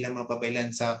 gumagamit din ng ilang mga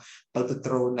babaylan sa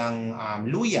pagtuthrow ng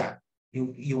luya.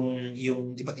 Yung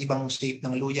iba't ibang shape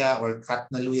ng luya or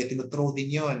cut na luya, tinuthrow din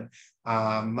yon.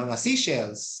 Mga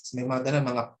seashells, may mga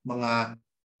ganun, mga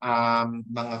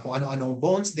kung ano-anong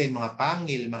bones din, mga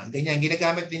pangil, mga ganyan.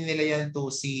 Ginagamit din nila yan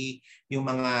to see yung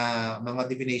mga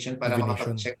divination para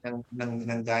makapag-check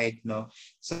ng guide, no?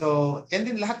 So, and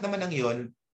then lahat naman ng yon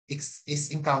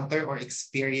is encounter or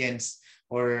experience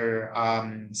or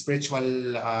spiritual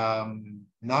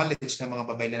knowledge ng mga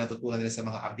babaylan na natutunan nila sa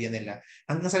mga abya nila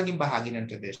hanggang sa naging bahagi ng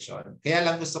tradition. Kaya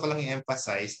lang gusto ko lang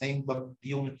i-emphasize na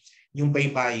yung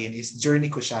baybayin is journey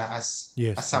ko siya as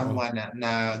someone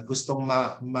na gustong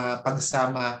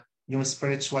mapagsama yung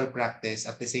spiritual practice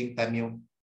at the same time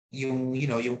yung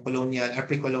colonial or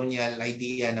pre-colonial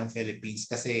idea ng Philippines,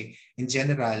 kasi in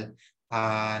general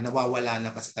nawawala na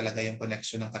kasi talaga yung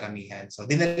connection ng karamihan. So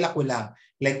dinala ko lang,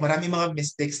 like marami mga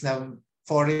mistakes na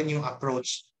foreign yung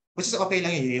approach, which is okay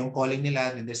lang yun, yung calling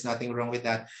nila, and there's nothing wrong with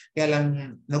that. Kaya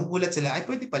lang nagugulat sila, ay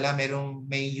pwede pala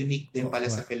may unique din pala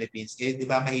sa Philippines. Eh di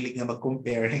ba mahilig na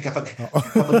mag-compare kapag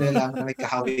nalaman may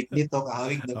kahawig dito,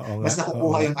 kahawig doon, mas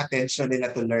nakukuha yung attention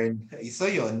nila to learn. So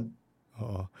yun.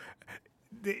 Oo.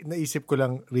 Naisip ko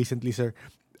lang recently, sir,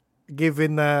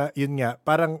 given na yun nga,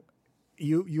 parang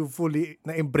you fully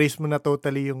na-embrace mo na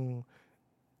totally yung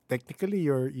technically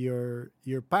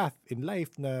your path in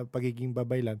life na pagiging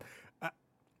babaylan.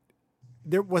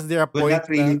 Was there a point not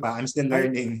really pa. I'm still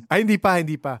learning. Hindi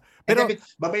pa. Pero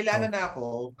babaylanan na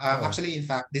ako. Actually, in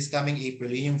fact, this coming April,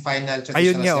 yung final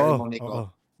traditional ceremony ko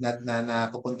na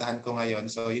pupuntahan ko ngayon.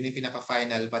 So, yun yung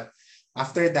pinaka-final. But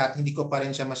after that, hindi ko pa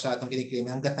rin siya masyadong kiniklaim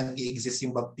hanggat nag-i-exist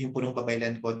yung punong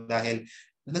babaylan ko dahil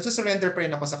nagsusurrender pa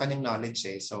rin ako sa kanyang knowledge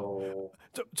eh. So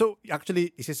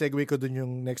actually, isi-segue ko dun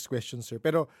yung next question, sir.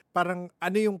 Pero parang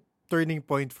ano yung turning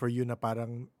point for you na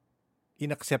parang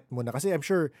in-accept mo na? Kasi I'm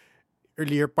sure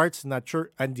earlier parts, not sure.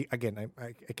 And again,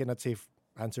 I cannot say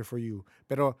answer for you.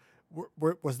 Pero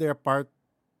was there a part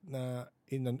na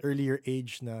in an earlier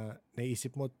age na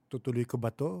naisip mo, tutuloy ko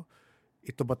ba to?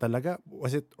 Ito ba talaga?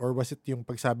 Was it yung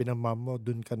pagsabi ng mom mo,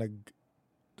 dun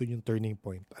yung turning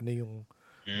point? Ano yung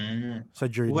sa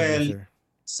journey mo, sir?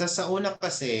 Sa una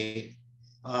kasi,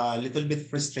 little bit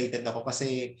frustrated ako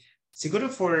kasi siguro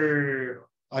for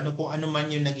kung ano man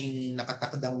yung naging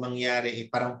nakatakdang mangyari,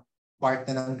 parang part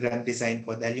na ng grand design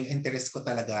ko dahil yung interest ko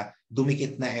talaga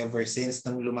dumikit na ever since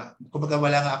kumbaga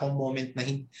wala nga akong moment na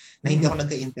hindi ako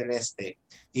nagka-interest eh.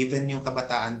 Even yung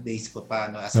kabataan days ko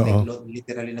pa, as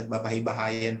literally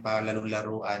nagbabahay-bahayan pa,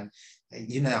 laro-laruan,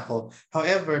 yun na ako.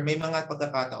 However, may mga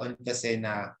pagkakataon kasi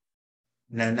na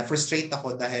frustrate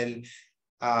ako dahil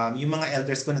yung mga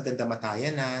elders ko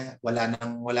nagdamatayan na, wala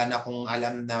na akong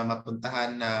alam na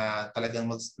mapuntahan na talagang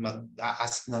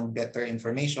mag-ask ng better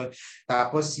information.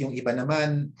 Tapos yung iba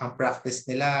naman, ang practice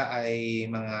nila ay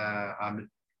mga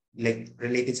like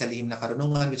related sa lihim na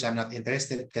karunungan, which I'm not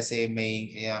interested kasi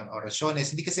may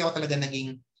orasyones. Hindi kasi ako talaga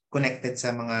naging connected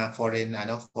sa mga foreign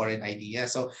idea.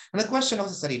 So nag-question ako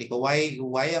sa sarili ko,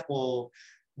 why ako,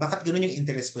 bakit ganoon yung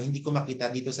interest ko? Hindi ko makita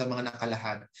dito sa mga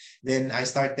nakalahad. Then I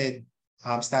started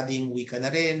studying Wicca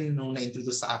na rin nung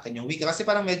na-introduce sa akin yung Wicca kasi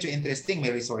parang medyo interesting, may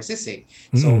resources eh.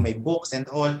 So may books and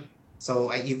all.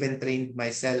 So I even trained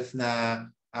myself na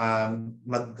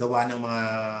maggawa ng mga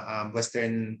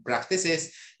Western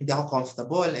practices. Hindi ako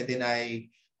comfortable, and then I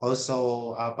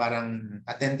also parang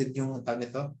attended yung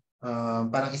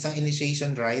parang isang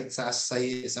initiation rite sa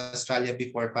Australia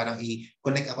before, parang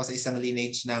i-connect ako sa isang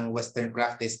lineage ng Western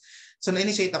practice. So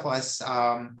na-initiate ako as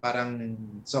parang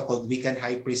so-called weekend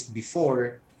high priest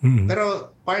before.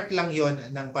 Pero part lang yon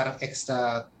ng parang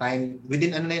extra time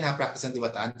within practice ng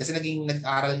diwataan. Kasi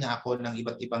nag-aral nga ako ng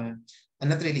iba't ibang,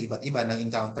 not really iba't iba, ng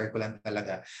encounter ko lang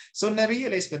talaga. So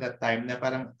na-realize ko that time na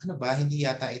parang ano ba, hindi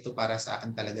yata ito para sa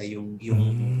akin talaga yung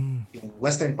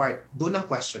Western part. Doon ang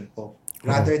question ko.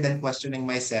 Rather than questioning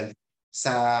myself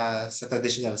sa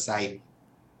traditional side.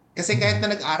 Kasi kahit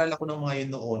na nag-aral ako ng mga yun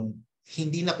noon,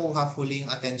 hindi nakuha fully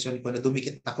yung attention ko na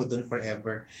dumikit ako doon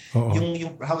forever.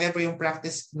 However, yung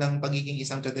practice ng pagiging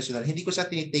isang traditional, hindi ko siya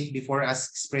tinitake before as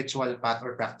spiritual path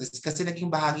or practice kasi naging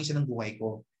bahagi siya ng buhay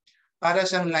ko. Para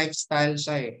siyang lifestyle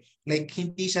siya eh. Like,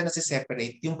 hindi siya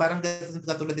nasi-separate. Yung parang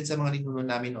katulad din sa mga ninuno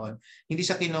namin noon, hindi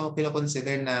siya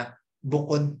kino-consider na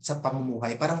bukod sa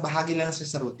pamumuhay. Parang bahagi lang siya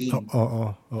sa routine.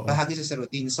 Bahagi siya sa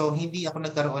routine. So, hindi ako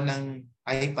nagkaroon ng,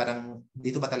 parang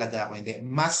dito ba talaga ako? Hindi.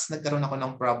 Mas nagkaroon ako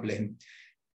ng problem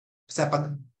sa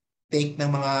pag-take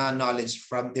ng mga knowledge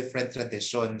from different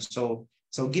traditions. So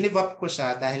give up ko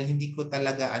siya dahil hindi ko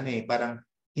talaga, parang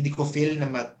hindi ko feel na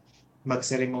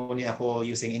mag-ceremony ako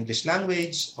using English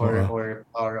language or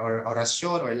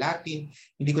orasyon or Latin.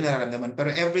 Hindi ko nararamdaman.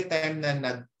 Pero every time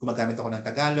na gumagamit ako ng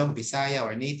Tagalog, Bisaya,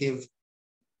 or native,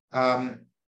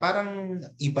 parang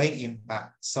iba yung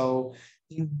impact. So,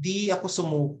 hindi ako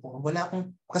sumuko. Wala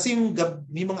akong, kasi yung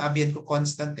mga abyan ko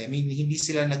constant eh. I mean, hindi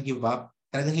sila nag-give up.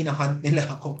 Talagang hinahunt nila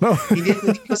ako. Hindi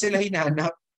ko sila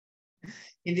hinanap.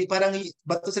 Hindi, parang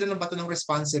bato sila ng bato ng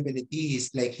responsibilities,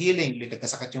 like healing, like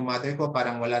kasakit yung mother ko,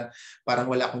 parang wala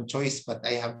akong choice, but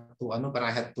I have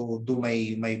to do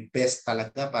my best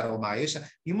talaga para umayos siya.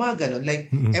 Yung mga ganun,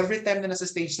 like every time na nasa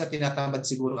stage na tinatamad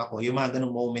siguro ako, yung mga ganung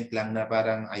moment lang na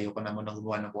parang ayoko na muna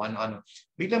gumawa ng kung ano.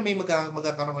 Biglang may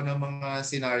magkakaroon ng mga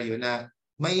scenario na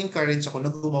may encourage ako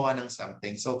na gumawa ng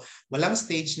something. So, walang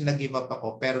stage na nag-give up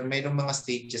ako, pero mayroong mga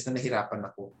stages na nahirapan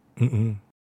ako.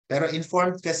 Pero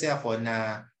informed kasi ako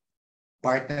na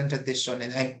part ng tradition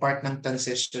and I'm part ng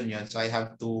transition yun. So I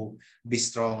have to be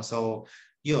strong. So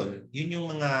yun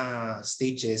yung mga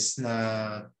stages na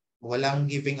walang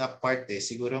giving up part eh.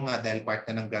 Siguro nga dahil part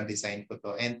na ng grand design ko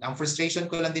to. And ang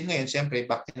frustration ko lang din ngayon, syempre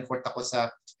back and forth ako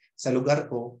sa lugar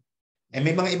ko. And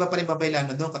may mga iba pa rin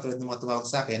babaylan doon, katulad ng mga tumawag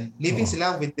sa akin. Living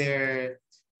sila with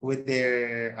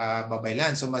their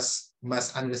babaylan. So mas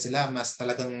sila, mas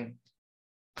talagang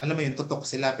alam mo yun, tutok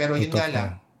sila. Pero yun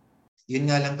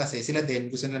nga lang kasi sila din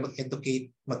gusto nila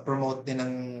mag-educate, mag-promote din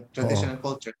ng traditional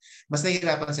culture. Mas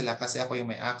nahihirapan sila kasi ako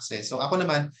yung may access. So ako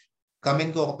naman,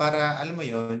 comment ko para, alam mo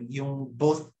yun, yung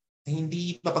both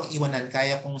hindi mapag-iwanan,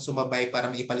 kaya kong sumabay para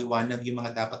maipaliwanag yung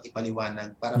mga dapat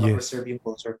ipaliwanag para ma-preserve yung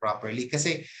culture properly.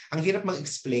 Kasi ang hirap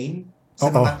mag-explain sa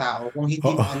mga tao kung hindi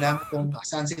mo alam kung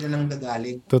saan sila nang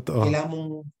gagaling. Kailangan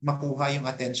mong makuha yung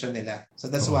attention nila. So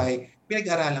that's why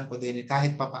pinag-aralan ko din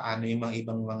kahit papaano yung mga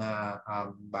ibang mga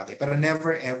bagay. Pero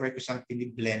never ever ko siyang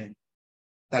piniblend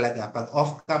talaga. Pag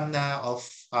off-cam na,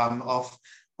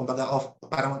 kumbaga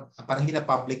parang hindi na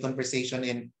public conversation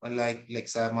and like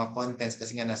sa mga contents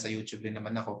kasi nga nasa YouTube din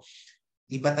naman ako.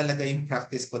 Iba talaga yung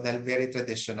practice ko dahil very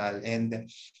traditional. And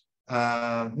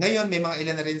ngayon may mga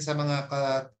ilan na rin sa mga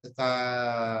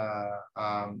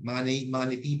mga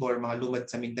natibo or mga lumad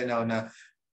sa Mindanao na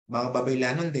mga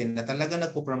babaylanon din na talaga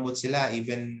nagpo-promote sila,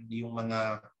 even yung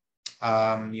mga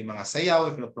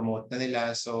sayaw ipino-promote na nila.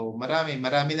 So marami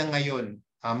na ngayon.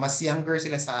 Mas younger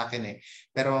sila sa akin eh.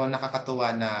 Pero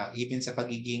nakakatuwa na even sa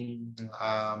pagiging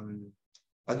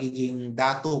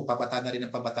dato, pabata na rin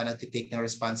ang pabata nagtitake ng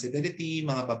responsibility,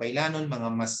 mga babaylanon, mga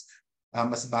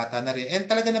mas bata na rin. And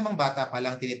talaga namang bata pa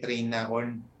lang tinitrain na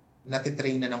or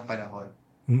natitrain na ng panahon.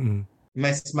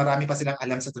 Mas marami pa silang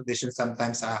alam sa tradition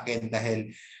sometimes sa akin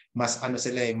dahil mas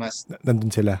sila eh, mas nandun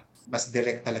sila. Mas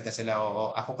direct talaga sila.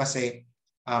 Oo. Ako kasi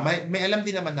may alam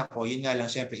din naman ako. Yun nga lang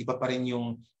syempre iba pa rin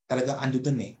yung talagang ando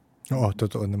dun eh. Oo,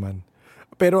 totoo naman.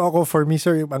 Pero ako for me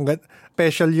sir,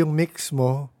 special yung mix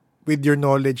mo with your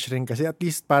knowledge rin kasi at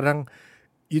least parang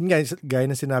yun nga,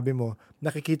 gaya na sinabi mo,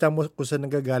 nakikita mo kung saan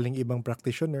nanggagaling ibang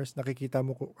practitioners, nakikita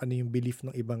mo kung ano yung belief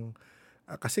ng ibang,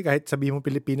 kasi kahit sabihin mo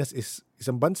Pilipinas is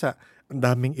isang bansa, ang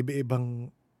daming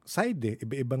iba-ibang side eh,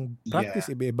 iba-ibang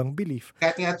practice, iba-ibang belief.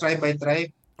 Kahit nga tribe by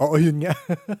tribe. Oo, yun nga.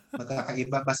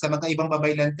 Magkakaiba. Basta magkaibang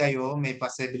babaylan kayo, may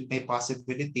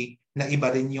possibility na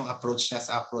iba rin yung approach niya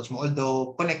sa approach mo.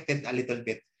 Although connected a little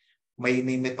bit, may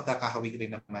pagkakahawig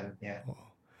rin naman. Yeah.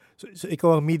 So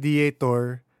ikaw ang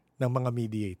mediator ng mga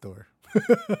mediator.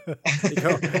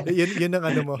 Ikaw, yun ang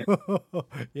ano mo.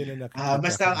 Yun ang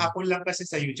basta ako lang kasi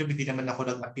sa YouTube, hindi naman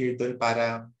ako nag-appear doon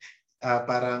para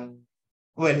parang,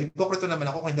 well, ipokrito naman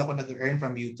ako kung hindi ako nag-earn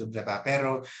from YouTube, diba?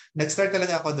 Pero nag-start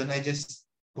talaga ako doon. I just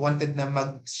wanted na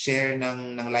mag-share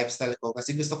ng lifestyle ko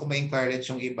kasi gusto ko ma-encourage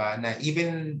yung iba na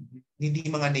even hindi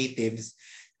mga natives,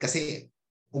 kasi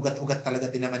ugat-ugat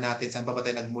talaga din naman natin saan pa ba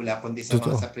tayo nagmula kundi sa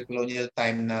mga sa pre-colonial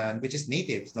time na which is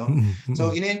natives, no?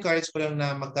 So ina-encourage ko lang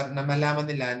na malaman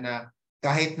nila na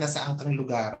kahit nasa kang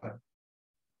lugar,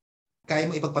 kaya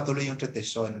mo ipagpatuloy yung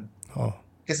tradisyon.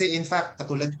 Kasi in fact,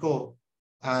 katulad ko,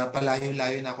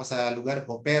 palayo-layo na ako sa lugar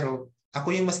ko, pero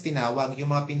ako yung mas tinawag,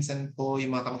 yung mga pinsan ko,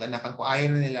 yung mga kamag-anakan ko,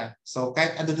 ayaw na nila. So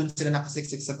kahit ando doon sila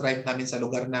nakasiksik sa tribe namin, sa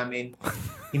lugar namin,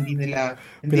 hindi nila,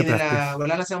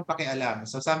 wala na silang pakialam.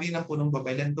 So sabi ng punong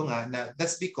babaylan ko nga na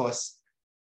that's because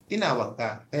tinawag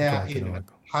ka. Kaya yun,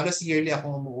 halos yearly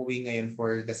akong umuwi ngayon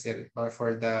for the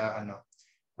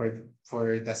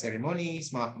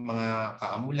ceremonies, mga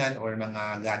kaamulan or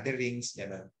mga gatherings,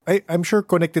 gano'n. I'm sure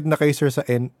connected na kayo sir sa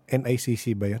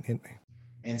NICC ba yun?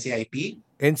 NCIP?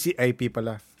 NCIP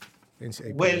pala.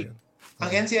 NCIP well,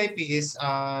 ang NCIP is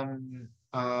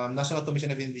National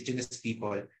Commission of Indigenous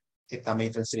People. Tama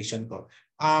yung translation ko.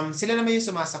 Sila naman yung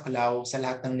sumasaklaw sa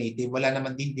lahat ng native. Wala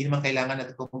naman, di naman kailangan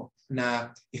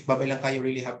na if babay lang kayo,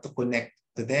 really have to connect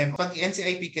to them. Pag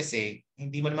NCIP kasi,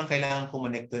 hindi mo naman kailangan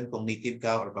kumonect doon kung native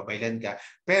ka or babaylan ka.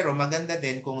 Pero maganda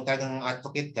din kung talagang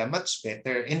advocate ka, much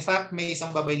better. In fact, may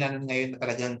isang babaylanan ngayon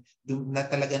na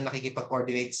talagang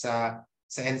nakikipag-coordinate sa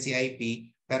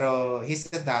NCIP, pero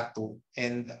he's a datu.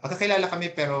 And magkakilala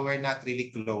kami pero we're not really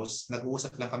close.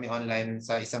 Nag-uusap lang kami online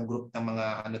sa isang group ng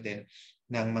mga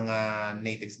ng mga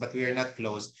natives, but we are not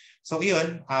close. So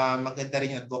yun, maganda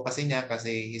rin yung advocacy niya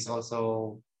kasi he's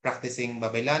also practicing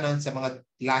babaylanon sa mga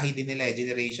lahi din nila,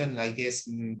 generation, I guess,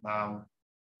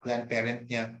 grandparent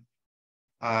niya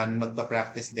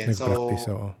magpa-practice din.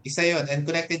 Isa yun. And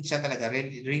connected siya talaga.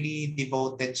 Really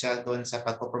devoted siya doon sa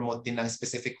pagpo-promote din ng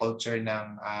specific culture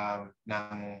ng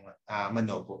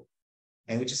Manobo.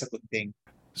 And which is a good thing.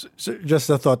 So, just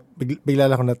a thought, bigla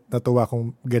lang ako natuwa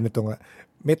kung ganito nga.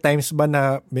 May times ba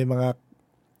na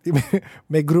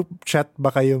may group chat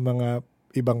ba kayo mga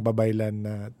ibang babaylan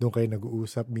na doon kayo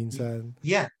nag-uusap minsan?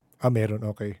 Yeah. Meron,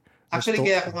 okay. Actually,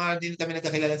 kaya kung nga din kami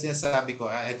nagkakilala, sinasabi ko,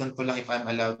 I don't know lang if I'm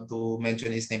allowed to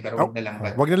mention his name, pero wag na lang.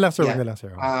 Wag na lang, sir. Yeah. Wag na lang,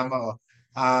 sir. Oo.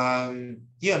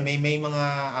 Yun, may mga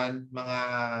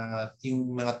yung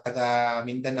mga taga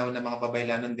Mindanao na mga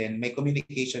babaylanon din, may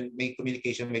communication, may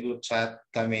group chat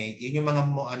kami. Yun yung mga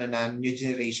new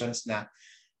generations na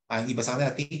iba sa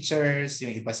kanila teachers,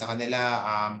 yung iba sa kanila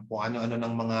kung ano-ano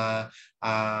ng mga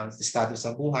estado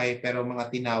sa buhay, pero mga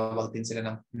tinawag din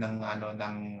sila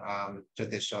ng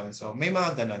tradition. So may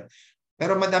mga ganon.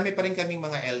 Pero madami pa rin kaming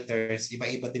mga elders,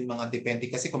 iba-iba din mga depende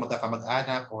kasi kung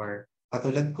magkakamag-anak or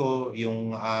katulad ko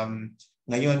yung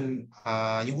ngayon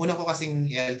yung una ko kasing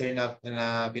elder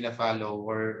na bina-follow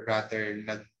or rather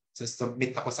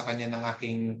nag-submit ako sa kanya ng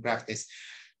aking practice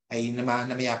ay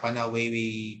namayapa na way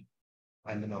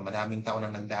maraming taon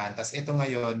nang nagdaan. Tapos ito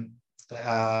ngayon,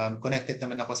 connected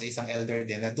naman ako sa isang elder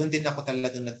din. Doon din ako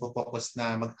talagang nagpo-focus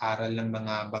na mag-aral ng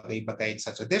mga bagay-bagay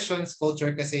sa traditions,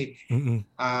 culture kasi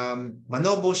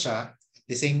Manobo siya, at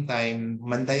the same time,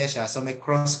 Mandaya siya. So may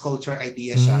cross-culture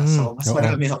idea siya. So mas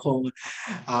marami akong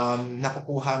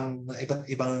nakukuhang iba't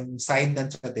ibang side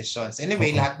ng traditions.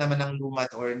 Anyway, lahat naman ng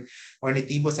Lumad or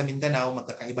Nativo sa Mindanao,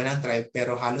 magkakaiba ng tribe,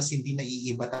 pero halos hindi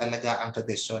naiiba talaga ang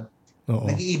tradition.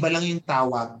 Nag-iiba lang yung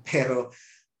tawag, pero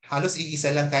halos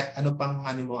iisa lang kahit ano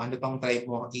pang tribe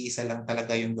mo, iisa lang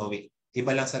talaga yung gawin.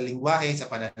 Iba lang sa lingwahe, sa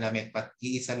pananamit, but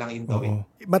iisa lang yung gawin.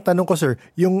 Matanong ko sir,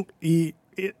 yung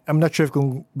I'm not sure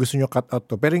kung gusto nyo cut out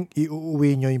to, pero yung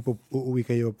uuwi nyo, yung uuwi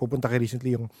kayo, pupunta kayo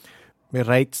recently, yung may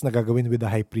rites na gagawin with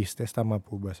the high priestess, tama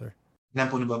po ba sir? Ng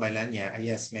punong babaylan niya?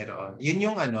 Yes, meron.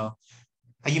 Yun yung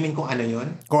you mean kung ano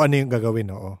yun? Kung ano yung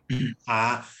gagawin, oo.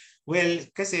 Well,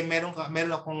 kasi meron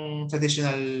akong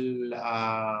traditional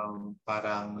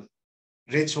parang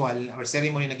ritual or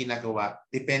ceremony na ginagawa.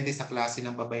 Depende sa klase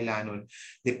ng babaylanon.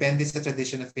 Depende sa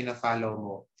tradition na pina-follow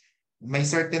mo. May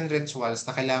certain rituals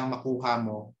na kailangan makuha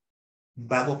mo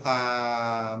bago ka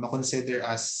ma-consider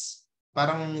as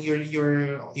parang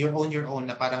your own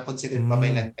na parang considered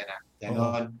babaylan ka na.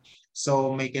 Ganon.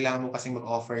 So may kailangan mo kasing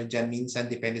mag-offer dyan. Minsan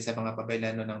depende sa mga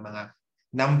babaylanon ng mga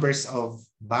numbers of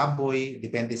baboy,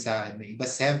 depende sa iba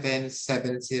 7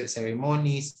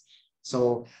 ceremonies.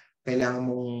 So, kailangan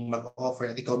mong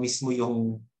mag-offer at ikaw mismo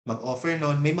yung mag-offer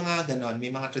noon. May mga ganon,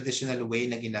 may mga traditional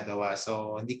way na ginagawa.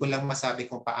 So, hindi ko lang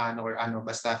masabi kung paano or ano.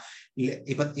 Basta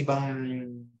iba't ibang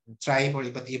tribe or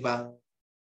iba't ibang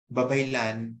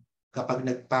babaylan, kapag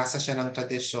nagpasa siya ng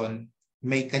tradisyon,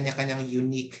 may kanya-kanyang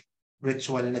unique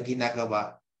ritual na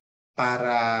ginagawa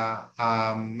para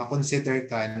ma-consider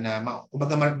ka na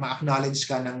kumbaga ma-acknowledge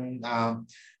ka ng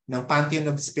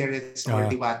pantheon of spirits or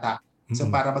diwata. So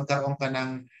para magkaroon ka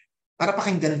ng para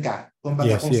pakinggan ka.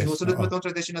 Kumbaga kung sinusunod mo tong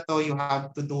tradition na to, you have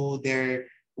to do their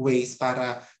ways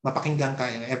para mapakinggan ka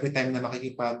every time na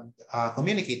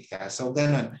makikipag-communicate ka. So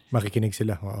ganun. Makikinig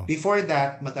sila. Before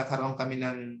that, magkakaroon kami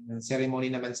ng ceremony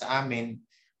naman sa amin,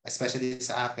 especially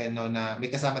sa akin, no, na may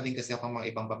kasama din kasi akong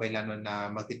mga ibang babaylanon na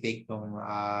mag-take ng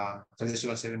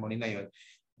traditional ceremony na yon.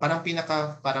 Parang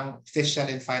parang official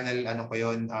and final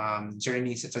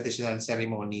journey sa traditional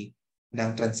ceremony ng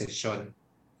transition.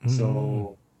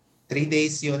 So 3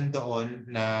 days yon doon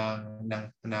ng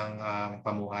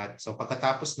pamuhat. So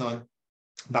pagkatapos noon,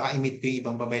 baka i-meet ko yung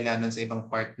ibang babaylanon sa ibang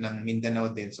part ng Mindanao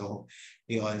din. So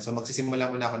yun. So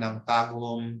magsisimula muna ako ng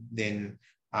Tagum, then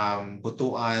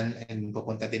Butuan, and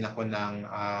pupunta din ako ng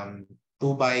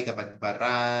Tubay,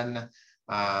 Kabadbaran,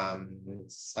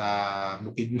 sa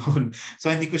Bukidnon. So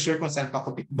hindi ko sure kung saan pa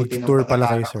ako pitbitin. Mag-tour pala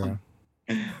kayo, sir.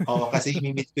 Oo, kasi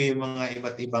i-meet ko yung mga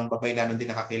iba't ibang babaylanon din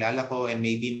nakakilala ko, and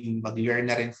maybe mag-learn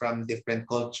na rin from different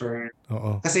culture.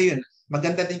 Oo. Kasi yun,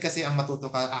 maganda din kasi ang matuto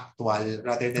ka actual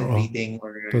rather than reading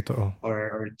or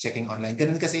checking online.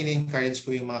 Ganun kasi in-encourage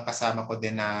ko yung mga kasama ko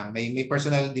din na may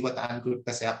personal diwataan group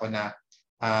kasi ako na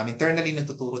internally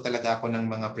nagtuturo talaga ako ng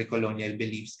mga pre-colonial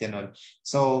beliefs, ganun.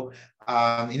 So,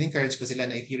 in-encourage ko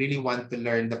sila na if you really want to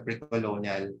learn the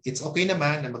pre-colonial, it's okay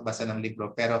naman na magbasa ng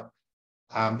libro, pero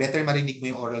better marinig mo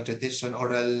yung oral tradition,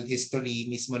 oral history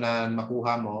mismo na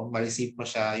makuha mo, ma-receive mo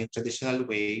siya yung traditional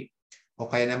way, o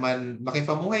kaya naman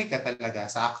makipamuhay ka talaga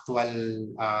sa actual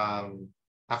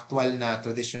na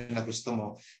tradition na gusto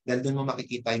mo, dahil doon mo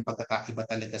makikita yung pagkakaiba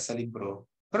talaga sa libro.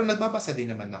 Pero nagbabasa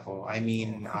din naman ako. I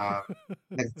mean,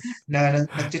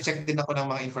 nag-check din ako ng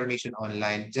mga information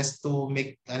online just to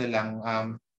make,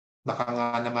 baka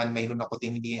nga naman mayroon ako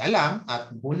din hindi alam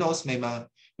at who knows, may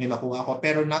makuha ako.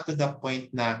 Pero not to the point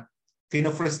na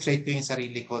pino-frustrate ko yung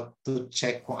sarili ko to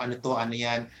check kung ano to, ano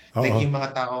yan. Like yung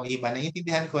mga tao iba,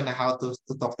 naiintindihan ko na how to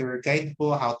talk to your guide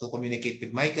po, how to communicate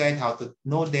with my guide, how to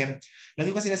know them.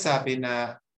 Lagi ko sinasabi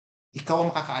na ikaw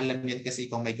ang makakaalam yan kasi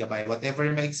ikaw may gabay. Whatever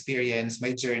my experience,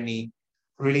 my journey,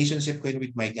 relationship ko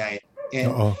with my guide.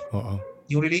 And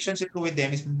yung relationship ko with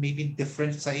them is maybe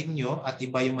different sa inyo at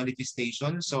iba yung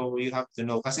manifestation. So you have to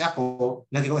know. Kasi ako,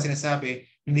 lagi ko sinasabi,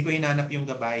 hindi ko hinanap yung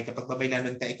gabay. Kapag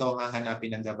babaylanon ka, ikaw ang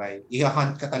hahanapin ng gabay.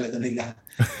 I-hunt ka talaga nila.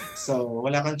 So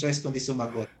wala kang choice kundi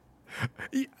sumagot.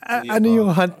 Ano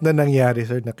yung hunt na nangyari,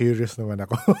 sir? Na-curious naman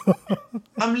ako.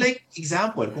 Like,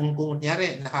 example, kung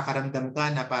kunyari, nakakaramdam ka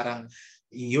na parang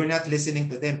you're not listening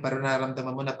to them, pero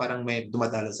nararamdaman mo na parang may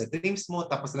dumadalo sa dreams mo,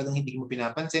 tapos talagang hindi mo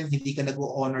pinapansin, hindi ka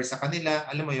nag-honor sa kanila.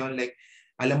 Alam mo yon, like,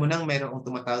 alam mo nang mayroong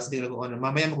tumatawag sa nag-honor.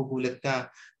 Mamaya magugulat ka,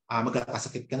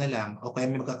 magkakasakit ka na lang, o kaya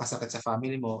may magkakasakit sa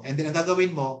family mo. And then ang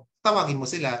gagawin mo, tawagin mo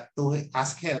sila to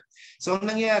ask help. So ang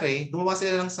nangyari, gumawa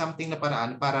sila ng something na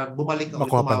paraan para bumalik o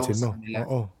tumawag sa kanila.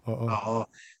 Oo.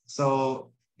 So,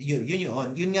 yun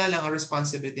nga lang ang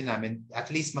responsibility namin.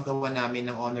 At least magawa namin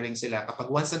ng honoring sila.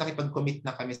 Kapag once na nakipag-commit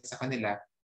na kami sa kanila,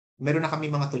 meron na kami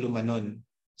mga tuluman nun.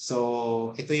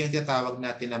 So, ito yung tinatawag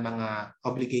natin na mga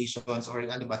obligations or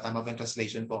tama ba yung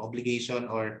translation po? Obligation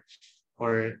or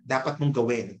dapat mong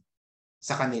gawin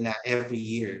sa kanila every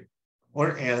year.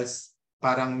 Or else,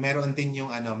 parang meron din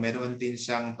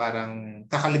siyang parang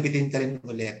kakalibitin ka rin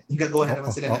ulit. Gagawa na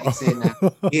naman sila ng eksena.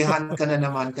 Ihan ka na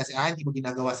naman kasi hindi mo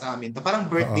ginagawa sa amin. Parang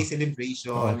birthday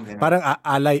celebration. Parang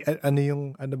alay,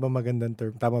 ano ba magandang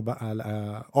term? Tama ba?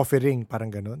 Offering,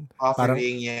 parang ganun?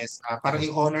 Offering, yes. Parang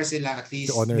i-honor sila at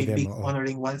least may big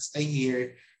honoring once a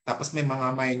year. Tapos may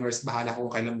mga minors, bahala kung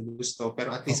kailan mo gusto.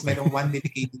 Pero at least mayroong one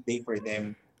dedicated day for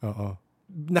them.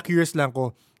 Na-curious lang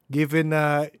ko, given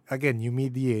na, again, you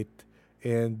mediate,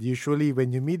 and usually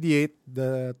when you mediate,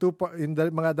 yung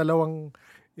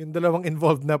dalawang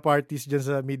involved na parties dyan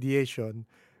sa mediation,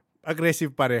 aggressive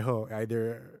pareho.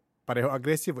 Either pareho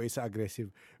aggressive o isa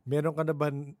aggressive. Meron ka na ba,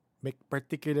 may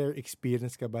particular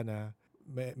experience ka ba na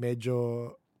medyo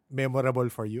memorable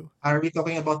for you? Are we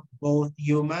talking about both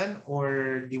human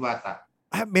or diwata?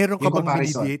 Meron ka bang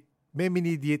mediate? May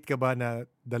mediate ka ba na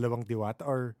dalawang diwata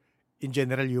or in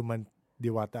general human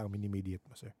diwata ang minimediate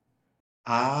mo, sir?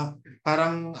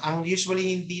 Parang ang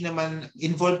usually hindi naman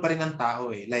involved pa rin ang tao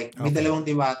eh. Like may dalawang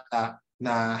diwata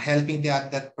na helping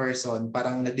that person,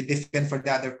 parang nag-defend for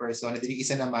the other person, at yung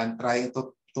isa naman trying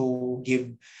to give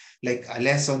like a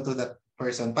lesson to that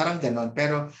person. Parang ganon.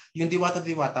 Pero yung diwata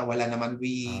wala naman.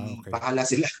 Bahala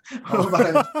sila.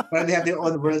 parang they have their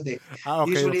own world eh.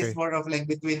 Usually it's more of like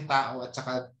between tao at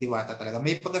saka diwata talaga.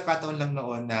 May pagkakataon lang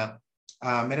noon na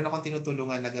meron akong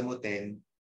tinutulungan na gamutin.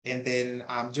 And then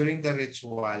during the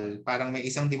ritual, parang may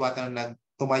isang diwata na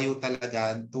nagtumayo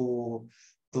talaga to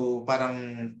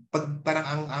parang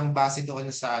parang ang base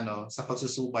doon sa sa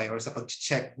pagsusubay or sa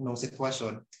pag-check ng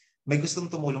sitwasyon, may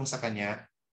gustong tumulong sa kanya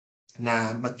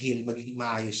na mag-heal, magiging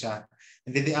maayos siya.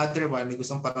 And then the other one, may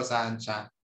gustong parusahan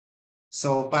siya.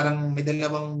 So parang may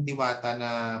dalawang diwata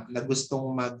na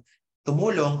gustong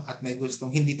tumulong at may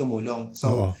gustong hindi tumulong.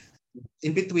 So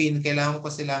in between, kailangan ko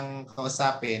silang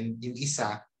kausapin yung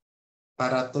isa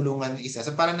para tulungan yung isa.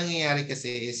 So parang nangyayari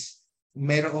kasi is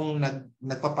mayroong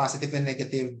nagpa-positive and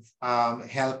negative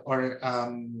help or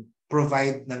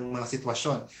provide ng mga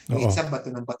sitwasyon. Yung isa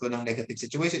bato ng negative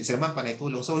situation, isa naman panay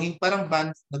tulong. So parang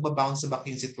nagbabounce back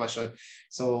yung sitwasyon.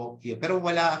 So pero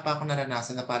wala pa ako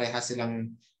naranasan na parehas sila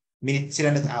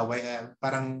nag-away.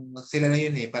 Parang sila na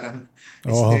yun parang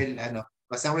still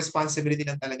basta ang responsibility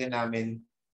lang talaga namin.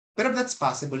 Pero that's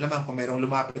possible naman kung mayroong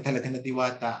lumapit talaga na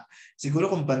diwata. Siguro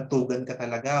kung bantugan ka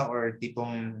talaga or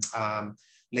tipong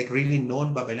like really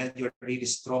known babaylan, you're really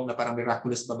strong na parang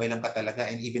miraculous babaylan ka talaga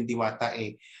and even diwata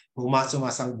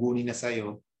sumasangguni na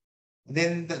sa'yo,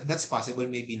 then that's possible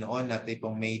maybe noon na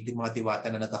tipong may mga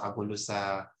diwata na nagkakagulo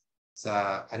sa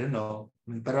I don't know.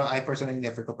 Pero I personally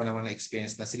never ko pa naman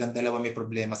na-experience na silang dalawa may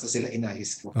problema sa sila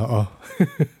inayos ko. Oo.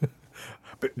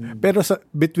 Pero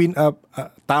between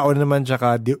tao naman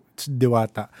tsaka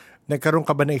diwata, nagkaroon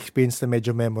ka ba ng experience na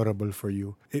medyo memorable for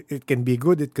you? It can be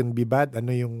good, it can be bad.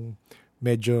 Ano yung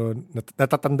medyo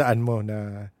natatandaan mo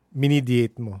na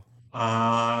minediate mo?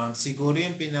 Siguro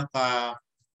yung pinaka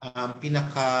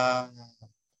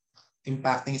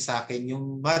impacting sa akin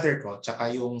yung mother ko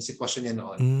tsaka yung sitwasyon niya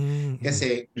noon.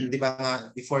 Kasi di ba nga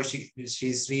before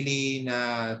she's really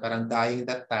na parang dying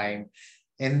that time,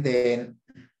 and then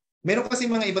meron kasi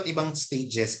mga iba't ibang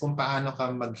stages kung paano ka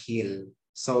mag-heal.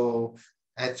 So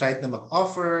I tried na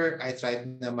mag-offer, I tried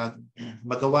na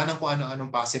magawa ng kung ano-anong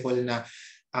possible na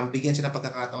bigyan siya ng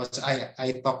pagkakataon. So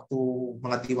I talk to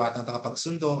mga diwatang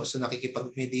tagapagsundo. So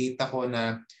nakikipag-mediate ako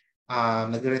na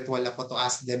nag-ritual ako to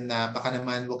ask them na baka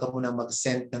naman wag ka munang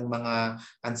mag-send ng mga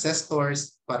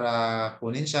ancestors para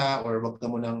kunin siya, or wag ka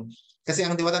munang, kasi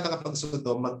ang diwatang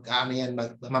tagapagsundo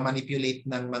mag-manipulate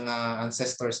ng mga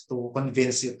ancestors to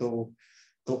convince you to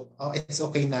it's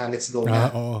okay na, let's go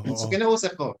na. So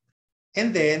kinausap ko.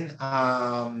 And then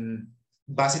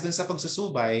base dun sa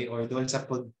pagsusubay or doon sa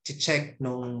pag-check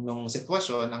nung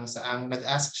sitwasyon, ang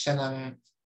nag-ask siya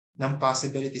ng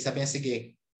possibility, sabi niya, sige,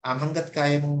 hanggat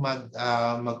kaya mong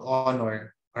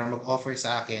mag-honor or mag-offer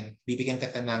sa akin, bibigyan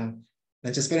kita ng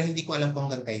chance, pero hindi ko alam kung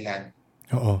hanggang kailan.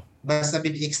 Basta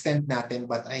extend natin,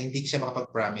 but hindi siya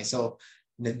makapag-promise. So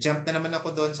nag-jump na naman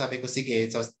ako doon, sabi ko sige.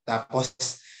 So tapos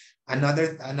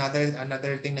another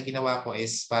thing na ginawa ko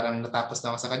is parang natapos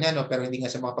na ako sa kanya, pero hindi nga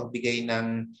siya makapagbigay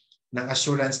ng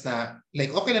assurance na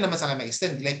like okay na naman sa akin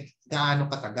ma-extend, like gaano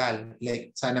katagal,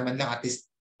 like sana man lang at least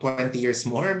 20 years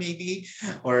more maybe,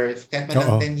 or kahit man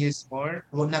lang 10 years more,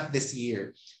 well, not this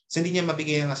year. So hindi niya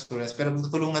mabigay ang assurance, pero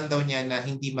tutulungan daw niya na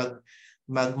hindi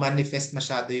mag-manifest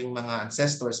masyado yung mga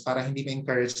ancestors para hindi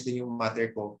ma-encourage din yung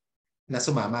mother ko na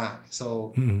sumama.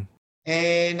 So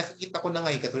nakikita ko na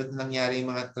ngayon katulad na nangyari yung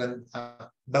mga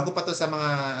bago pa to sa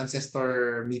mga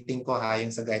ancestor meeting ko yung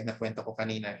sa guide na kwento ko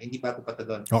kanina, hindi bago pa to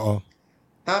doon.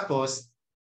 Tapos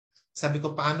sabi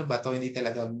ko, paano ba to, hindi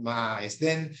talaga maayos.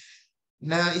 Then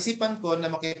naisipan ko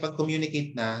na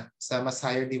makipag-communicate na sa mas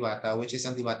higher diwata, which is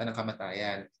ang diwata ng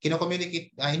kamatayan.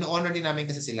 Kino-communicate, ino-honor din namin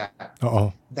kasi sila.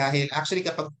 Dahil actually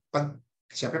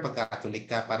siyempre pag Catholic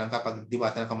ka, parang kapag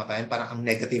diwata ng kamatayan, parang ang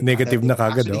negative na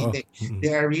kagad. Actually,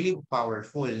 they are really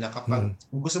powerful na kapag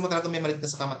gusto mo talaga may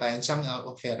maligtas sa kamatayan, siyang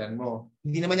offeran mo.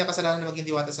 Hindi naman niya kasalanan na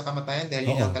maging diwata sa kamatayan dahil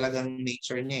yun ang talagang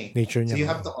nature niya. So you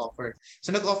have to offer.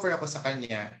 So nag-offer ako sa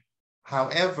kanya.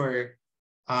 However,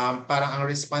 parang ang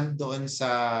respond doon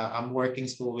sa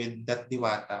workings ko with that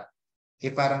diwata,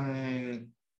 parang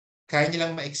kaya niya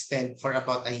lang ma-extend for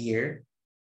about a year.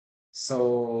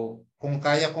 So, kung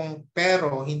kaya kong,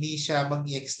 pero hindi siya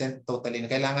mag-i-extend totally.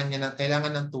 Kailangan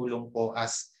ng tulong ko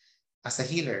as a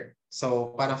healer.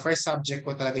 So, parang first subject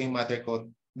ko talaga yung mother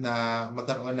ko na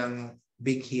magkaroon ng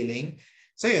big healing.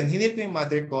 So, yun, hinil ko yung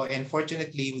mother ko, and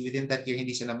fortunately, within that year,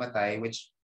 hindi siya namatay, which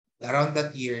around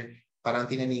that year, parang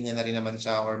tinaningan na rin naman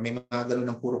siya, or may mga ganun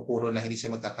ng puro-puro na hindi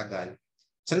siya magtatagal.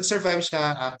 So, nag-survive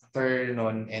siya after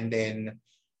nun, and then,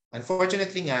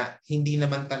 unfortunately nga, hindi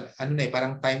naman,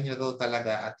 parang time niya to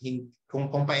talaga, at kung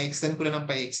pa-extend ko lang ng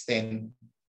pa-extend,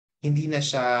 hindi na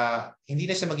siya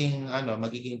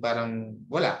magiging parang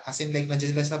wala. As in like,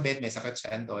 nandiyan lang sa bed, may sakit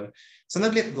siya and all. So,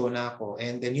 nag-let go na ako.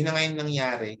 And then, yun na ngayon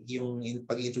nangyari, yung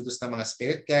pag-introduce ng mga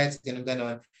spirit guides,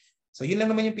 gano'n-gano'n. So yun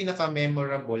lang naman yung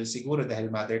pinaka-memorable siguro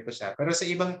dahil mother ko siya. Pero sa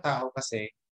ibang tao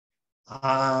kasi,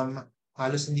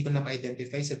 halos hindi ko na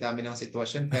ma-identify sa dami ng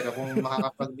sitwasyon. Pero kung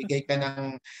makakapagbigay ka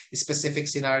ng specific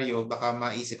scenario, baka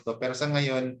maisip ko. Pero sa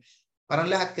ngayon, parang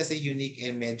lahat kasi unique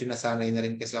and medyo nasanay na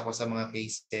rin kasi ako sa mga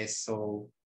cases. So,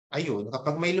 ayun.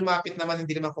 Kapag may lumapit naman,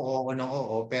 hindi naman ko oo ng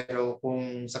oo. Pero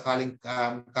kung sakaling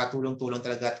katulong-tulong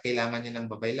talaga at kailangan niya ng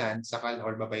babaylan,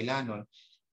 or babaylanon,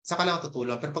 saka lang ako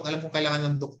tutulong. Pero pag alam kong kailangan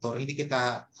ng doktor, hindi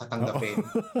kita tatanggapin.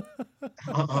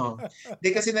 Oo. Hindi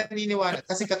kasi naniniwala.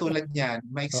 Kasi katulad niyan,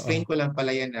 ma-explain ko lang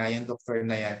pala yan yung doktor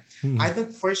na yan. I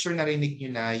don't for sure narinig nyo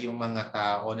na yung mga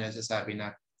tao na nagsasabi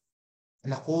na,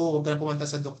 naku, huwag ka na pumunta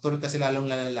sa doktor kasi lalong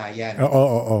lalalayan.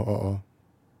 Oo.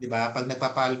 Diba? Pag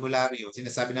nagpapa-albularyo,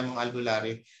 sinasabi ng mga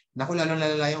albularyo, naku, lalong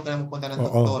lalalayan, huwag ka na magpunta ng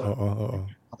doktor. Oo.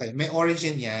 Okay, may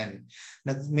origin yan.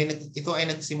 Ito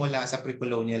ay nagsimula sa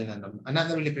pre-colonial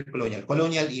not really pre-colonial,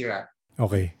 colonial era.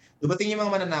 Okay. Dumating yung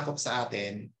mga mananakop sa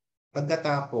atin,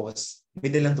 pagkatapos,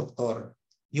 may dalang doktor.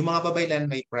 Yung mga babaylan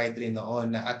may pride rin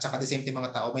noon at saka the same time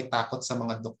mga tao may takot sa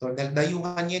mga doktor dahil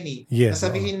dayuhan yan eh. Yes.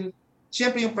 Nasabihin,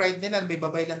 siyempre yung pride nila, may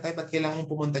babaylan tayo, ba't kailangan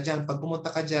mong pumunta dyan? Pag pumunta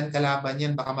ka dyan, kalaban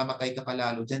yan, baka mamatay ka pa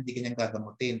lalo dyan, di ka niyang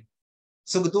gagamutin.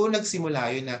 So doon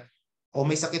nagsimula yun na,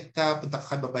 may sakit ka, punta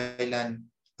ka kay babaylan.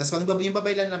 Tapos pag yung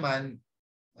babaylan naman,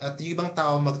 at yung ibang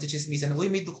tao magchichismisan, uy,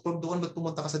 may doktor doon, ba't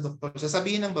pumunta ka sa doktor?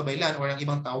 Sasabihin ng babaylan or ng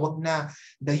ibang tao, wag na,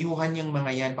 dayuhan yung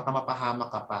mga yan, baka mapahamak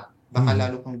ka pa, baka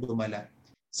lalo kang dumala.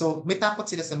 So may takot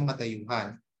sila sa mga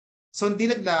dayuhan. So hindi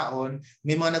naglaon,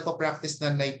 may mga nagpa-practice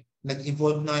na like,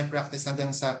 nag-evolve na yung practice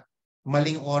hanggang sa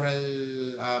maling oral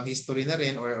history na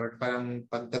rin or parang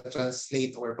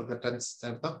pagta-translate or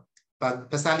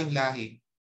pagpasaling lahi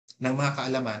ng mga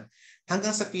kaalaman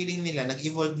hanggang sa feeling nila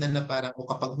nag-evolve na parang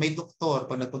kapag may doktor,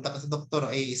 pag nagpunta ka sa doktor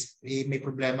may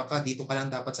problema ka, dito ka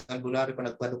lang dapat sa albularyo,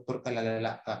 pag nagpa-doktor ka,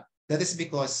 lalala ka. That is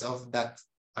because of that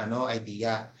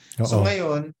idea. Uh-oh. So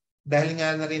ngayon, dahil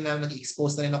nga na rin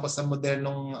nag-expose na rin ako sa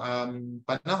modernong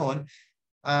panahon,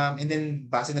 and then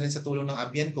base na rin sa tulong ng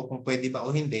abyan ko kung pwede ba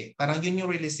o hindi, parang yun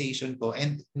yung realization ko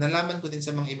and nalaman ko din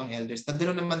sa mga ibang elders na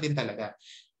ganoon naman din talaga.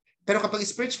 Pero kapag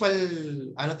spiritual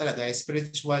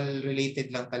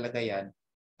related lang talaga yan,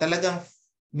 talagang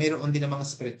mayroon din namang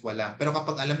spiritual lang. Pero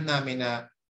kapag alam namin na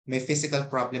may physical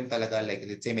problem talaga, like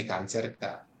let's say may cancer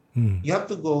ka, you have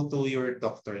to go to your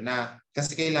doctor na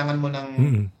kasi kailangan mo ng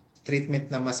treatment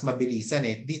na mas mabilisan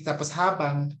eh. Tapos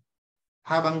habang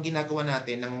ginagawa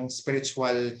natin ng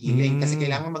spiritual healing kasi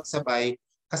kailangan magsabay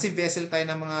kasi vessel tayo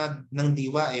ng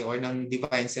diwa or ng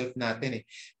divine self natin eh.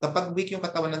 Kapag weak yung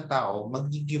katawan ng tao,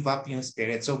 mag-give up yung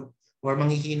spirit. So, or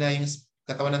manghihina yung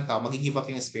katawan ng tao, mag-give up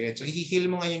yung spirit. So,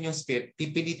 i-heal mo ngayon yung spirit.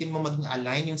 Pipilitin mo maging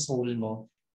align yung soul mo.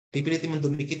 Pipilitin mo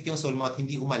dumikit yung soul mo at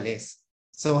hindi umalis.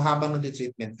 So, habang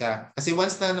nag-treatment ka. Kasi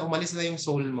once na umalis na yung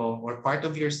soul mo or part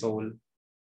of your soul,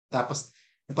 tapos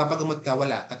nagpapagamot ka,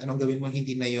 wala. At anong gawin mo,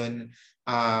 hindi na yun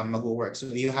mag-work.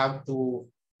 So, you have to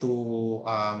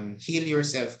heal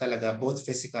yourself talaga, both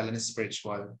physical and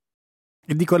spiritual.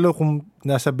 Hindi ko alam kung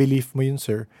nasa belief mo yun,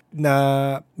 sir, na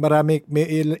marami, may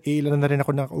ilan na rin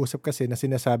ako nakausap kasi na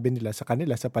sinasabi nila sa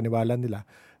kanila, sa paniwala nila,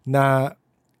 na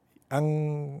ang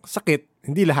sakit,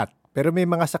 hindi lahat, pero may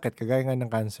mga sakit, kagaya nga ng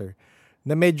cancer,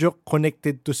 na medyo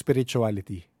connected to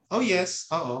spirituality. Oh yes,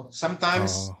 oo.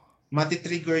 Sometimes,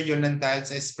 matitrigger yun ng dahil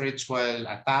sa spiritual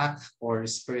attack or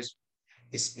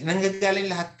nanggagaling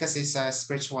lahat kasi sa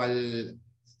spiritual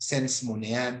sense mo na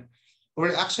yan. Or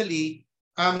actually,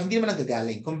 hindi naman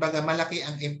nanggagaling. Kumbaga, malaki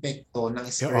ang epekto ng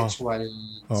spiritual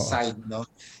side, no?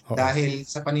 Dahil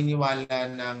sa paniniwala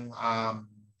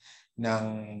ng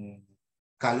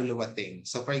kaluluwating.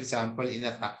 So for example,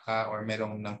 inattack ka or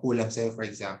merong nang kulang sa'yo, for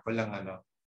example,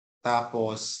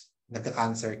 tapos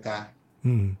nagka-cancer ka.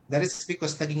 That is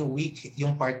because naging weak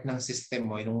yung part ng system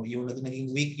mo, yung naging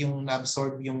weak yung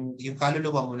na-absorb yung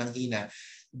kaluluwa mo ng hina.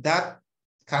 That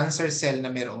cancer cell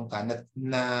na meron ka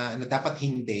na dapat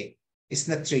hindi is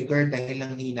na-trigger dahil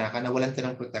lang hina ka, nawalan ka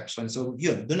ng protection. So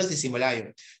yun, doon nagsisimula yun.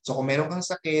 So kung meron kang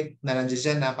sakit na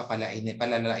nandiyan na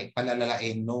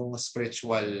palalain nung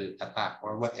spiritual attack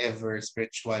or whatever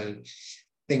spiritual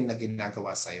thing na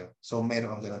ginagawa sa'yo. So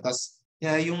meron kang gano'n. Tapos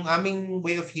yung aming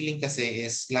way of healing kasi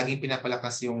is laging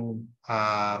pinapalakas yung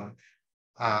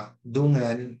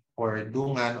dungan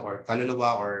or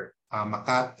kaluluwa or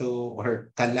makato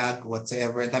or kalag,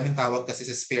 whatsoever. Ang daming tawag kasi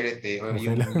sa spirit or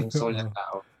yung soul ng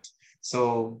tao.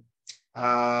 So,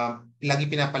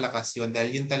 laging pinapalakas yun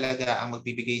dahil yun talaga ang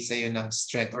magbibigay sa iyo ng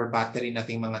strength or battery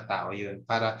nating mga tao yun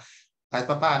para kahit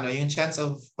pa paano, yung chance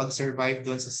of pag-survive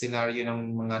doon sa scenario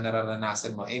ng mga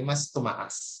nararanasan mo ay mas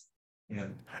tumaas.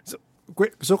 Yun.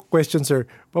 So question sir,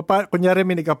 kunyari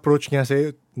may nag-approach nga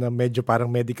sa'yo na medyo parang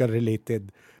medical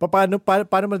related. Paano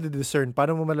mo discern?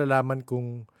 Paano mo malalaman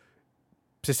kung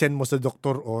send mo sa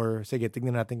doktor or sige,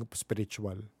 tignan natin kung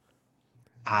spiritual?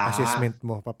 Assessment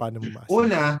mo, paano mo ma-assess?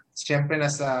 Una, syempre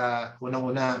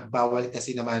unang-una, bawal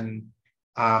kasi naman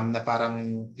na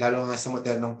parang lalo nga sa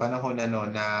modernong panahon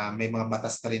na may mga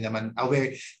batas na rin naman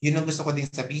aware. Yun ang gusto ko din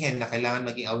sabihin na kailangan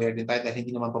maging aware din tayo dahil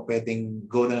hindi naman po pwedeng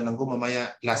go na lang ng go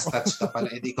mamaya last touch ka pala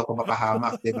hindi ka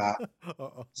mapapahamak, di ba?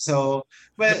 So,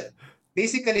 well,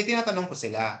 basically tinatanong ko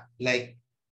sila like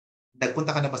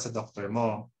nagpunta ka na ba sa doctor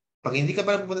mo? Pag hindi ka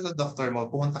pa pumunta sa doctor mo,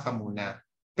 pumunta ka muna.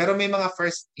 Pero may mga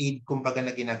first aid kumbaga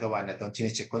na ginagawa na doon.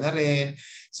 Chinecheck ko na rin.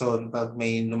 So, pag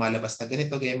may lumalabas na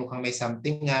ganito, ganyan mukhang may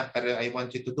something nga, pero I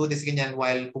want you to do this, ganyan,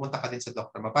 while pumunta ka din sa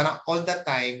doctor mo. Parang all the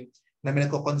time na may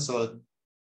nagko-consult,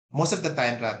 most of the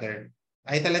time rather,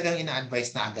 ay talagang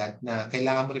ina-advise na agad na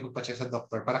kailangan mo rin magpa-check sa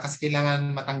doctor para kasi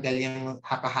kailangan matanggal yung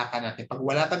haka-haka natin. Pag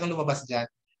wala tagang lumabas dyan,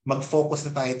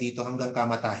 mag-focus na tayo dito hanggang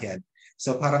kamatayan.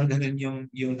 So parang ganun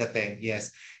yung dating, yes.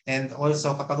 And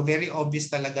also, kapag very obvious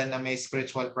talaga na may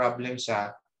spiritual problem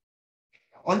siya,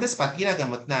 on the spot,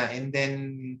 ginagamot na. And then,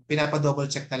 pinapa-double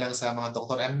check na lang sa mga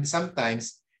doktor. And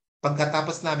sometimes,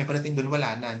 pagkatapos namin, pagdating doon,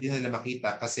 wala na. Hindi nila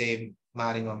makita kasi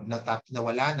maaaring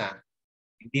nawala na.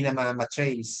 Hindi na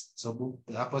ma-trace. So,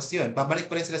 tapos yun,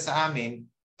 babalik pa rin sila sa amin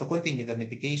to continue the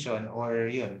medication or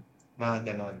yun,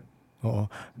 mga ganon. Oo.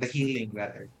 The healing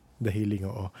rather. The healing,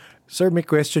 oo. Sir, may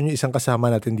question yung isang kasama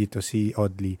natin dito, si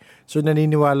Audley. So,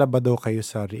 naniniwala ba daw kayo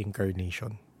sa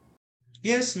reincarnation?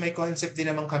 Yes, may concept din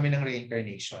naman kami ng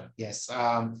reincarnation. Yes.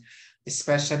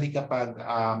 Especially kapag,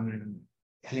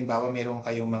 halimbawa, meron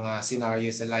kayong mga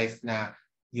scenario sa life na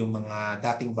yung mga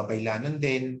dating babaylanon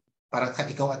din, parang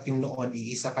ikaw at yung noon,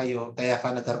 iisa kayo, kaya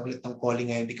ka nagkaroon ulit ng calling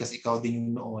ngayon because ikaw din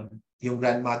yung noon. Yung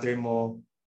grandmother mo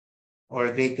or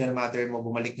great-grandmother mo,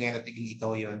 bumalik ngayon at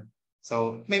ikaw yun.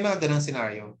 So, may mga ganong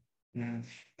scenario.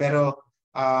 Pero,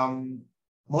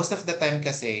 most of the time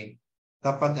kasi,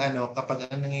 kapag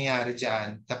ang nangyayari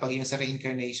dyan, kapag yung sa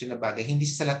reincarnation na bagay, hindi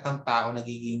siya sa lahat ng tao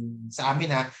nagiging, sa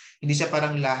amin hindi siya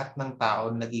parang lahat ng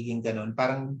tao nagiging ganun.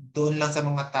 Parang doon lang sa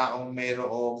mga taong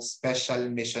mayroong special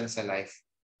mission sa life.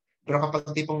 Pero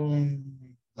kapag tipong,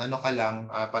 ka lang,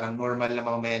 parang normal na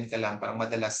mamamayan ka lang, parang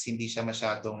madalas hindi siya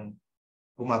masyadong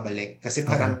bumabalik. Kasi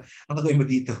parang, ang gagawin mo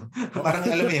dito? Parang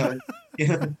alam mo yun,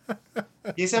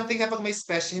 yung something kapag may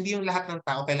special, hindi yung lahat ng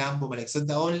tao kailangan bumalik. So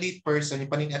the only person,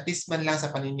 at least man lang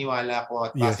sa paniniwala ko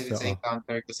at possible sa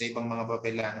encounter ko sa ibang mga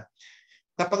babaylan,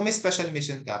 kapag may special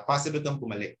mission ka, possible kang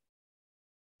bumalik.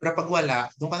 Pero pag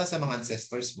wala, doon ka na sa mga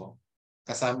ancestors mo.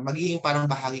 Kasi magiging parang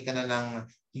bahagi ka na ng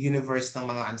universe ng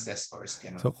mga ancestors.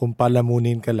 Ganun. So kung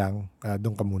palamunin ka lang,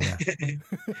 doon ka muna.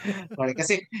 Okay,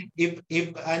 kasi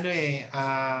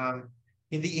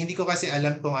hindi ko kasi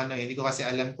alam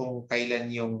kung kailan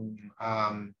yung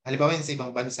halimbawa sa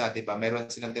ibang bansa, 'di ba?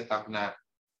 Meron silang tinatawag na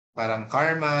parang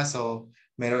karma. So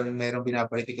meron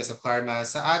binabalik ka sa karma.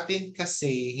 Sa atin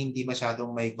kasi hindi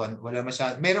masyadong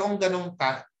merong ganung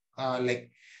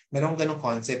merong ganung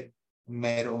concept.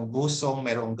 Merong busong,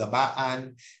 merong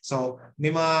gabaan. So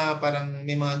may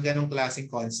mga ganung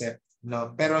klaseng concept,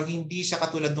 no? Pero hindi siya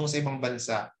katulad nung sa ibang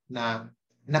bansa na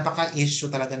napaka-issue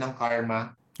talaga ng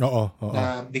karma. Oo.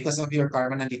 Na because of your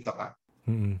karma, nandito ka.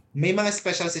 Mm-hmm. May mga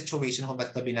special situation kung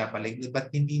ba't ka binabalik,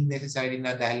 but hindi necessarily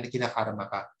na dahil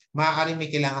kinakarma ka. Maaaring may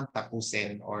kailangan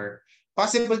tapusin or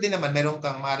possible din naman meron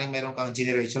kang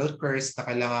generational curse na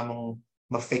kailangan mong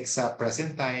ma-fix sa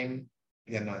present time.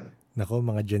 Ganon. Nako,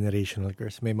 mga generational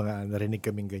curse. May mga narinig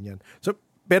kaming ganyan. So,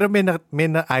 pero may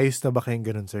naayos na ba kayong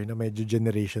ganun, sir, na medyo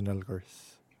generational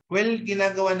curse? Well,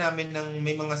 ginagawa namin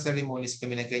may mga ceremonies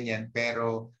kami na ganyan,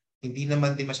 pero hindi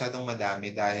naman din masyadong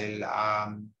madami dahil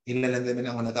ilan naman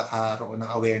ang nagkakaroon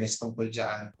ng awareness tungkol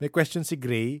dyan. May question si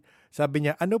Gray. Sabi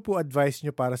niya, ano po advice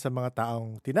niyo para sa mga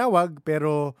taong tinawag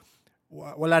pero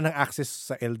wala nang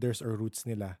access sa elders or roots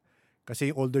nila?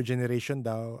 Kasi yung older generation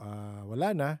daw,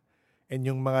 wala na. And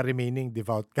yung mga remaining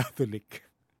devout Catholic.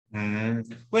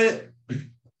 Well,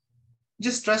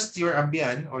 just trust your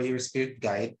abyan or your spirit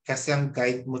guide kasi ang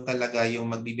guide mo talaga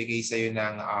yung magbibigay sa'yo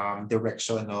ng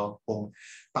direction, no? Kung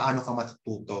paano ka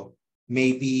matututo.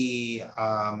 Maybe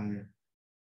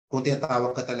kung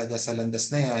tinatawag ka talaga sa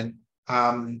landas na yan,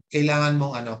 kailangan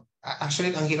mong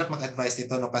actually ang hirap mag-advise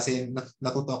nito, no? Kasi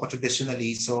natuto ako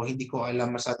traditionally, so hindi ko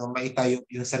alam masyadong maitayo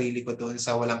yung sarili ko doon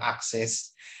sa walang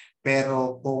access.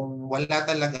 Pero kung wala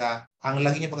talaga, ang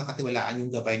lagi niyo pagkakatiwalaan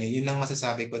yung gabay niyo, yun lang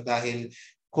masasabi ko dahil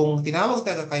kung tinawag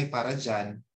talaga kayo para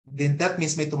dyan, then that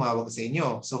means may tumawag sa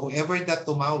inyo. So whoever that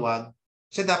tumawag,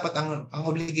 siya dapat ang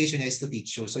obligation niya is to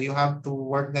teach you. So you have to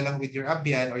work na lang with your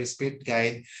abyan or your spirit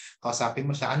guide. Kausapin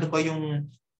mo siya. Ano ba yung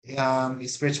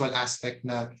spiritual aspect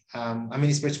na,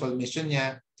 spiritual mission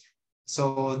niya.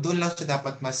 So doon lang siya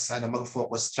dapat mas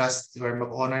mag-focus, trust or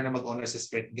mag-honor sa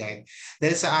spirit guide.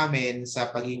 Dahil sa amin,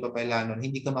 sa pagiging babaylanon,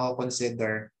 hindi ka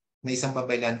mako-consider na isang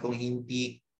babaylan kung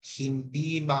hindi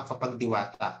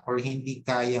makakapagdiwata or hindi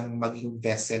kayang maging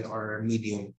vessel or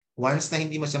medium. Once na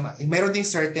hindi mo siya, mayroon ding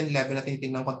certain level na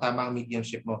tinitingnan kung tama ang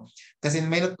mediumship mo. Kasi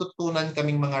may natutunan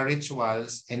kaming mga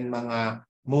rituals and mga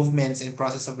movements and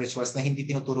process of rituals na hindi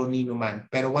tinuturo ni Numan.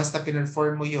 Pero once na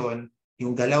pinperform mo yon,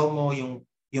 yung galaw mo,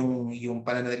 yung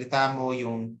pananalita mo,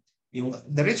 yung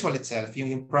the ritual itself,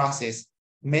 yung process,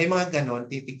 may mga ganon,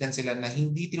 titignan sila na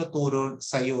hindi tinuturo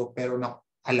sa'yo pero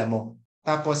alam mo.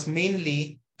 Tapos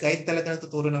mainly, kahit talaga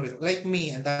natuturo ng ritual. Like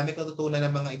me, ang dami ko natutunan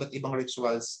ng mga iba't ibang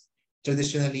rituals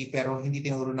traditionally pero hindi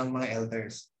tinuro ng mga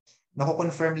elders.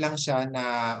 Nako-confirm lang siya na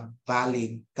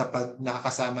valid kapag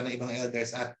nakakasama ng ibang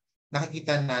elders at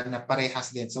nakikita na parehas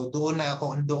din. So doon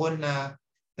na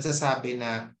nasasabi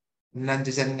na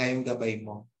nandiyan nga yung gabay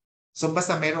mo. So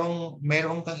basta merong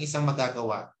kang isang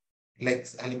magagawa. Like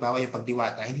halimbawa yung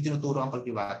pagdiwata, hindi tinuturo ang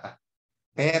pagdiwata.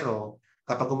 Pero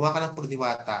kapag gumawa ka ng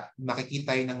pagdiwata,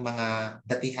 makikita yun ng mga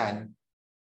datihan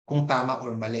kung tama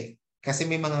or mali. Kasi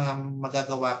may mga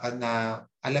magagawa ka na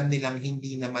alam nilang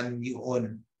hindi naman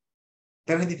yun.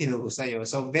 Pero hindi tinuro sa'yo.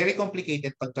 So very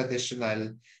complicated pag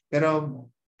traditional. Pero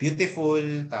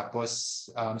beautiful, tapos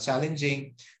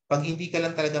challenging. Pag hindi ka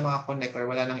lang talaga makakonect or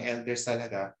wala ng elders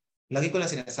talaga, lagi ko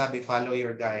lang sinasabi, follow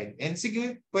your guide. And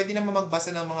sige, pwede naman magbasa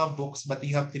ng mga books but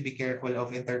you have to be careful of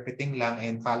interpreting lang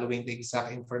and following the exact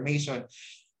information.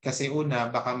 Kasi una,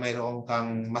 baka mayroon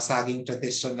kang masaging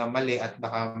tradition na mali at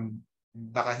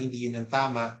baka hindi yun ang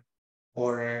tama.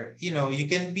 Or, you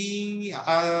can be,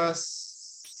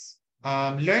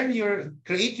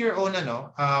 create your own,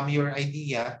 your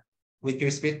idea with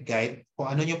your spirit guide.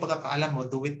 Kung ano yung pagkakaalam mo,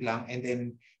 do it lang and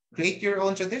then create your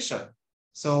own tradition.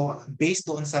 So, based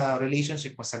doon sa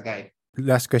relationship mo sa guide.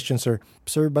 Last question, sir.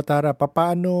 Sir Batara,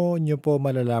 paano nyo po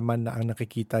malalaman na ang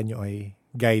nakikita nyo ay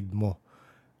guide mo?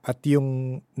 At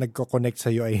yung nagko-connect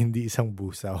sa'yo ay hindi isang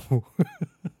busaw?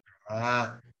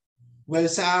 Well,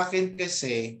 sa akin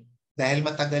kasi, dahil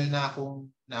matagal na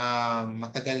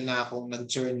akong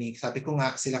nag-journey, sabi ko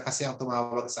nga, sila kasi ang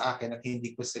tumawag sa akin at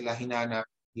hindi ko sila hinanap.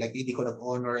 Like, hindi ko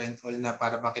nag-honor and all na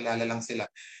para makilala lang sila.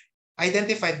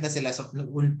 Identified na sila so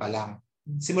noon pa lang.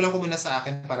 Simulan ko muna sa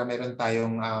akin para meron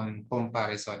tayong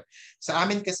comparison. Sa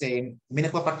amin kasi, may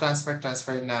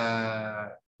nagpapatransfer na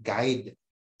guide.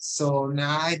 So,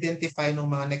 na-identify ng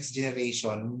mga next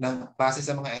generation ng base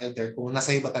sa mga elder kung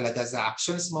nasa iba talaga sa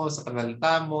actions mo, sa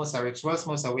panalita mo, sa rituals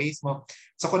mo, sa ways mo.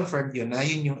 So, confirmed yun na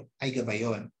yun yung ay gabay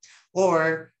yun.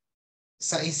 Or,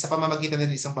 sa pamamagitan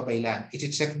ng isang babaylan,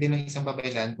 i-check din ng isang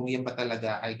babaylan kung yan ba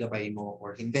talaga ay gabay mo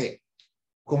or hindi.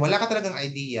 Kung wala ka talagang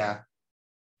idea,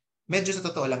 medyo sa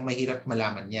totoo lang, mahirap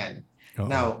malaman yan. Uh-oh.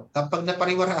 Now, kapag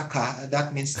napariwara ka,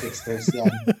 that means tricksters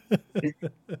yan.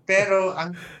 Pero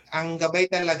ang gabay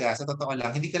talaga, sa totoo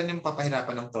lang, hindi ka rin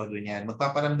mapapahirapan ng todo niyan.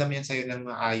 Magpaparamdam yan sa'yo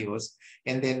ng maayos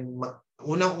and then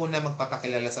unang-una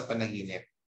magpapakilala sa panaginip.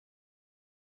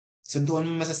 So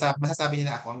doon masasabi niya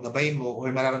na ako ang gabay mo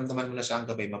or mararamdaman mo na siya ang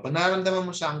gabay mo. Pag nararamdaman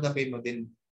mo siya ang gabay mo, then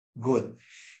good.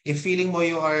 If feeling mo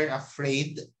you are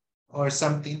afraid or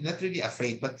something, not really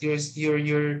afraid, but you're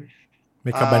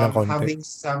may kaba ng konti. Having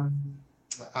some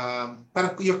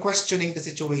parang you're questioning the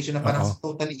situation na parang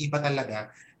totally iba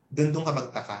talaga, doon ka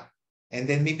magtaka. And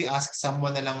then maybe ask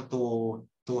someone na lang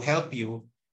to help you.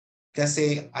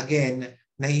 Kasi again,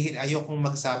 ayokong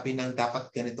magsabi ng dapat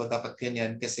ganito, dapat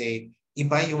ganyan kasi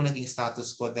iba yung naging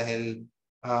status ko dahil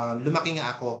lumaki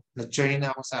nga ako, nag-journey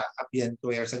na ako sa abyan ko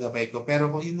or sa gabay ko. Pero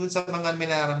kung yun sa mga may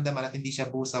nararamdaman at hindi siya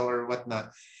busa or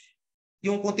whatnot,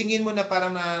 yung kung tingin mo na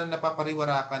parang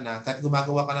napapariwara ka na, kahit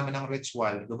gumagawa ka naman ng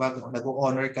ritual,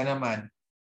 nag-honor ka naman.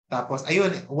 Tapos,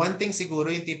 ayun, one thing siguro,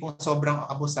 yung tipong sobrang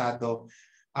abusado,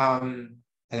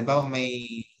 halimbawa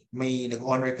may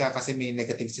nag-honor ka kasi may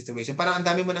negative situation. Parang ang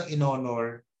dami mo nang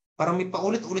in-honor, parang may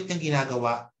paulit-ulit kang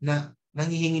ginagawa na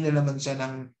nanghihingi na naman siya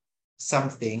ng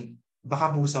something, baka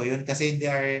busaw yun kasi they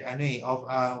are,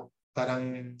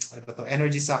 parang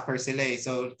energy sucker sila eh.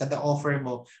 So, kada offer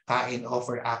mo, kain,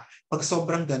 offer, pag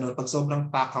sobrang ganun, pag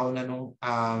sobrang takaw na nung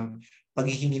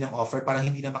paghihingi ng offer, parang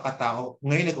hindi na makatao.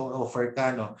 Ngayon nag-offer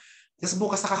ka, no? Tapos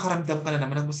bukas nakakaramdam ka na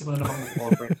naman, gusto mo na naman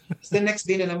mag-offer. Tapos the next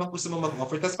day na naman gusto mo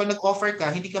mag-offer. Tapos pag nag-offer ka,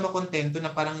 hindi ka makontento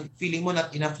na parang feeling mo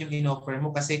not enough yung in-offer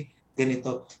mo kasi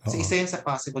ganito. So, isa yan sa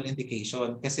possible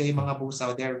indication. Kasi yung mga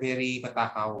busaw, they're very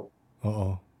matakaw.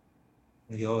 Oo.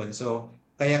 Yun. So,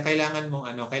 Kaya kailangan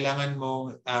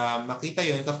mong makita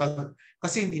 'yon kapag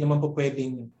kasi hindi naman po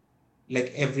pwedeng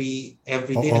like every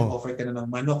day nag-offer ka na ng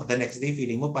manok, the next day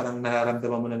feeling mo parang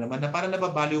nararamdaman mo na naman na parang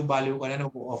nababaliw-baliw ka na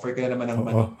nag-offer ka na naman ng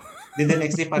manok. Then the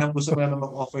next day parang gusto mo naman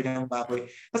mag-offer ng baboy.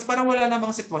 Tapos parang wala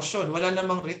namang sitwasyon, wala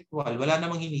namang ritual, wala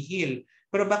namang hinihil.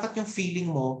 Pero bakit yung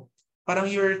feeling mo parang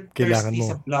you're thirsty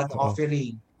sa blood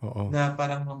offering na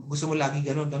parang gusto mo lagi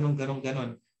ganun.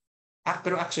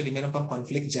 Pero actually meron pang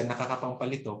conflict dyan,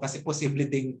 nakakapampalito kasi posible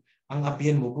ding ang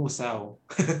abyan mo busaw.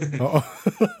 Oo.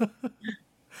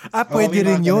 Pwede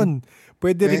rin yun.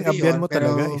 Pwede rin abyan mo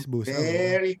talaga is busaw.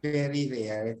 Very, very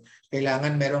rare.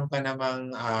 Kailangan meron ka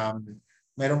namang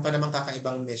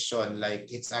kakaibang mission. Like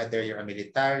it's either you're a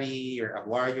military, you're a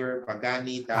warrior,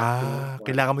 pagani, tattoo.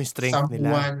 Kailangan mo yung strength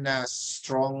nila. Someone na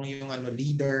strong yung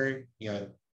leader. Yun.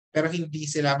 Pero hindi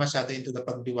sila masyado into the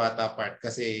pagdiwata part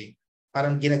kasi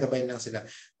parang ginagabay lang sila.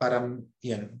 Parang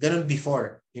yun. Ganun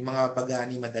before. Yung mga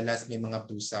pagani madalas may mga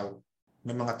busaw.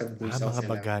 May mga tagbusaw mga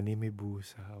sila. bagani may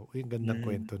busaw. Uy, ang gandang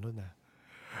kwento nun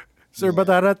Sir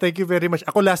Batara, thank you very much.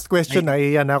 Ako last question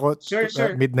iyan ako. Sure.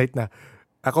 Midnight na.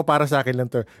 Ako para sa akin lang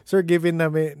to. Sir, given na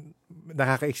may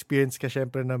nakaka-experience ka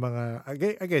syempre na mga,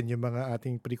 again, yung mga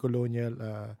ating pre-colonial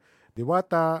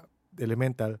diwata,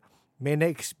 elemental, may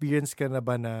na-experience ka na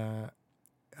ba na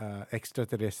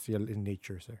extraterrestrial in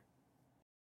nature, sir?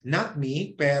 Not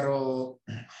me, pero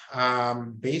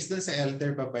based dun sa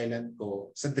elder babaylan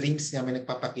ko, sa dreams niya may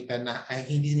nagpapakita na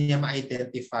hindi niya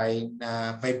ma-identify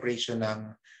na vibration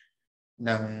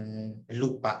ng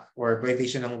lupa or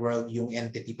vibration ng world yung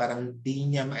entity. Parang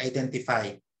hindi niya ma-identify.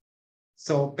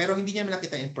 So, pero hindi niya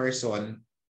nakita in person.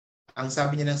 Ang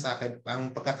sabi niya lang sa akin,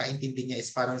 ang pagkakaintindi niya is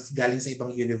parang galing sa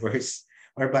ibang universe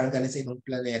or parang galing sa ibang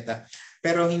planeta.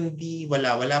 Pero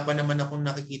wala pa naman akong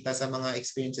nakikita sa mga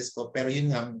experiences ko. Pero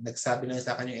yun nga, nagsabi lang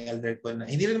sa akin yung elder ko na,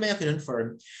 hindi rin naman yung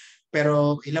confirm,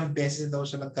 pero ilang beses daw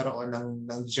siya nagkaroon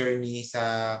ng journey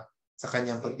sa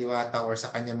kanyang pagdiwata or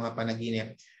sa kanyang mga panaginip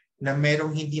na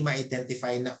merong hindi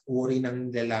ma-identify na uri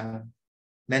ng nilalang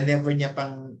na never niya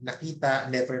pang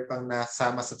nakita, never pang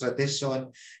nasama sa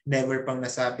tradition, never pang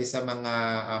nasabi sa mga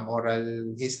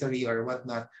oral history or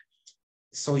whatnot.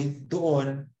 So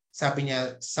doon, sabi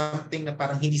niya, something na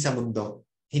parang hindi sa mundo.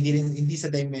 Hindi sa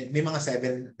may mga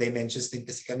 7 dimensions din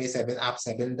kasi kami, 7 up,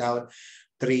 7 down,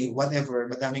 3,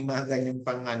 whatever. Madaming mga ganyan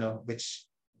pang which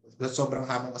sobrang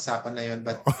habang usapan na yun.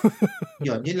 But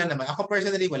yun lang naman. Ako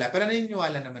personally wala. Pero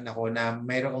naniniwala naman ako na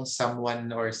mayroong someone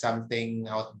or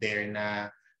something out there na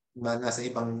nasa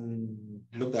ibang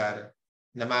lugar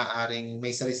na maaaring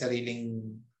may sarili-sariling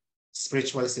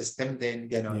spiritual system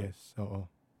din. Ganon. Yes, oo.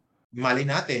 Mali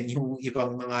natin, yung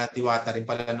ibang mga diwata rin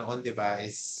pala noon, di ba?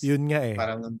 Yun nga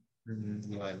parang,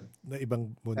 yun. Na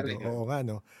ibang mundo. Oo nga,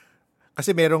 no?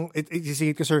 Kasi merong,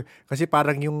 isisingit ko, sir, kasi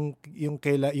parang yung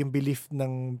belief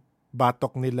ng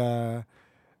batok nila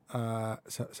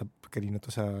kanina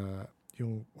to sa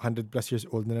yung 100 plus years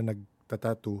old na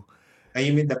nagtatattoo.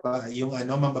 Ay, yung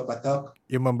mambabatok?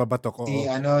 Yung mambabatok, oo.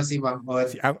 Si Wang Od.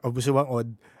 Si Wang Od.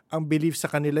 Ang belief sa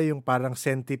kanila yung parang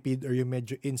centipede or yung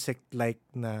medyo insect-like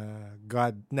na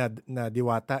god, na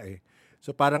diwata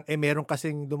So parang meron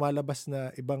kasing lumalabas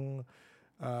na ibang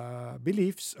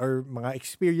beliefs or mga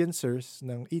experiencers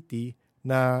ng ET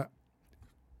na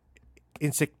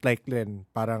insect-like din.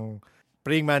 Parang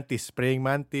praying mantis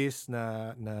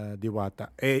na diwata.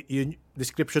 Yung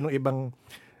description ng ibang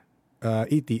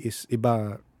ET is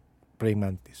iba praying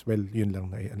mantis. Well, yun lang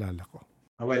naialala ko.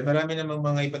 Well, marami namang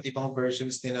mga iba't ibang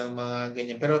versions din ng mga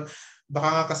ganyan. Pero baka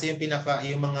nga kasi yung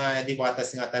mga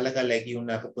diwatas nga talaga like yung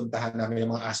napupuntahan namin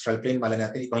ng mga astral plane, mala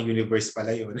natin ibang universe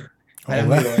pala yun. Alam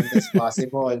mo yun, it's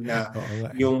possible na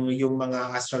yung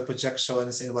mga astral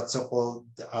projections and what's so-called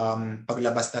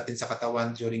paglabas natin sa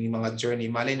katawan during yung mga journey,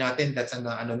 malay natin that's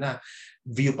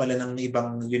view pala ng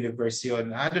ibang universe yun.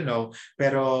 I don't know.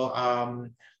 Pero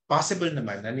possible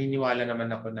naman. Naniniwala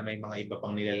naman ako na may mga iba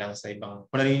pang nilalang sa ibang...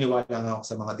 Kung naniniwala lang ako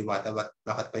sa mga diwata,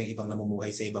 bakit pa yung ibang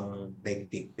namumuhay sa ibang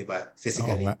daigdig, di ba?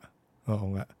 Physically. Oo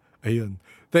nga. Ayun.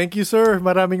 Thank you, sir.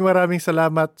 Maraming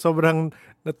salamat. Sobrang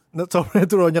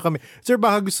naturo niya kami. Sir,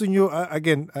 baka gusto nyo,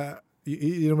 again,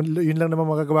 yun lang naman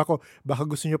magagawa ko. Baka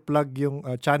gusto nyo plug yung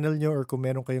channel nyo or kung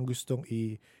meron kayong gustong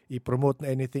i-promote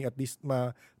na anything, at least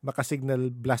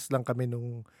makasignal blast lang kami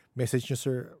nung message nyo,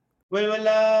 sir. Well,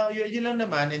 wala. Yun lang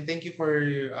naman. And thank you for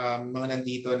mga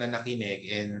nandito na nakinig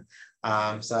and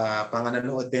sa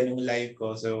panganonood din ng live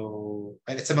ko. So,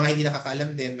 sa mga hindi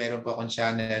nakakaalam din, meron po akong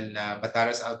channel na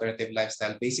Batara's Alternative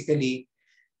Lifestyle. Basically,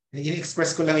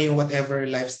 in-express ko lang yung whatever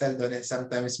lifestyle doon and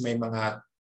sometimes may mga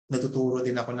natuturo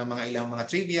din ako ng ilang mga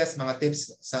trivias, mga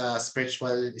tips sa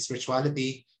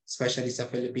spirituality. especially sa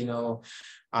Filipino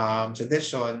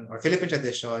tradition or Philippine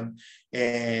tradition.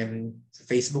 And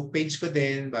Facebook page ko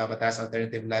din, Batas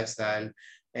Alternative Lifestyle.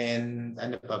 And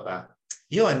ano pa ba?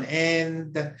 Yun.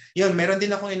 And yun, meron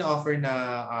din akong in-offer na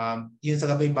yung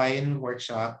sa Gabay Bayan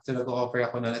workshop. So nag-offer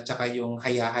ako nun at saka yung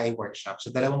Hayahay workshop.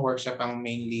 So dalawang workshop ang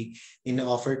mainly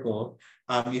in-offer ko.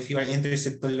 If you are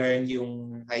interested to learn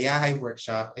yung Hayahay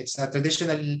workshop, it's a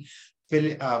traditional,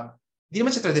 di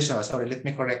naman siya traditional, sorry, let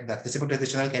me correct that. Kasi pag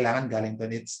traditional, kailangan galing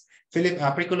doon. It's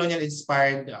pre-colonial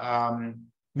inspired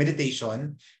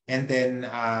meditation. And then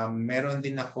meron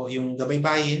din ako yung Gabay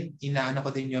Bayan, inaano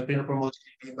ko din yung pinopromote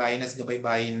yung Gabay Bayan as Gabay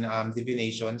Bayan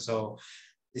divination. So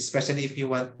especially if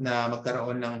you want na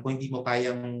magkaroon ng, kung hindi mo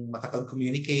kayang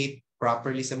makapag-communicate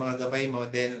properly sa mga gabay mo,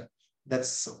 then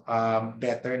that's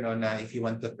better no na if you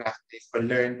want to practice or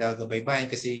learn the Gabay Bayan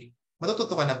kasi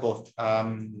matututo ka na both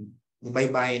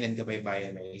Gabay Bayan and Gabay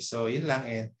Bayan. So yun lang,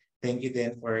 and thank you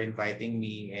din for inviting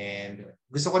me, and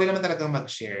gusto ko rin naman talaga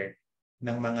mag-share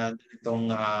ng mga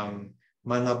ganitong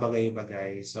mga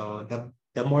bagay-bagay. So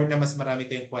the more na mas marami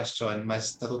kayong question,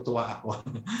 mas natutuwa ako.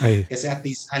 Kasi at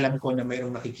least alam ko na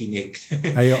mayroong nakikinig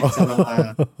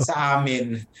sa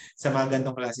amin, sa mga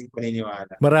ganitong klaseng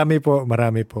paniniwala. Marami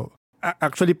po.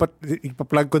 Actually,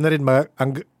 ipa-plug ko na rin,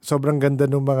 sobrang ganda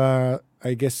ng mga,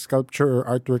 I guess, sculpture or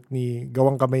artwork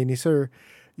gawang kamay ni Sir.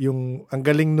 Yung, ang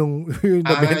galing nung,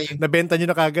 nabenta nyo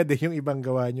na kagad yung ibang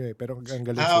gawa nyo pero ang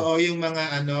galing siya. Oo, yung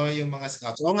mga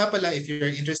sculpture. Oo nga pala, if you're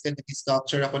interested in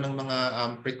sculpture ako ng mga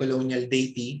pre-colonial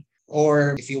deity,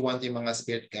 or if you want yung mga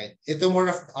spirit guide, ito more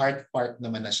of art part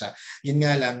naman na siya. Yun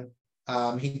nga lang,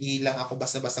 hindi lang ako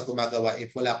basta-basta gumagawa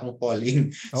if wala akong calling.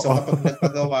 So kapag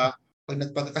nagpagawa,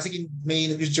 kasi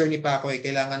may nag-journey pa ako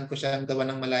kailangan ko siyang gawa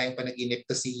ng malayang panaginip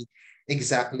to see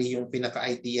exactly yung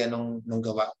pinaka-idea nung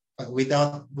gawa.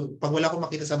 Pag wala akong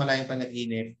makita sa malayang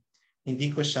panaginip, hindi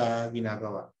ko siya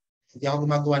ginagawa. Hindi ako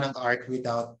gumagawa ng art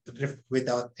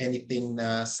without anything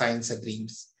na sign sa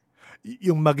dreams.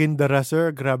 Yung Magindara,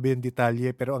 Sir, grabe yung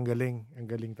detalye, pero ang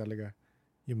galing talaga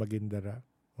yung Magindara.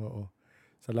 Oo.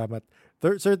 Salamat.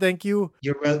 Sir, thank you.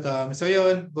 You're welcome. So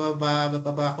yun, baba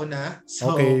ako na.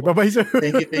 So, okay, bye-bye, sir.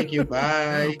 Thank you.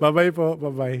 Bye. Bye-bye po.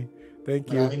 Bye-bye.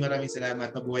 Thank you. Maraming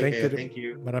salamat. Mabuhay kayo. Thank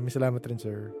you. Maraming salamat rin,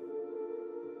 sir.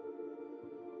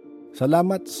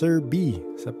 Salamat, Sir B,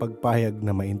 sa pagpahayag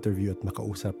na ma-interview at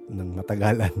makausap ng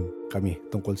matagalan kami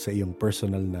tungkol sa iyong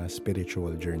personal na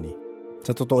spiritual journey.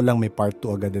 Sa totoo lang, may part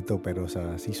 2 agad ito, pero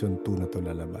sa season 2 na ito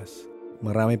lalabas.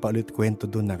 Marami pa ulit kwento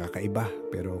doon na kakaiba.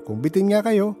 Pero kung bitin nga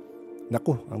kayo,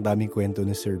 naku, ang daming kwento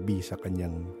ni Sir B sa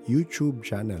kanyang YouTube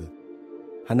channel.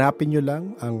 Hanapin nyo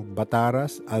lang ang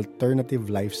Bataras Alternative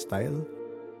Lifestyle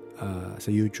sa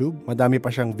YouTube. Madami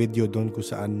pa siyang video doon kung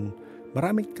saan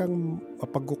marami kang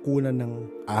mapagkukunan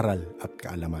ng aral at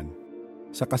kaalaman.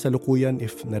 Sa kasalukuyan,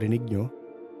 if narinig nyo,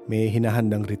 may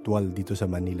hinahandang ritual dito sa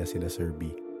Manila sila Sir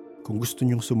B. Kung gusto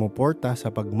nyong sumuporta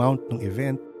sa pag-mount ng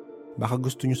event, baka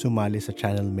gusto nyo sumali sa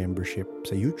channel membership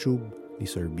sa YouTube ni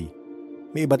Sir B.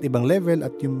 May iba't ibang level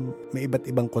at may iba't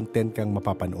ibang content kang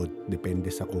mapapanood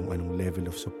depende sa kung anong level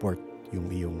of support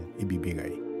yung iyong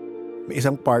ibibigay. May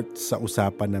isang part sa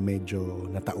usapan na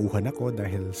medyo natauhan ako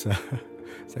dahil sa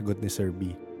sagot ni Sir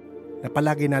B, na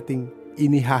palagi nating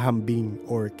inihahambing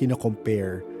or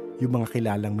kino-compare yung mga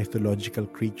kilalang mythological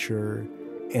creature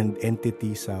and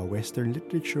entity sa Western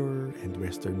literature and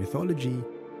Western mythology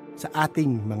sa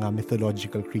ating mga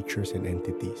mythological creatures and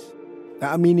entities.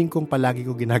 Naaminin kong palagi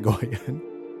ko ginagawa yan.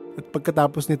 At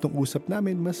pagkatapos nitong usap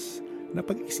namin, mas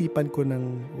napag-isipan ko ng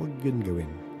huwag yun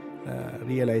gawin.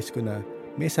 Realize ko na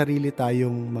may sarili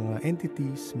tayong mga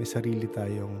entities, may sarili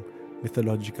tayong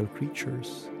mythological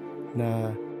creatures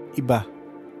na iba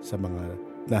sa mga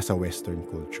nasa Western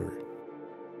culture.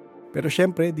 Pero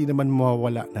syempre, di naman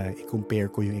mawawala na i-compare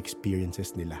ko yung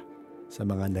experiences nila. Sa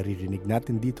mga naririnig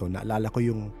natin dito, naalala ko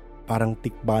yung parang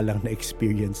tikbalang na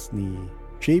experience ni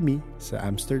Jamie sa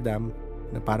Amsterdam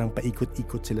na parang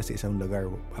paikot-ikot sila sa isang lugar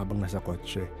habang nasa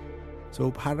kotse.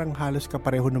 So parang halos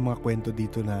kapareho ng mga kwento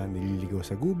dito na nililigaw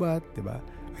sa gubat, diba?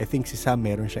 I think si Sam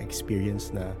meron siya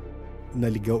experience na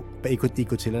naligaw,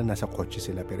 paikot-ikot sila, nasa kotse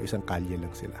sila pero isang kalye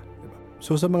lang sila. Diba?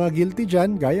 So sa mga guilty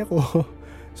dyan, gaya ko,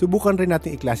 subukan rin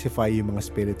natin i-classify yung mga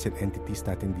spirits and entities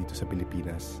natin dito sa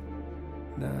Pilipinas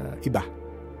na iba,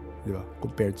 diba?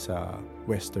 Compared sa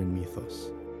Western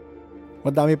mythos.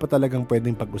 Madami pa talagang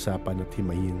pwedeng pag-usapan at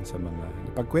himayin sa mga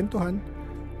napagkwentuhan.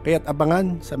 Kaya't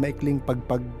abangan sa maikling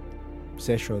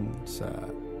pag-session sa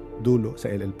dulo,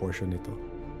 sa LL portion nito.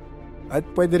 At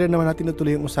pwede rin naman natin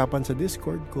natuloy yung usapan sa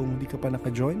Discord. Kung di ka pa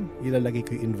naka-join, ilalagay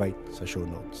ko yung invite sa show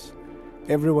notes.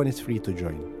 Everyone is free to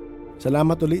join.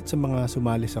 Salamat ulit sa mga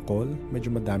sumali sa call.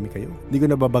 Medyo madami kayo. Hindi ko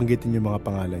nababanggitin yung mga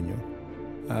pangalan nyo.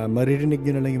 Maririnig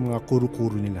nyo na lang yung mga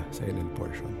kuro-kuro nila sa LL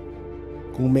Portion.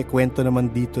 Kung may kwento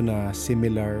naman dito na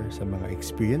similar sa mga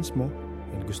experience mo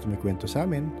and gusto mo kwento sa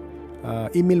amin,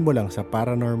 email mo lang sa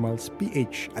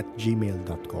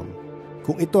paranormalsph@gmail.com.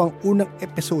 Kung ito ang unang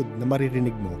episode na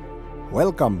maririnig mo,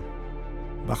 welcome!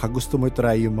 Baka gusto mo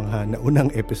try yung mga naunang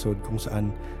episode kung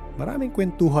saan maraming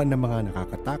kwentuhan ng mga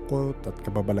nakakatakot at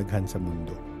kababalaghan sa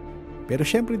mundo. Pero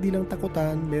syempre di lang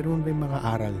takutan, meron rin mga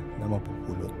aral na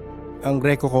mapupulot. Ang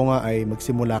reko ko nga ay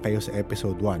magsimula kayo sa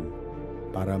episode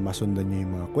 1 para masundan nyo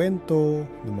yung mga kwento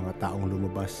ng mga taong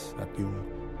lumabas at yung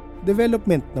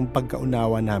development ng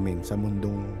pagkaunawa namin sa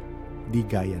mundong di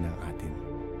gaya ng atin.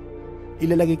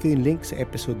 Ilalagay ko yung link sa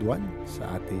episode 1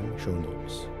 sa ating show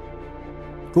notes.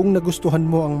 Kung nagustuhan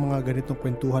mo ang mga ganitong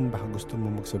kwentuhan, baka gusto mo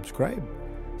mag-subscribe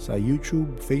sa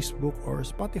YouTube, Facebook, or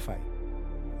Spotify.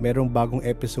 Merong bagong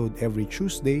episode every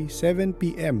Tuesday, 7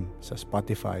 p.m. sa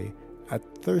Spotify at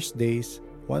Thursdays,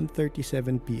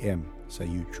 1:37 p.m. sa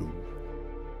YouTube.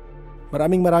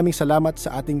 Maraming salamat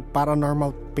sa ating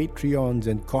Paranormal Patreons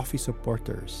and Coffee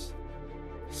supporters.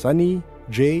 Sunny,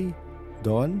 Jay,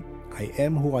 Don, I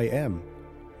Am Who I Am,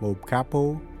 Mob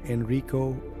Capo,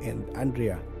 Enrico, and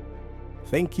Andrea.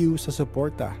 Thank you sa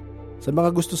suporta. Sa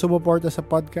mga gusto sumuporta sa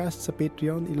podcast sa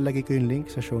Patreon, ilalagay ko yung link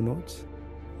sa show notes.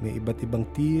 May iba't ibang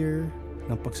tier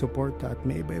ng pagsuporta at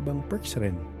may iba-ibang perks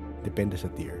rin. Depende sa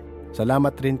tier.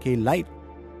 Salamat rin kay Light,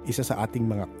 isa sa ating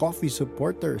mga coffee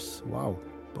supporters. Wow,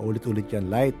 paulit-ulit yan,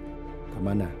 Light.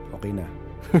 Tama na, okay na.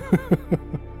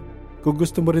 Kung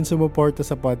gusto mo rin sumuporta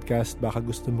sa podcast, baka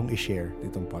gusto mong i-share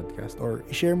itong podcast or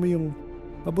i-share mo yung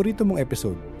paborito mong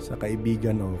episode sa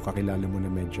kaibigan o kakilala mo na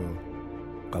medyo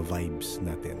ka-vibes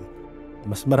natin.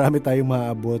 Mas marami tayong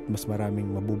maaabot, mas maraming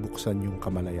mabubuksan yung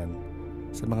kamalayan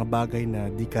sa mga bagay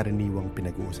na di karaniwang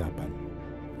pinag-uusapan.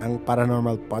 Ang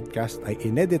Paranormal Podcast ay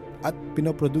inedit at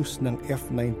pinoproduce ng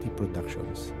F90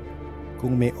 Productions.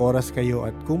 Kung may oras kayo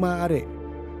at kung maaari,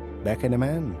 baka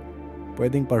naman,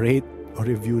 pwedeng pa-rate o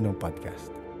review ng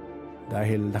podcast.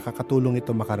 Dahil nakakatulong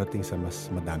ito makarating sa mas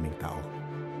madaming tao.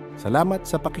 Salamat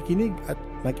sa pakikinig at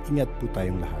mag-ingat po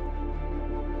tayong lahat.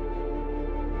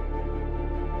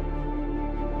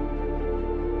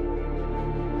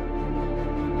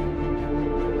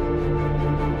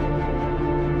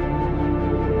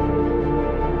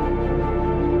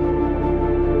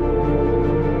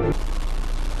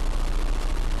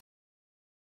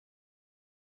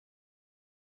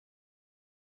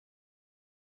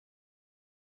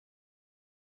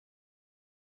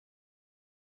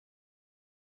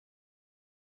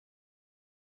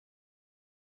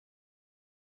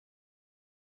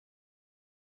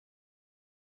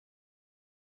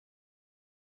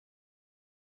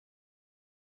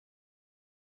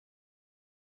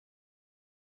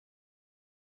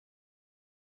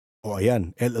 O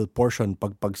ayan, LL Portion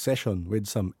pagpag session with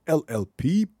some LL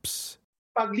peeps.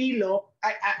 Paglilo,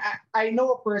 I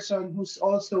know a person who's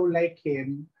also like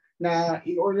him na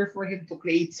in order for him to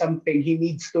create something, he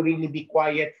needs to really be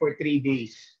quiet for 3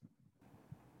 days.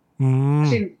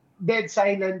 Kasi dead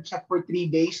silent siya for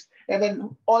 3 days. And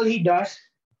then all he does,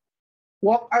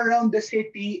 walk around the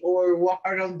city or walk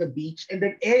around the beach. And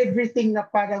then everything na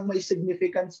parang may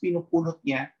significance pinupulot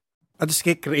niya. At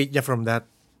create niya from that?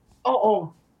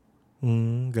 Oo.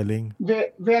 Galing.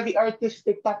 Very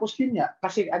artistic. Tapos yun niya.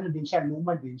 Kasi ano din siya,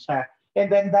 luma din siya. And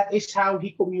then that is how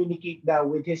he communicate daw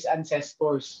with his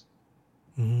ancestors.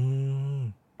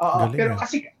 Pero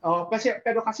kasi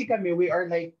kami, we are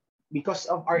like, because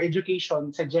of our education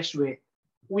sa Jesuit,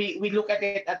 we look at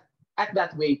it at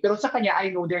that way. Pero sa kanya, I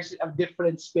know there's a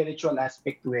different spiritual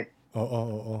aspect to it.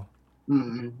 Oo.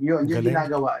 Yun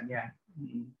ginagawa niya.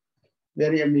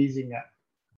 Very amazing nga.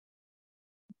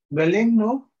 Galing,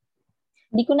 no?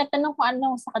 Hindi ko natanong kung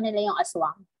ano sa kanila yung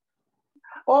aswang.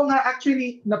 Oo nga,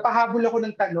 actually, napahabol ako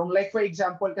ng tanong. Like for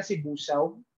example, kasi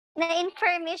busaw. Na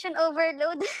information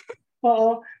overload.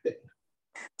 Oo.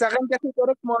 Sa akin kasi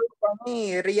correct more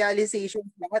realization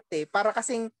lahat eh. Para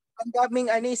kasing ang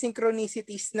daming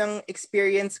synchronicities ng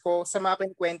experience ko sa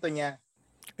mga kwento niya.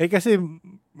 Eh kasi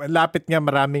malapit nga,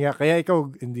 marami nga. Kaya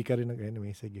ikaw, hindi ka rin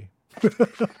anyway, sige.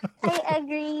 I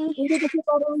agree. Hindi kasi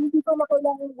parang hindi ko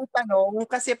makailangan itanong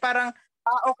kasi parang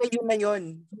okay, yun na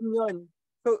yun. Yun.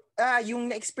 So,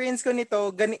 yung na-experience ko nito,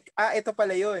 ito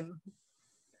pala yun.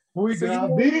 Uy, so,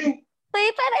 grabe! Uy,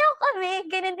 pareho kami.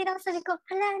 Ganun din ako sa ko.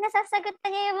 Nasasagot na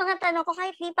niya yung mga tanong ko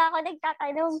kahit di pa ako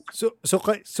nagtatanong.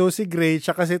 So si Gray,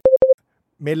 siya kasi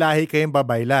may lahi kayong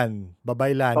babaylanon.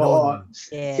 Oo,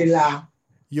 yes. Sila.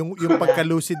 Yung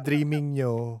pagka-lucid dreaming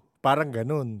nyo, parang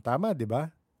ganun. Tama, di ba?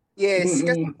 Yes,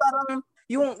 kasi Mm-mm. parang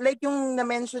yung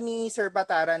na-mention ni Sir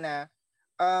Batara na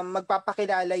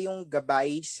magpapakilala yung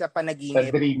gabay sa Sa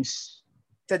panaginip, dreams.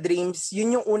 sa dreams,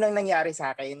 yun yung unang nangyari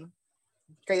sa akin.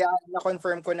 Kaya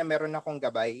na-confirm ko na meron akong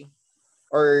gabay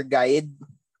or guide.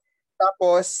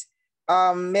 Tapos,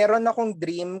 meron akong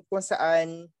dream kung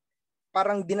saan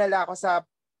parang dinala ako sa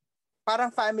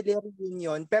parang family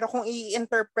reunion. Pero kung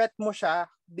i-interpret mo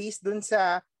siya based dun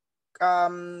sa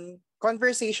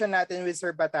conversation natin with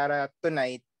Sir Batara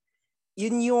tonight,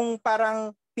 yun yung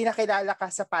parang pinakilala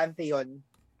ka sa pantheon.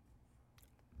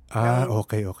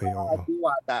 Okay. Oo.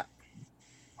 Diwata.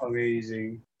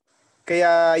 Amazing.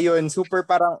 Kaya yun, super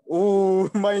parang,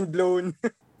 mind blown.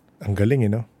 Ang galing,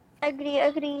 no? Agree.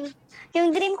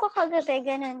 Yung dream ko kagabi,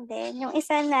 ganun din. Yung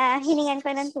isa na hiningan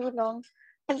ko ng tulong,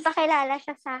 nagpakilala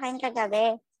siya sa akin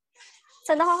kagabi.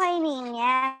 So, nakakainin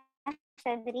niya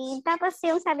sa dream. Tapos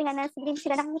yung sabi nga na sa dream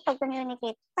sila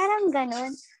nakikipag-communicate. Parang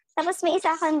ganun. Tapos may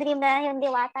isa akong dream na yung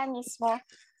diwata mismo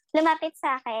lumapit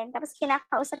sa akin. Tapos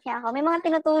kinakausap niya ako. May mga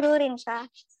tinuturo rin siya.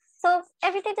 So,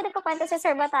 every time na nagkukwento si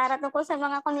Sir Batara tungkol sa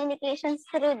mga communications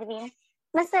through dream,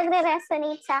 mas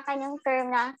nagre-resonate sa akin yung term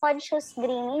na conscious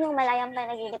dreaming, yung malayang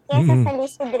panaginip, kaysa sa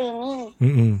lucid dreaming.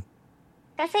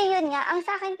 Kasi yun nga, ang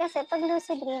sa akin kasi, pag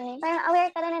lucid dreaming, parang aware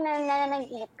ka na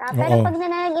nananaginip ka. Pero pag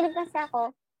nananaginip kasi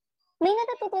ako, may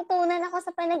natututunan ako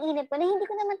sa panaginip ko na hindi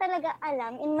ko naman talaga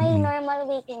alam in my normal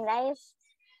waking life.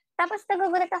 Tapos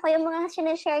nagugulat ako yung mga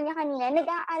sinashare niya kanina,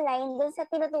 nag-a-align dun sa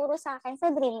tinuturo sa akin sa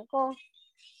dream ko.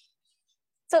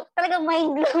 So, talagang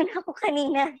mind-blown ako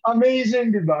kanina.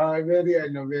 Amazing, di ba? Very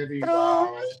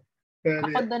wow.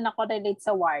 Ako doon ako relate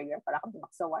sa warrior. Para ako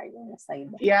dumak sa warrior na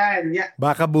side. Yan.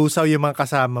 Baka busaw yung mga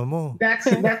kasama mo.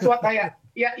 That's what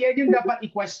yan yung dapat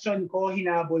i-question ko,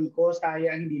 hinabol ko,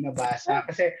 sayang hindi nabasa.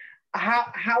 Kasi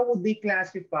how would they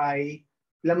classify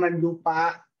laman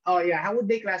lupa? How would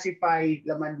they classify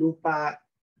laman lupa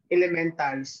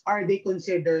elementals? Are they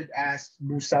considered as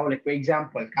busaw? Like for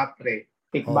example, kapre,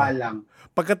 tikbalang.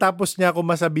 Pagkatapos niya ako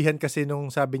masabihan kasi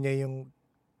nung sabi niya yung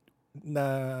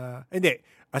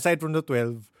aside from the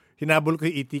 12, hinabol ko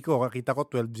yung ET ko, kakita ko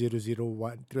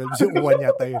 12,001. 12,001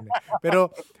 yata yun. Pero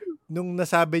nung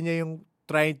nasabi niya yung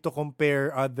trying to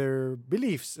compare other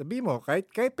beliefs, sabi mo,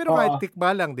 kahit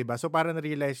tikbalang, di ba? So para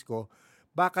na-realize ko,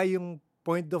 baka yung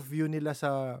point of view nila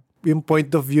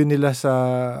sa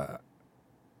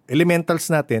elementals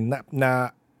natin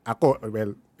na ako,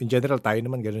 well, in general, tayo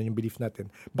naman, gano'n yung belief natin.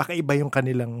 Baka iba yung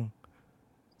kanilang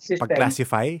System.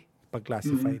 pag-classify,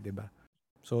 di ba?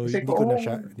 So, kasi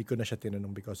hindi ko na siya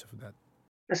tinanong because of that.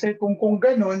 Kasi kung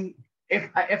gano'n,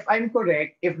 if I'm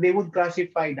correct, if they would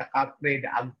classify the kapre,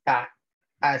 the agta,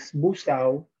 as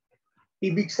busaw,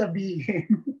 ibig sabihin,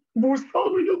 busaw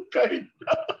yung kahit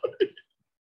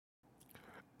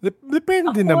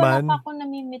Depende naman. Wala pa ako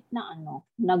namimit na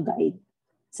na guide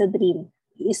sa dream.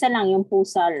 Isa lang, yung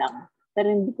pusa lang.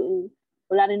 Pero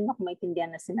wala rin ako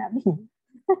maintindihan na sinabi.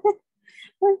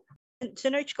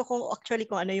 Sinearch ko kung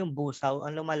ano yung busaw.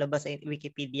 Ang lumalabas sa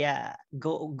Wikipedia,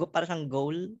 parang siyang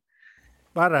goal.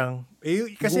 Parang,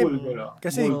 kasi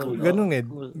ganun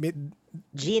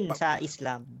Jinn sa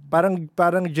Islam.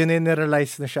 Parang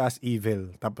generalize na siya as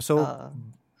evil. Tapos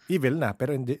evil na,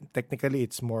 pero technically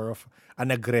it's more of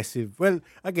an aggressive. Well,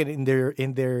 again, in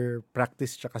their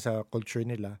practice tsaka sa culture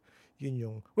nila, yun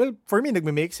yung, well, for me,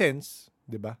 nagme-make sense,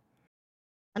 di ba?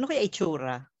 Ano kaya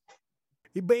itsura?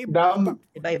 Iba-iba.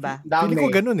 Feeling ko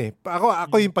ganun eh.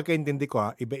 Ako yung pagkaintindi ko,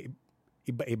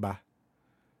 iba-iba.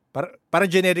 Para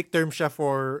generic term siya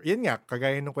for, yan nga,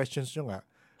 kagaya ng questions nyo nga.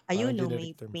 Ayun,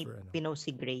 may pinost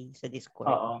si Gray sa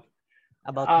Discord.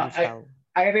 About busaw.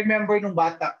 I remember nung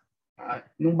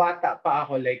bata pa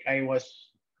ako, like I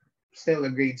was still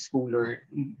a grade schooler.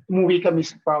 Umuwi kami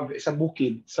sa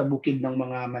bukid ng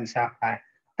mga mansaka.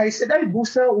 I said, ay,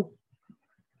 busaw.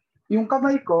 Yung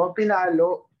kamay ko,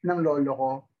 pinalo ng lolo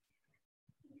ko.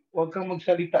 Huwag kang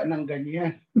magsalita ng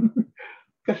ganyan.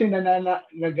 Kasi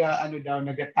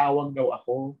nagatawag daw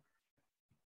ako.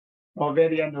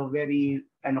 Very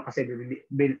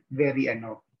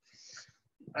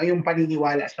yung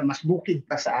paniniwala sa mas bukid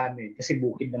pa sa amin. Kasi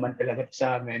bukid naman talaga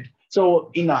sa amin.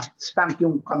 So, stamp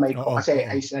yung kamay ko. Kasi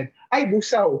I said, ay,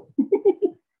 busaw.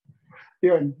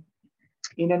 Yun.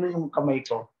 Inano yung kamay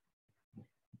ko.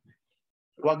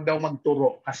 Huwag daw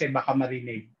magturo kasi baka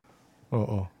marinig.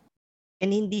 Oo.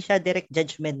 And hindi siya direct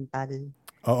judgmental.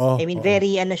 Oo. I mean,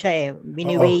 very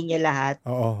biniweigh niya lahat.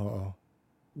 Oo.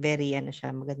 Very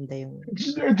siya, maganda yung...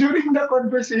 During the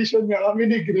conversation niya kami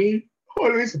ni Gray,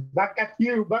 always back at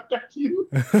you.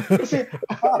 Kasi...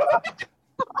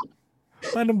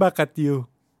 Paano back at you?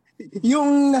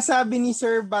 Yung nasabi ni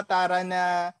Sir Batara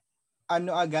na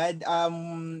agad,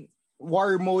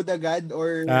 war mode agad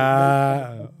or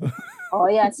Oh,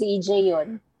 yeah, si EJ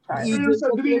yun. Yung sa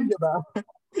dream, di ba?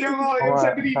 yung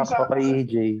sa dream, Sakto kay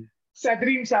EJ. sa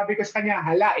dream, sabi ko sa kanya,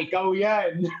 hala, ikaw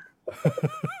yan.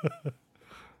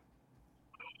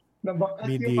 Nabakat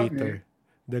mediator.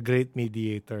 The great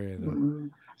mediator.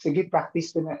 Sige,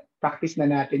 practice na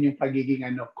natin yung pagiging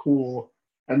cool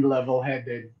and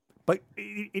level-headed. Pag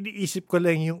iniisip ko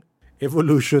lang yung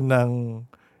evolution ng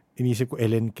inisip ko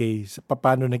LNK,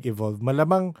 paano nag-evolve.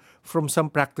 Malamang from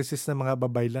some practices ng mga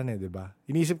babaylan di ba?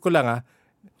 Inisip ko lang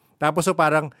Tapos so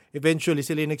parang eventually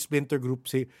sila yung splinter group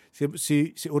si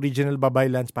original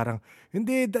Babaylans parang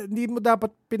hindi mo dapat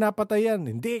pinapatayan.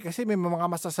 Hindi kasi may mga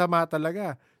masasama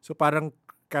talaga. So parang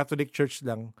Catholic Church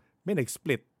lang may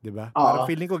nag-split, 'di ba? Parang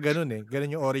feeling ko ganun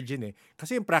Ganun yung origin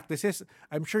Kasi yung practices,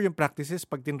 I'm sure yung practices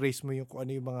pag tinrace mo yung kung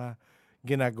ano yung mga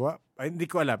ginagawa, hindi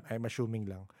ko alam, I'm assuming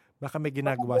lang. Baka may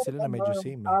ginagawa sila na medyo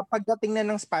same. Pagdating na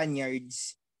ng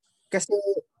Spaniards, kasi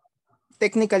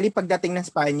technically, pagdating ng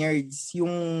Spaniards,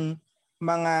 yung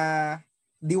mga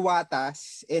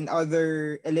diwatas and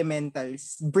other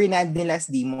elementals, brinad nila as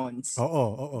demons.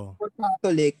 Oo. For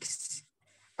Catholics,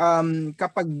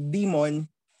 kapag demon,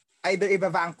 either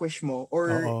i-vanquish mo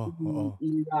or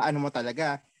ano mo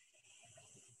talaga.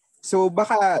 So,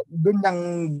 baka dun lang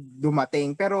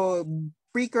dumating. Pero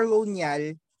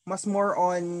pre-colonial, mas more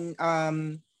on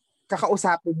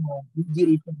kakausapin mo,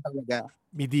 mediation talaga.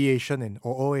 Mediation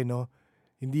Oo no?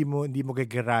 Hindi mo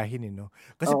gagarahin no.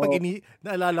 Kasi pag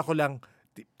naalala ko lang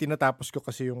tinatapos ko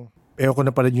kasi yung ko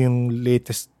na pala yung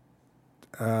latest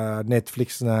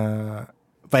Netflix na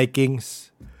Vikings.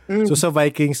 So sa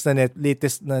Vikings na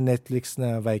latest na Netflix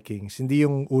na Vikings, hindi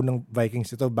yung unang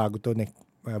Vikings ito, bago to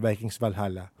Vikings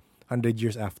Valhalla 100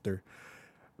 years after.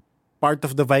 Part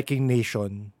of the Viking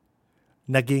nation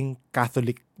naging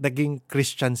Catholic, naging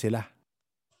Christian sila.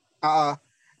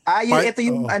 Ito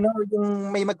yung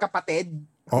yung may magkapatid.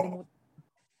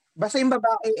 Basta yung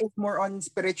babae is more on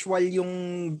spiritual yung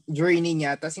journey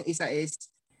niya, tapos yung isa is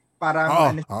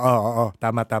parang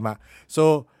tama.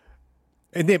 So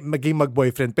hindi maging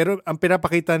mag-boyfriend, pero ang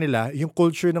pinapakita nila yung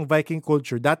culture ng Viking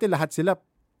culture. Dati lahat sila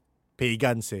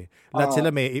pagans Lahat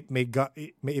sila may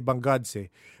ibang gods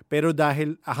Pero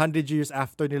dahil 100 years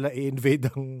after nila i-invade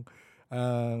ang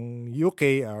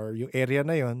UK or yung area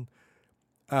na yon,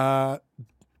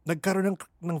 nagkaroon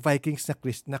ng Vikings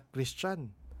na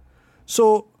Christian.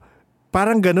 So,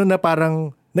 parang gano'n na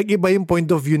parang nag-iba yung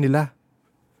point of view nila.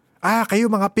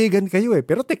 Kayo mga pagan kayo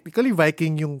pero technically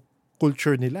Viking yung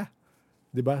culture nila.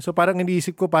 'Di ba? So parang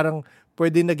iniisip ko parang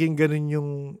pwede naging gano'n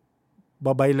yung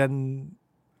Babaylan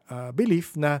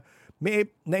belief na may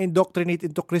na-indoctrinate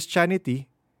into Christianity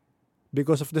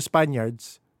because of the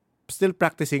Spaniards still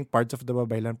practicing parts of the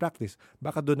Babaylan practice.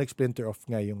 Baka doon nag-splinter off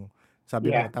nga yung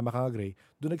sabi mo, tama ka nga, Gray.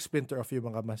 Doon nag-splinter off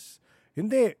yung mga mas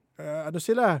hindi,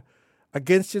 sila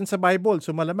against yan sa Bible.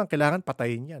 So malamang kailangan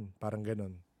patayin yan. Parang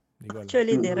ganun.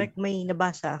 Actually, Derek, may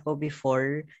nabasa ako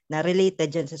before na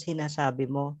related dyan sa sinasabi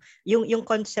mo. Yung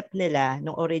concept nila,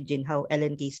 nung origin, how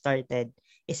LNK started,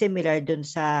 is similar dun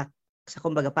sa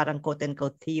kumbaga parang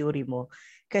quote-unquote theory mo.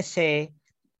 Kasi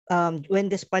when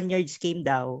the Spaniards came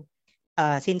down,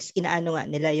 since inaano nga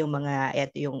nila yung mga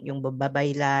yung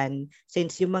Babaylan,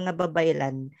 since yung mga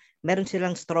Babaylan meron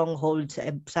silang stronghold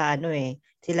sa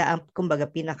sila ang kumbaga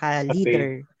pinaka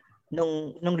leader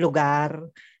nung lugar,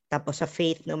 tapos sa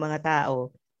faith ng mga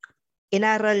tao.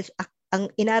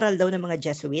 Inaral daw ng mga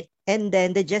Jesuit, and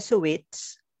then the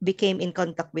Jesuits became in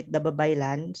contact with the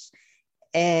Babaylans,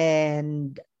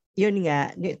 and yun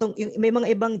nga, may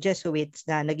mga ibang Jesuits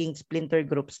na naging splinter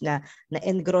groups na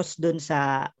engross dun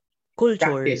sa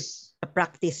culture,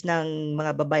 practice ng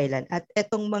mga Babaylan. At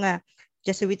etong mga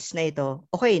Jesuits na ito,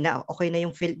 okay na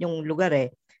yung lugar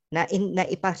na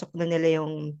ipasok na nila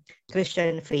yung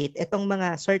Christian faith. Etong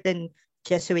mga certain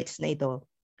Jesuits na ito,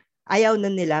 ayaw na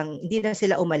nilang, hindi na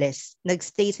sila umalis.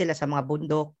 Nagstay sila sa mga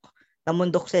bundok,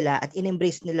 namundok sila at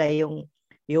in-embrace nila yung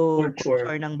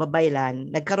culture ng Babaylan.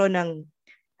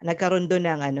 Nagkaroon doon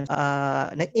ng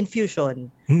infusion.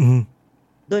 Mm-hmm.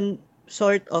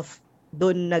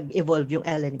 Doon nag-evolve yung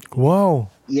LNK. Wow.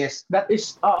 Yes, that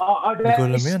is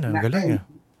galing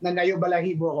Nanayo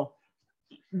balahibo ko.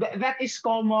 That is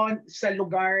common sa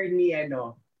lugar ni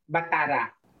Batara.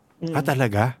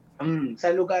 Talaga? Sa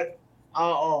lugar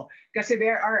kasi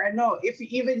there are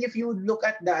even if you look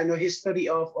at the history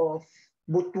of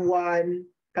Butuan,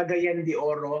 Cagayan de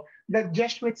Oro, the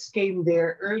Jesuits came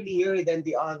there earlier than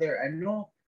the other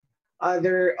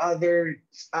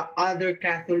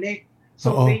Catholic.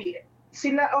 So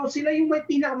sila yung may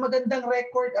pinakamagandang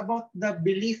record about the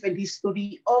belief and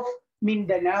history of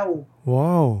Mindanao.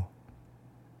 Wow.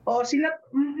 Oh, sila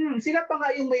pa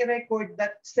nga yung may record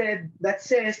that says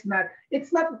na it's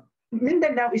not,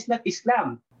 Mindanao is not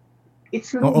Islam.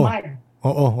 It's Lumad.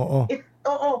 Oo.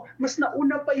 Mas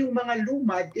nauna pa yung mga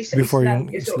Lumad kaysa Before Islam.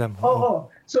 yung Islam.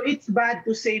 So it's bad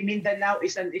to say Mindanao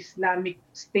is an Islamic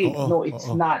state. No, it's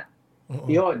not.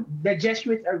 Yun. The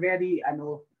Jesuits are very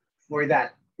for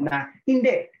that. Na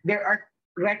hindi, there are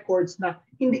records na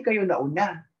hindi kayo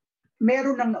nauna.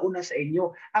 Meron nang nauna sa inyo.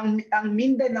 Ang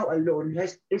Mindanao alone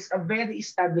is a very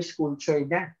established culture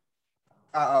na.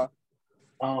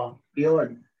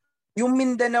 Yun. Yung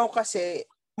Mindanao kasi,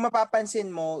 kung mapapansin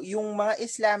mo, yung mga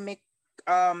Islamic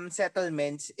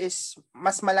settlements is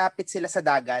mas malapit sila sa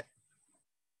dagat.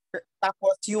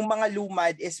 Tapos yung mga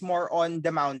Lumad is more on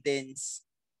the mountains.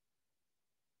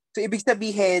 So ibig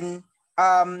sabihin,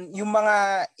 yung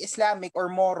mga Islamic or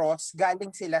Moros, galing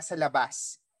sila sa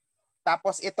labas.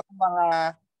 Tapos itong mga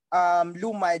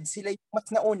Lumad, sila yung mas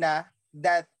nauna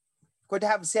that could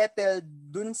have settled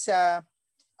dun sa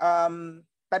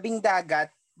tabing dagat,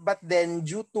 but then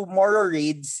due to Moro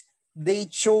raids, they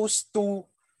chose to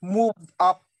move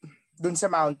up dun sa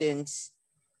mountains.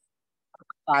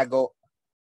 Tago.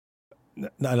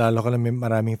 Naalala ko na may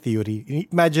maraming theory.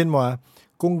 Imagine mo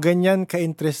kung ganyan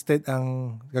ka-interested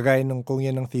kagaya nung kung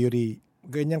yan ang theory,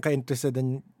 ganyan ka-interested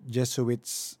ang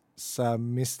Jesuits sa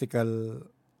mystical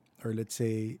or let's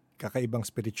say kakaibang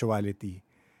spirituality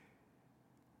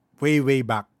way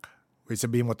back,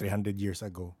 sabihin mo 300 years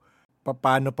ago,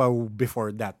 paano pa before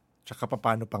that, tsaka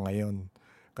paano pa ngayon,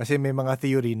 kasi may mga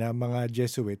theory na mga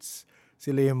Jesuits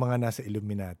sila yung mga nasa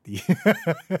Illuminati.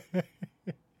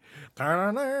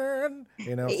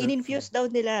 In-infuse daw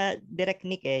nila Direct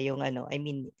Nick yung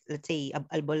let's say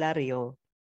albularyo,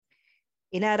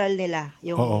 inaral nila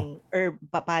yung herb,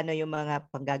 paano yung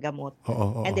mga panggagamot.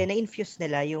 And then na-infuse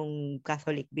nila yung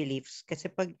Catholic beliefs.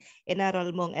 Kasi pag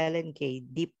inaral mo ang Ellen K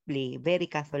deeply, very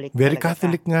Catholic. Very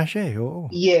Catholic nga siya oo.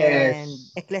 Yes. And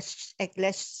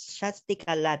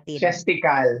ecclesiastical Latin.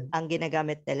 Ang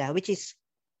ginagamit nila, which is,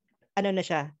 na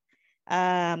siya,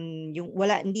 yung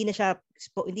hindi na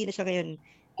siya ngayon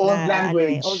old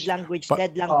language,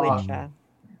 dead language siya.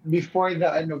 Before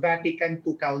the Vatican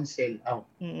II Council.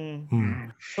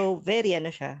 So very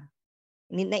siya.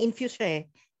 Na-infuse siya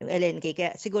yung LNK,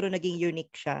 kaya siguro naging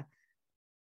unique siya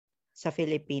sa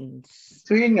Philippines.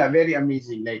 So yun nga, very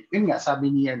amazing. Like yun nga, sabi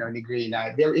ni Gray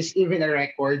na there is even a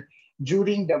record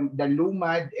during the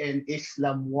Lumad and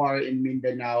Islam war in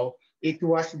Mindanao. It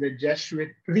was the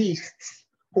Jesuit priests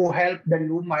who helped the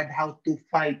Lumad how to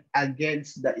fight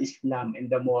against the Islam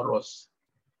and the Moros.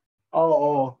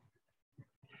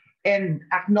 And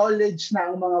acknowledge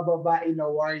na ang mga babae na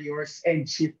warriors and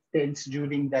chieftains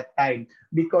during that time,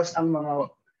 because ang mga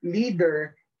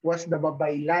leader was the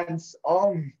babaylans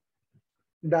of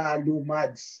the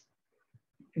Lumads.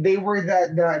 They were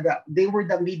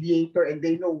the mediator, and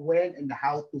they know when and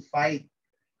how to fight.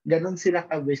 Ganon sila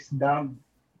ka-wisdom.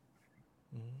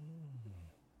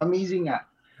 Amazing nga.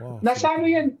 Wow, nasa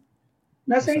yan?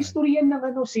 Nasa history yan ng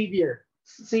Xavier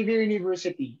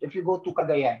University. If you go to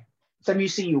Cagayan, sa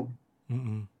museum.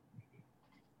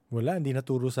 Wala, hindi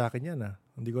naturo sa akin yan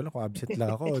Hindi ko alam kung absent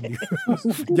lang ako.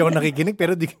 Hindi ako nakikinig,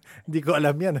 pero hindi ko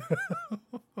alam yan.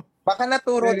 Baka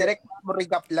naturo, direct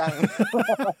recap lang.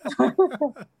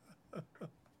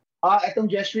 Itong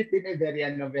Jesuit din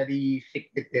very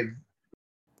fictive.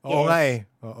 Oo nga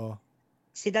Oo.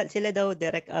 Sila daw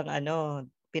direct ang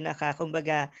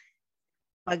kumbaga,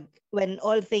 when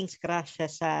all things crash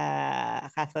sa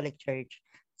Catholic Church,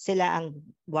 sila ang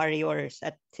warriors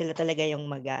at sila talaga yung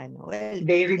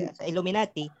sa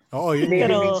Illuminati. Oo, yun. They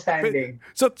remain standing.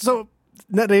 So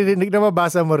naririnig na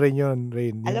mabasa mo rin yun,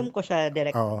 Rain. Alam ko siya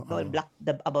direct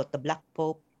about the Black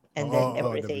Pope and then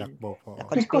everything. The Black Pope. The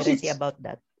conspiracy about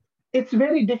that. It's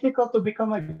very difficult to become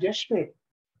a Jesuit.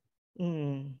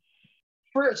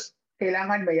 First,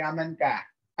 kailangan mayaman ka.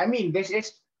 I mean, this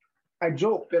is a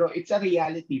joke, pero it's a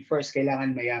reality. First,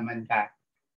 kailangan mayaman ka.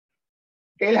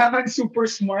 Kailangan super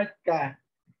smart ka.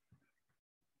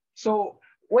 So,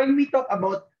 when we talk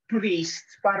about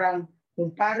priests, parang kung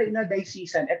pare na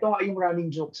diocesan, ito nga yung maraming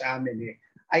joke sa amin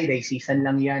Ay, diocesan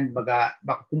lang yan.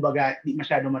 Kumbaga, di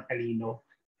masyado matalino.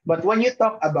 But when you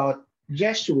talk about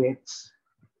Jesuits,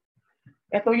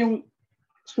 ito yung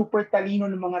super talino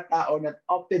ng mga tao that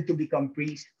opted to become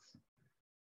priests.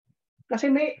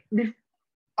 Kasi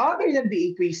other than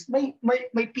being priest, may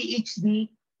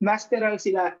PhD, masteral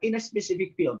sila in a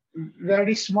specific field.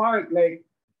 Very smart. Like,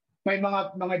 may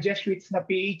mga Jesuits na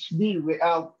PhD,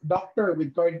 doctor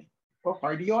with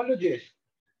cardiologist.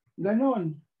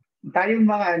 Ganon. Tayong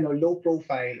mga low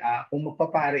profile, kung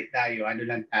magpapare tayo, ano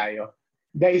lang tayo,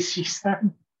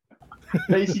 diocesan.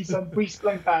 Diocesan priest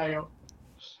lang tayo.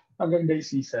 Hanggang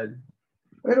diocesan.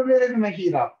 Pero meron na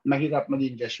mahirap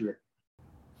maging Jesuit.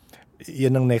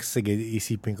 Yan ang next, sige,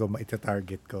 isipin ko,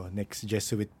 maita-target ko. Next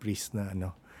Jesuit priest na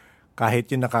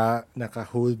kahit yung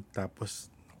naka-hold, tapos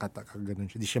ganun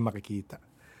siya, di siya makikita.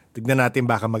 Tignan natin,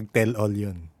 baka mag-tell all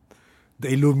yun.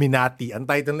 The Illuminati. Ang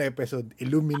title ng episode,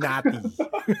 Illuminati.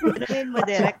 Tanungin mo,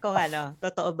 Derek, kung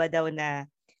totoo ba daw na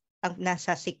ang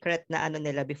nasa secret na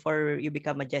nila before you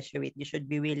become a Jesuit, you should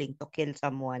be willing to kill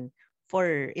someone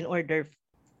in order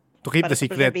to keep the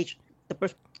secret.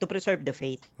 To preserve the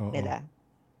faith nila.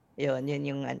 Yun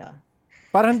yung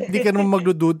Parang di ka naman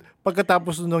magdudud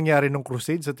pagkatapos nung nangyari ng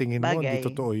crusade, sa tingin mo, hindi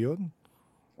totoo yun?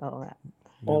 Oo nga.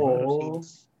 Oo.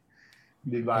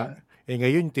 Diba?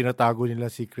 Ngayon, tinatago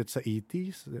nila secret sa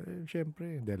 80s.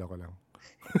 Siyempre, dela ko lang.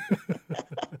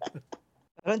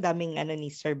 Pero daming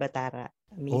ni Sir Batara.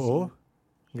 Amazing. Oo.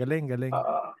 Galing.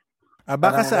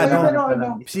 Baka sa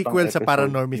sequel sa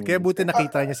Paranormies. Kaya buti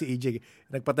nakita niya si EJ.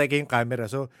 Nagpatay kayong camera.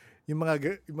 So, yung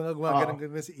mga gumagano'n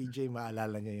si EJ,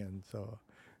 maalala niya yan. So,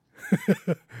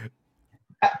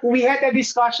 we had a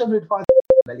discussion with Father.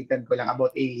 Balikan ko lang about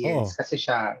aliens kasi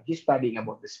he's studying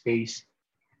about the space.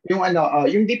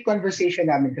 Yung deep conversation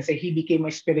namin kasi he became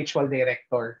a spiritual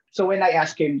director. So when I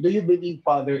asked him, do you believe,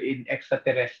 Father, in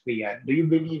extraterrestrial? Do you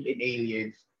believe in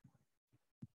aliens?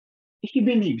 He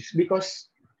believes because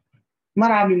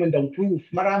maraming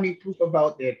proof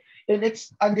about it. And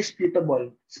it's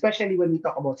undisputable, especially when we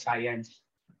talk about science.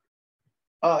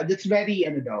 That's very,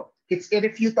 it's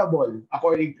irrefutable,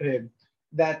 according to him,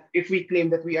 that if we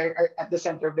claim that we are at the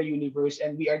center of the universe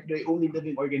and we are the only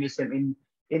living organism in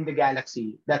the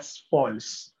galaxy, that's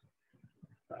false.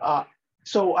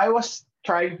 So I was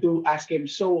trying to ask him,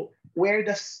 so where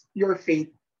does your faith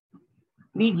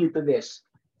lead you to this?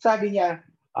 Sabi niya,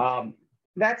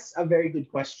 that's a very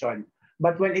good question.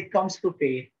 But when it comes to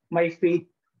faith, my faith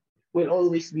will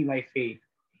always be my faith.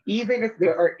 Even if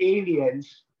there are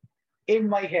aliens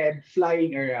in my head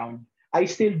flying around, I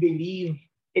still believe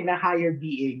in a higher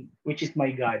being, which is my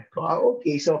God.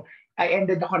 Okay, so I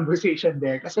ended the conversation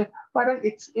there kasi parang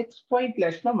it's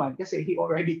pointless naman kasi he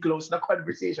already closed the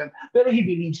conversation. Pero he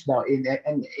believes now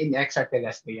in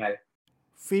extraterrestrial.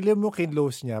 Feel mo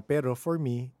kinlose niya, pero for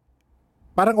me,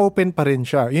 parang open pa rin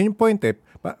siya. Yun yung point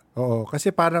Oo,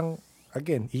 kasi parang,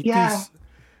 again, ETs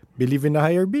believe in a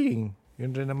higher being.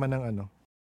 Yun rin naman ang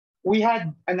We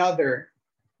had another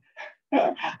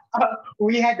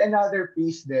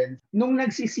priest then. Nung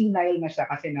nagsisinayal na siya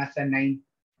kasi nasa 90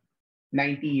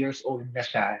 years old na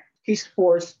siya, he's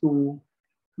forced to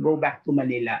go back to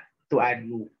Manila, to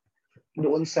ADMU,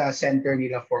 doon sa center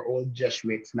nila for old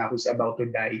Jesuits na who's about to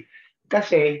die.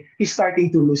 Kasi he's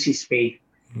starting to lose his faith.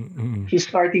 Mm-mm. He's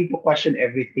starting to question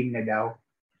everything na daw.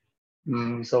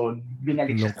 So,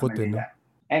 binalik siya sa Manila.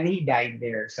 And he died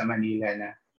there sa Manila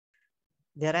na.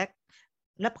 Direct,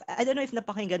 I don't know if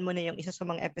napakinggan mo na yung isa sa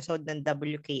mga episode ng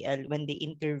WKL when they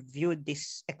interviewed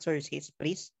this exorcist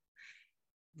priest.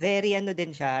 Very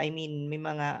din siya. I mean, may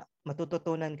mga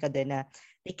matututunan ka din na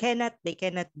they cannot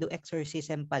do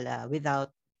exorcism pala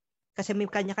without, kasi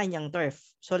may kanya-kanyang turf.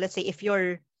 So let's say if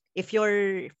you're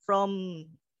the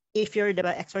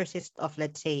exorcist of,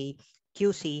 let's say,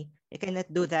 QC, you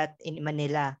cannot do that in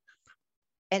Manila.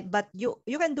 But you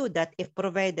can do that if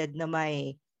provided na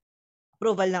may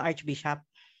approval ng Archbishop.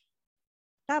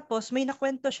 Tapos may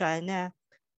nakwento siya na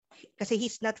kasi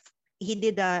he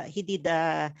did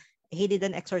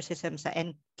an exorcism sa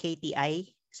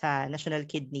NKTI, sa National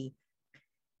Kidney.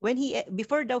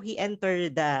 Before daw he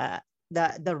entered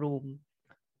the room,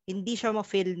 hindi siya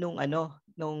ma-feel nung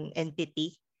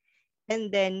entity. And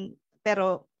then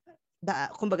pero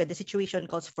kumbaga the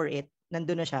situation calls for it.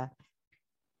 Nandun na siya.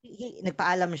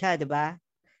 Nagpaalam siya, 'di ba?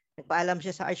 Nagpaalam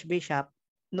siya sa Archbishop.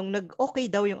 Nung nag-okay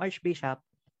daw yung Archbishop,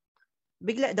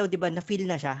 bigla daw, 'di ba, na-feel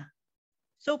na siya.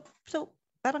 So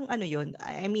parang yun?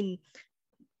 I mean,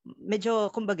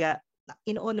 medyo kumbaga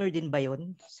in-honor din ba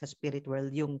yun sa spirit world,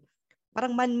 yung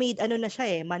parang man-made na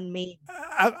siya man-made.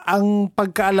 Ang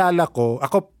pagkaalala ko,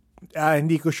 ako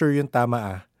hindi ko sure yung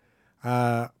tama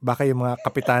baka yung mga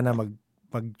kapitana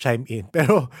mag-chime in,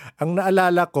 pero ang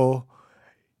naalala ko,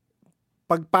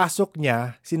 pagpasok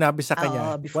niya, sinabi sa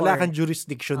kanya, wala kang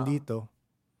jurisdiction dito.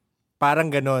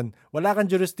 Parang ganon. Wala kang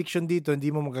jurisdiction dito,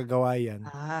 hindi mo magagawa yan.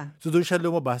 So doon siya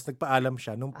lumabas, nagpaalam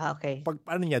siya. Nung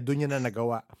doon niya na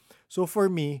nagawa. So for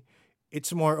me,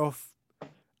 it's more of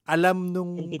alam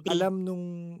nung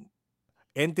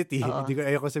entity, hindi ko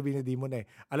ayoko sabihin na di mo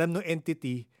alam nung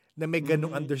entity na may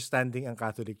ganung understanding ang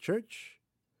Catholic Church.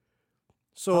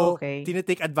 So, Okay.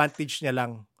 tinitake advantage niya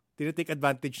lang.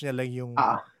 Yung,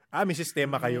 may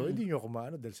sistema kayo. Hindi nyo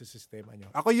kumaano dahil sa sistema nyo.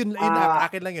 Ako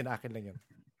akin lang yun.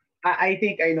 I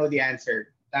think I know the answer.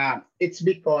 It's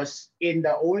because in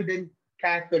the olden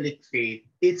Catholic faith,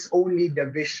 it's only the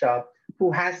bishop who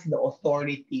has the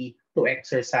authority to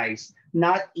exorcise.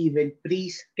 Not even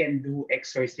priest can do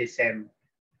exorcism.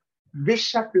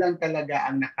 Bishop lang talaga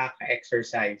ang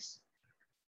nakaka-exorcise.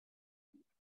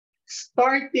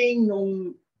 Starting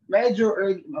nung medyo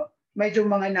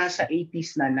mga nasa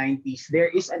 80s na 90s, there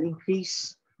is an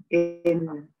increase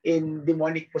in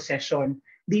demonic possession.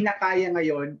 Di na kaya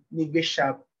ngayon ni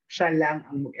bishop, siya lang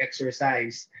ang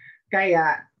mag-exorcise.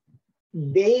 Kaya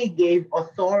they gave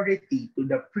authority to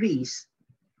the priest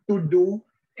to do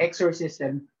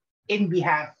exorcism in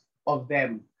behalf of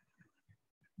them.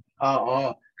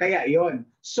 Kaya yon.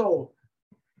 So,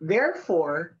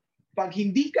 therefore, pag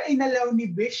hindi ka inalaw ni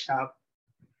bishop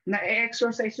na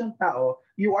i-exorcise yung tao,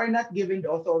 you are not given the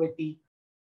authority.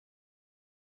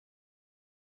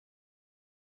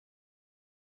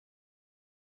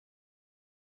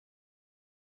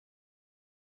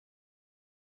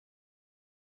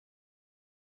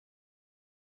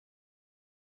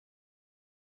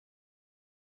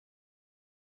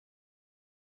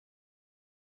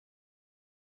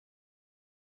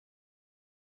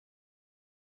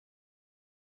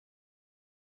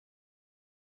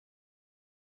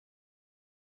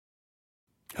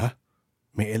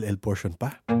 May LL portion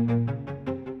pa.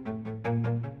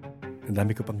 Ang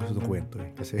dami ko pang gusto kwento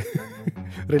kasi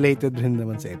related rin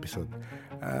naman sa episode.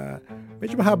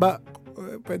 Medyo mahaba.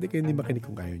 Pwede kayo hindi makinig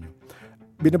kung kaya nyo.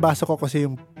 Binabasa ko kasi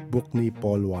yung book ni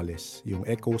Paul Wallace, yung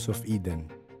Echoes of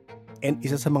Eden. And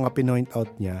isa sa mga pinoint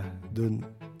out niya dun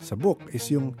sa book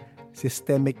is yung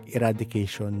systemic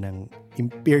eradication ng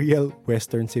imperial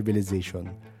Western civilization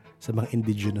sa mga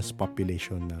indigenous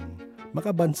population ng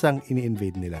mga bansang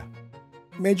ini-invade nila.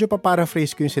 Medyo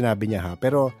pa-paraphrase ko yung sinabi niya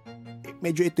pero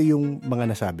medyo ito yung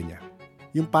mga nasabi niya.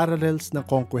 Yung parallels ng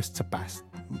conquest sa past,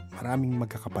 maraming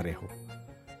magkakapareho.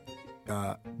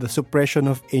 The suppression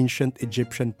of ancient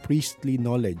Egyptian priestly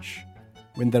knowledge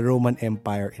when the Roman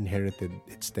Empire inherited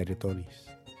its territories.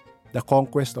 The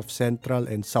conquest of Central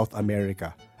and South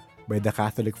America by the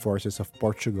Catholic forces of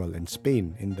Portugal and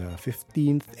Spain in the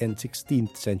 15th and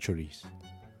 16th centuries.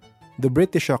 The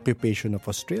British occupation of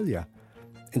Australia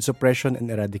and suppression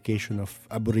and eradication of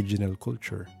Aboriginal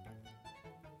culture.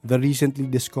 The recently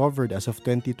discovered as of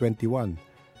 2021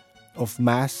 of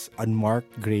mass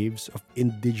unmarked graves of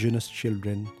indigenous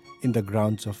children in the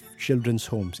grounds of children's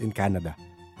homes in Canada,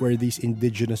 where these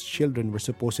indigenous children were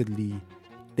supposedly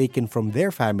taken from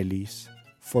their families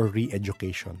for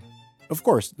re-education. Of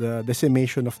course, the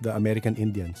decimation of the American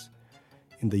Indians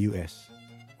in the US.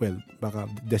 Well, baka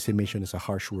decimation is a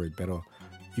harsh word, pero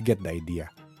you get the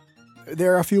idea.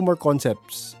 There are a few more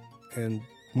concepts and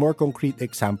more concrete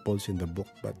examples in the book,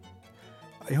 but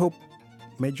I hope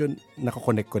medyo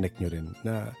nakakonect nyo rin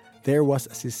na there was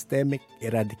a systemic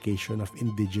eradication of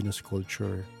indigenous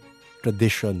culture,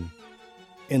 tradition,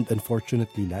 and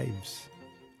unfortunately lives.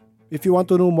 If you want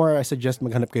to know more, I suggest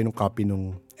maghanap kayo ng copy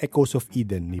ng Echoes of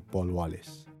Eden ni Paul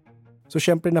Wallace. So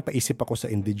syempre napaisip ako sa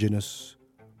indigenous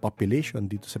population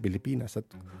dito sa Pilipinas at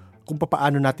kung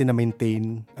paano natin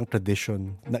na-maintain ang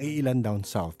tradition ng iilan down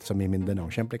south sa Mindanao.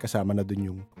 Syempre kasama na dun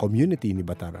yung community ni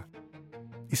Batara.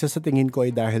 Isa sa tingin ko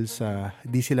ay dahil sa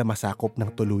di sila masakop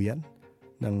ng tuluyan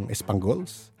ng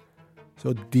Espanggols.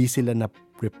 So di sila na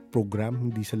reprogram,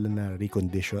 hindi sila na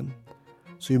recondition.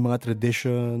 So yung mga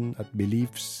tradition at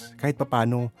beliefs kahit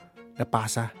paano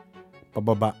napasa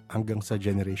pababa hanggang sa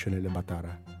generation nila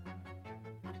Batara.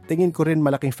 Tingin ko rin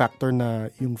malaking factor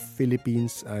na yung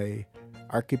Philippines ay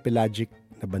archipelagic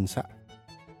na bansa.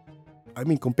 I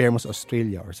mean, compare mo sa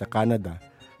Australia or sa Canada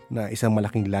na isang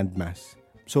malaking landmass.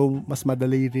 So, mas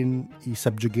madali rin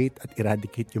i-subjugate at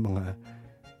eradicate yung mga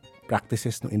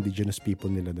practices ng indigenous people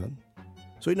nila doon.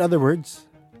 So, in other words,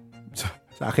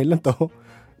 sa akin lang to,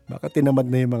 baka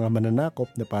tinamad na yung mga mananakop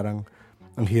na parang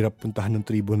ang hirap puntahan ng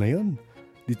tribo na yon.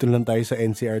 Dito lang tayo sa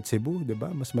NCR at Cebu,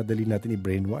 diba? Mas madali natin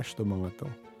i-brainwash to mga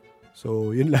to.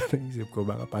 So, yun lang ang isip ko,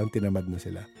 baka parang tinamad na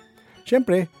sila.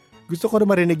 Siyempre, gusto ko rin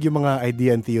marinig yung mga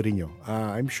idea and theory nyo.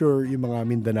 I'm sure yung mga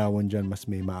Mindanaon dyan mas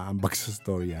may maaambag sa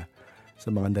storya sa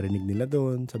mga narinig nila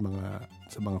doon, sa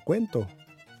mga kwento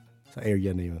sa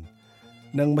area na yun.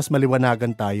 Nang mas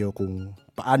maliwanagan tayo kung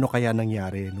paano kaya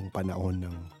nangyari nung panahon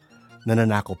ng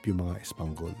nananakop yung mga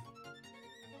Espanggol.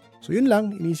 So yun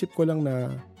lang, inisip ko lang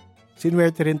na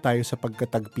sinwerte rin tayo sa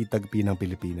pagkatagpi-tagpi ng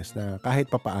Pilipinas na kahit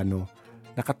papaano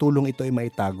nakatulong ito ay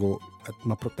maitago at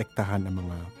maprotektahan ang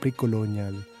mga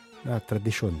pre-colonial na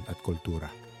tradisyon at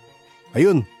kultura.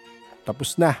 Ayun,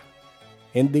 tapos na.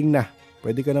 Ending na.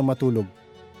 Pwede ka na matulog.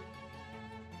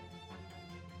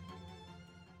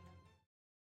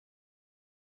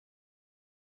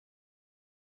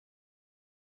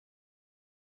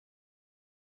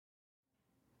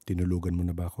 Tinulugan mo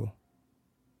na ba ako?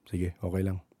 Sige, okay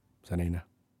lang. Sanay na.